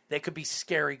year. They could be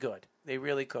scary good. They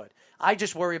really could. I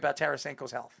just worry about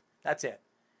Tarasenko's health. That's it.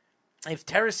 If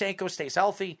Tarasenko stays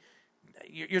healthy,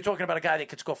 you're talking about a guy that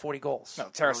could score 40 goals. No,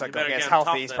 Tarasenko gets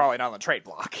healthy. He's probably not on the trade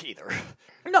block either.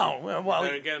 No. Well,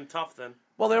 they're getting tough then.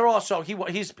 Well, they're also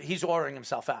he's ordering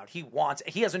himself out.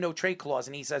 He has a no trade clause,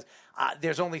 and he says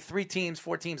there's only 4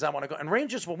 teams I want to go, and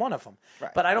Rangers were one of them.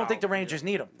 Right. But I don't think the Rangers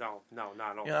need him. No, not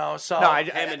at all. You know, so him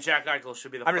and Jack Eichel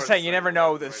should be the. I'm just saying, you never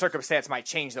know. The circumstance might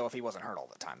change though if he wasn't hurt all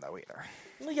the time though either.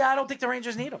 Yeah, I don't think the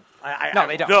Rangers need him. No,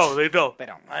 they don't. No, they don't. They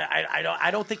don't. I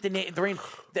don't think the Rangers.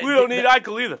 We don't need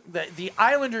Eichel either. The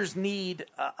Islanders need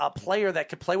a player that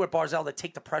could play with Barzal to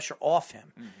take the pressure off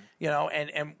him. Mm-hmm. You know,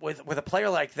 and with a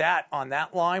player like that on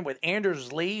that line, with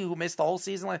Anders Lee, who missed the whole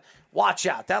season, watch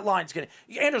out. That line's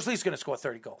Anders Lee's going to score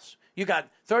 30 goals. You got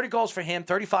 30 goals for him,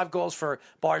 35 goals for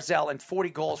Barzal, and 40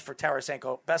 goals for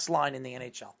Tarasenko. Best line in the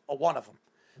NHL, or one of them.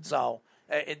 So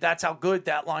that's how good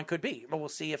that line could be. But we'll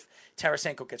see if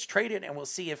Tarasenko gets traded, and we'll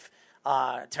see if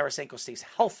Tarasenko stays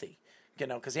healthy. You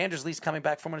know, because Anders Lee's coming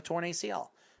back from a torn ACL.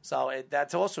 So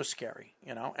that's also scary,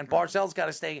 you know. And Barzal's got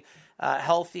to stay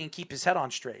healthy and keep his head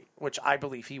on straight, which I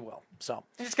believe he will. So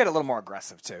he just get a little more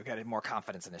aggressive too, get more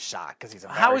confidence in his shot because he's a.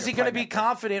 How is he going to be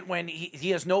confident when he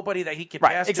has nobody that he can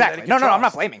right, pass exactly. to? No, I'm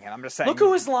not blaming him. I'm just saying. Look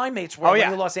who his line mates were when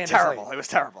he lost Anders terrible. Lee. It was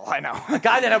terrible. I know. A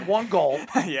guy that had 1 goal.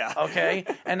 Yeah. Okay,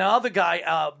 and the other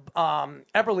guy,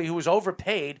 Eberle, who was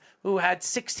overpaid, who had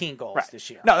 16 goals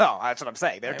this year. No, that's what I'm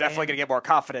saying. They're definitely going to get more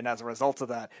confident as a result of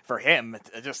that. For him,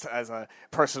 just as a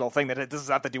personal thing, that it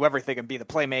doesn't have to do everything and be the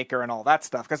playmaker and all that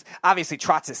stuff. Because obviously,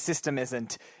 Trotz's system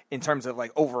isn't in terms of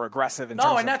like over aggressive.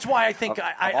 No, and that's why I think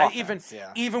offense,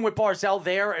 even with Barzal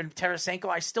there and Tarasenko,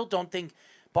 I still don't think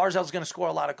Barzal's going to score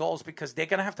a lot of goals because they're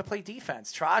going to have to play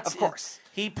defense. Trotz, of course,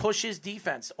 he pushes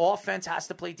defense. Offense has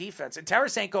to play defense, and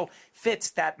Tarasenko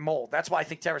fits that mold. That's why I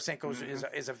think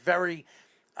Tarasenko is a very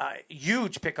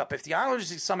huge pickup. If the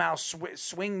Islanders somehow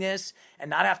swing this and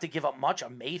not have to give up much, a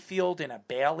Mayfield and a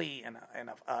Bailey and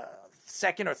a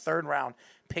second or third round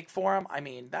pick for him, I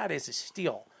mean, that is a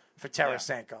steal for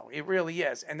Tarasenko. Yeah. It really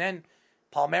is. And then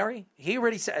Palmieri, he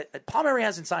already said Palmieri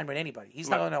hasn't signed with anybody. He's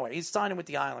not going nowhere. He's signing with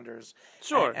the Islanders.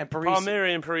 Sure. And Parisi.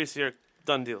 Palmieri and Parisi are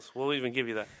done deals. We'll even give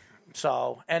you that.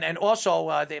 So and also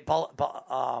I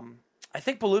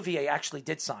think Bolivier actually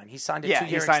did sign. He signed a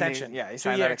 2-year extension. He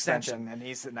signed that extension, and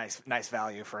he's a nice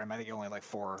value for him. I think only like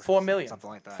 $4 million, something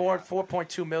like that.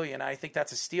 $4.2 million. I think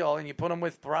that's a steal. And you put him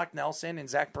with Brock Nelson and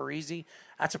Zach Parise.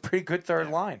 That's a pretty good third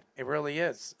line. It really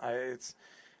is.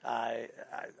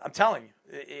 I'm telling you,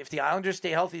 if the Islanders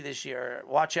stay healthy this year,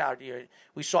 watch out.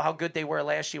 We saw how good they were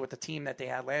last year with the team that they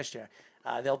had last year.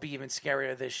 They'll be even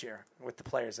scarier this year with the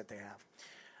players that they have.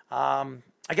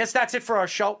 I guess that's it for our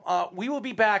show. We will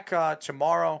be back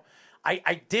tomorrow.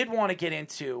 I did want to get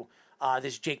into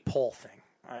this Jake Paul thing.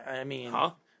 I mean,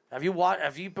 have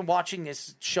you been watching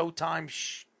this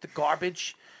Showtime the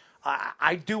garbage?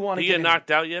 I do want to. Did he get knocked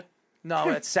out yet? No,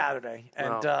 it's Saturday,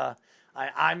 and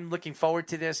I'm looking forward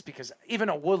to this because even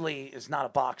though Woodley is not a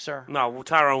boxer, no,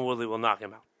 Tyron Woodley will knock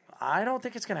him out. I don't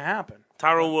think it's going to happen.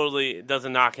 Tyron Woodley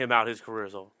doesn't knock him out. His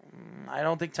career's over. I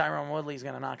don't think Tyron Woodley is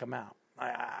going to knock him out.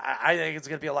 I think it's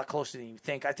going to be a lot closer than you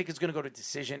think. I think it's going to go to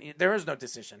decision. There is no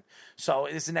decision. So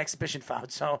it's an exhibition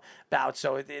bout.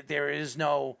 So there is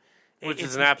no... Which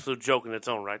is an absolute joke in its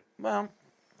own right. Well,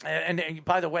 and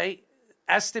by the way,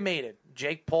 estimated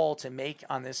Jake Paul to make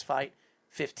on this fight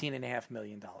 $15.5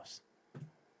 million.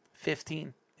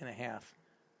 $15.5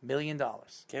 million.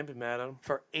 Can't be mad at him.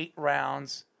 For 8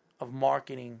 rounds of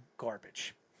marketing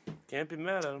garbage. Can't be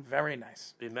mad at him. Very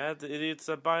nice. Be mad at the idiots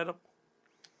that buy it up.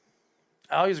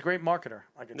 Oh, he's a great marketer.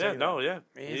 I can tell you that.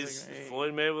 Yeah. He's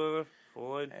Floyd Mayweather.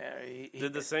 Floyd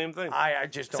did the same thing. I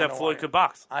just don't know. Except Floyd could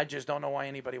box. I just don't know why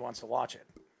anybody wants to watch it.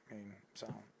 I mean, so.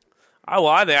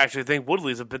 I actually think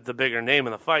Woodley's a bit the bigger name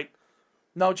in the fight.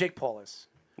 No, Jake Paul is.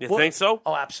 You think so?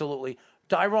 Oh, absolutely.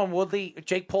 Tyron Woodley.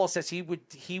 Jake Paul says he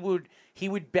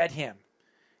would bet him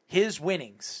his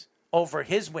winnings over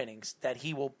his winnings that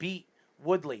he will beat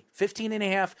Woodley.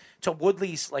 15.5 to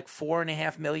Woodley's like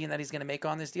 $4.5 million that he's going to make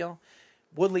on this deal.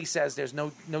 Woodley says there's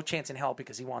no chance in hell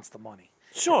because he wants the money.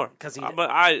 Sure, because he is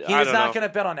not going to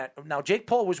bet on that. Now Jake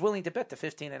Paul was willing to bet the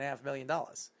 $15.5 million.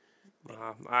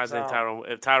 I think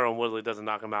if Tyron Woodley doesn't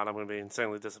knock him out, I'm going to be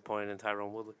insanely disappointed in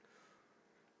Tyron Woodley.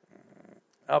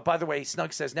 By the way,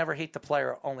 Snug says never hate the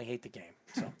player, only hate the game.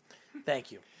 So,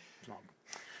 thank you.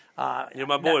 You're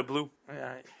my boy, Blue.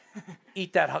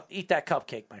 Eat that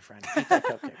cupcake, my friend. Eat that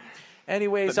cupcake.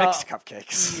 Anyways, the next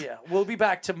cupcakes. Yeah, we'll be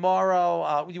back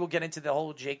tomorrow. We will get into the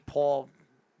whole Jake Paul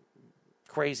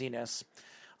craziness.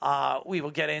 We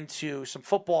will get into some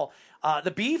football.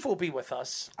 The Beef will be with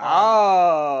us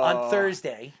on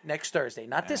Thursday, next Thursday,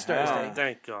 not this Thursday.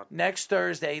 Thank God. Next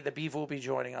Thursday, the Beef will be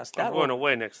joining us. I'm going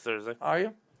away next Thursday. Are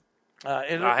you?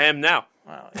 I am now.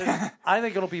 I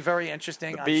think it'll be very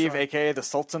interesting. The Beef, a.k.a. the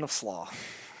Sultan of Slaw.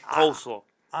 Coleslaw.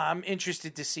 I'm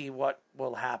interested to see what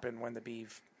will happen when the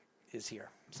Beef is here.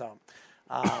 So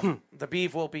the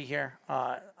Beef will be here.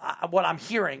 What I'm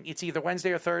hearing, it's either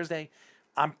Wednesday or Thursday.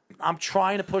 I'm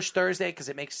trying to push Thursday because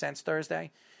it makes sense Thursday.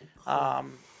 Jeff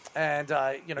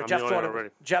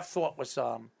thought was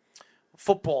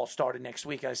football started next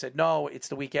week. I said no, it's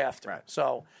the week after. Right.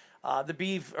 So the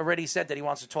Beef already said that he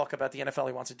wants to talk about the NFL.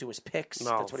 He wants to do his picks.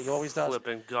 No, that's what he always does.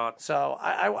 Flipping God. So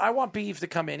I want Beef to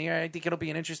come in here. I think it'll be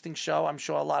an interesting show. I'm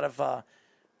sure a lot of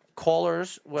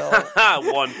callers will.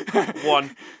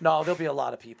 One. No, there'll be a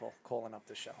lot of people calling up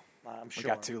the show. I'm sure. We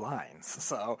got two lines,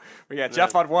 so we got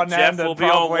Jeff on one Jeff end. will and be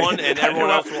on one, and everyone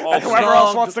else will also. Whoever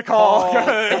else wants to call,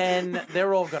 and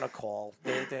they're all going to call.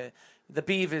 The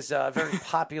Beef is a very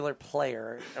popular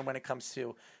player, and when it comes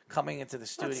to coming into the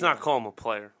studio, let's not call him a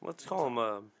player. Let's call him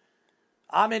a.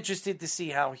 I'm interested to see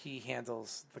how he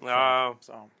handles the crowd.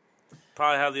 So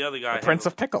probably how the other guy. The Prince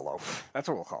of Piccolo. That's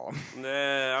what we'll call him.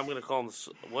 Nah, I'm going to call him.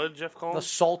 What did Jeff call him? The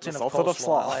Sultan of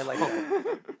Slaw. I like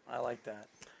that. I like that.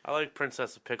 I like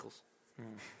Princess of Pickles.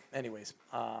 Anyways,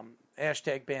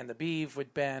 hashtag ban the Beef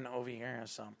with Ben over here.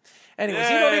 So,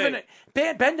 anyways,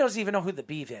 Ben doesn't even know who the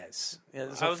Beef is. I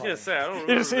was going to say I don't.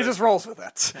 He just rolls with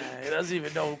it. He doesn't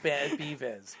even know who Beef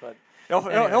is, but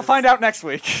he'll find out next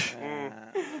week.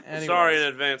 Sorry in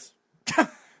advance.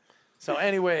 So,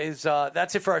 anyways,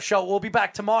 that's it for our show. We'll be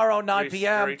back tomorrow, 9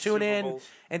 p.m. Tune in.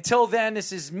 Until then,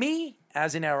 this is me,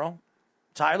 as in Arrow,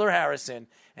 Tyler Harrison,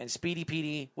 and Speedy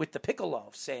Petey with the Piccolo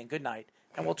saying good night.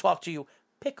 And we'll talk to you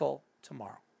pickle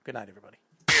tomorrow. Good night, everybody.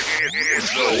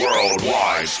 It's the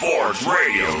Worldwide Sports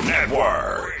Radio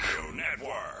Network.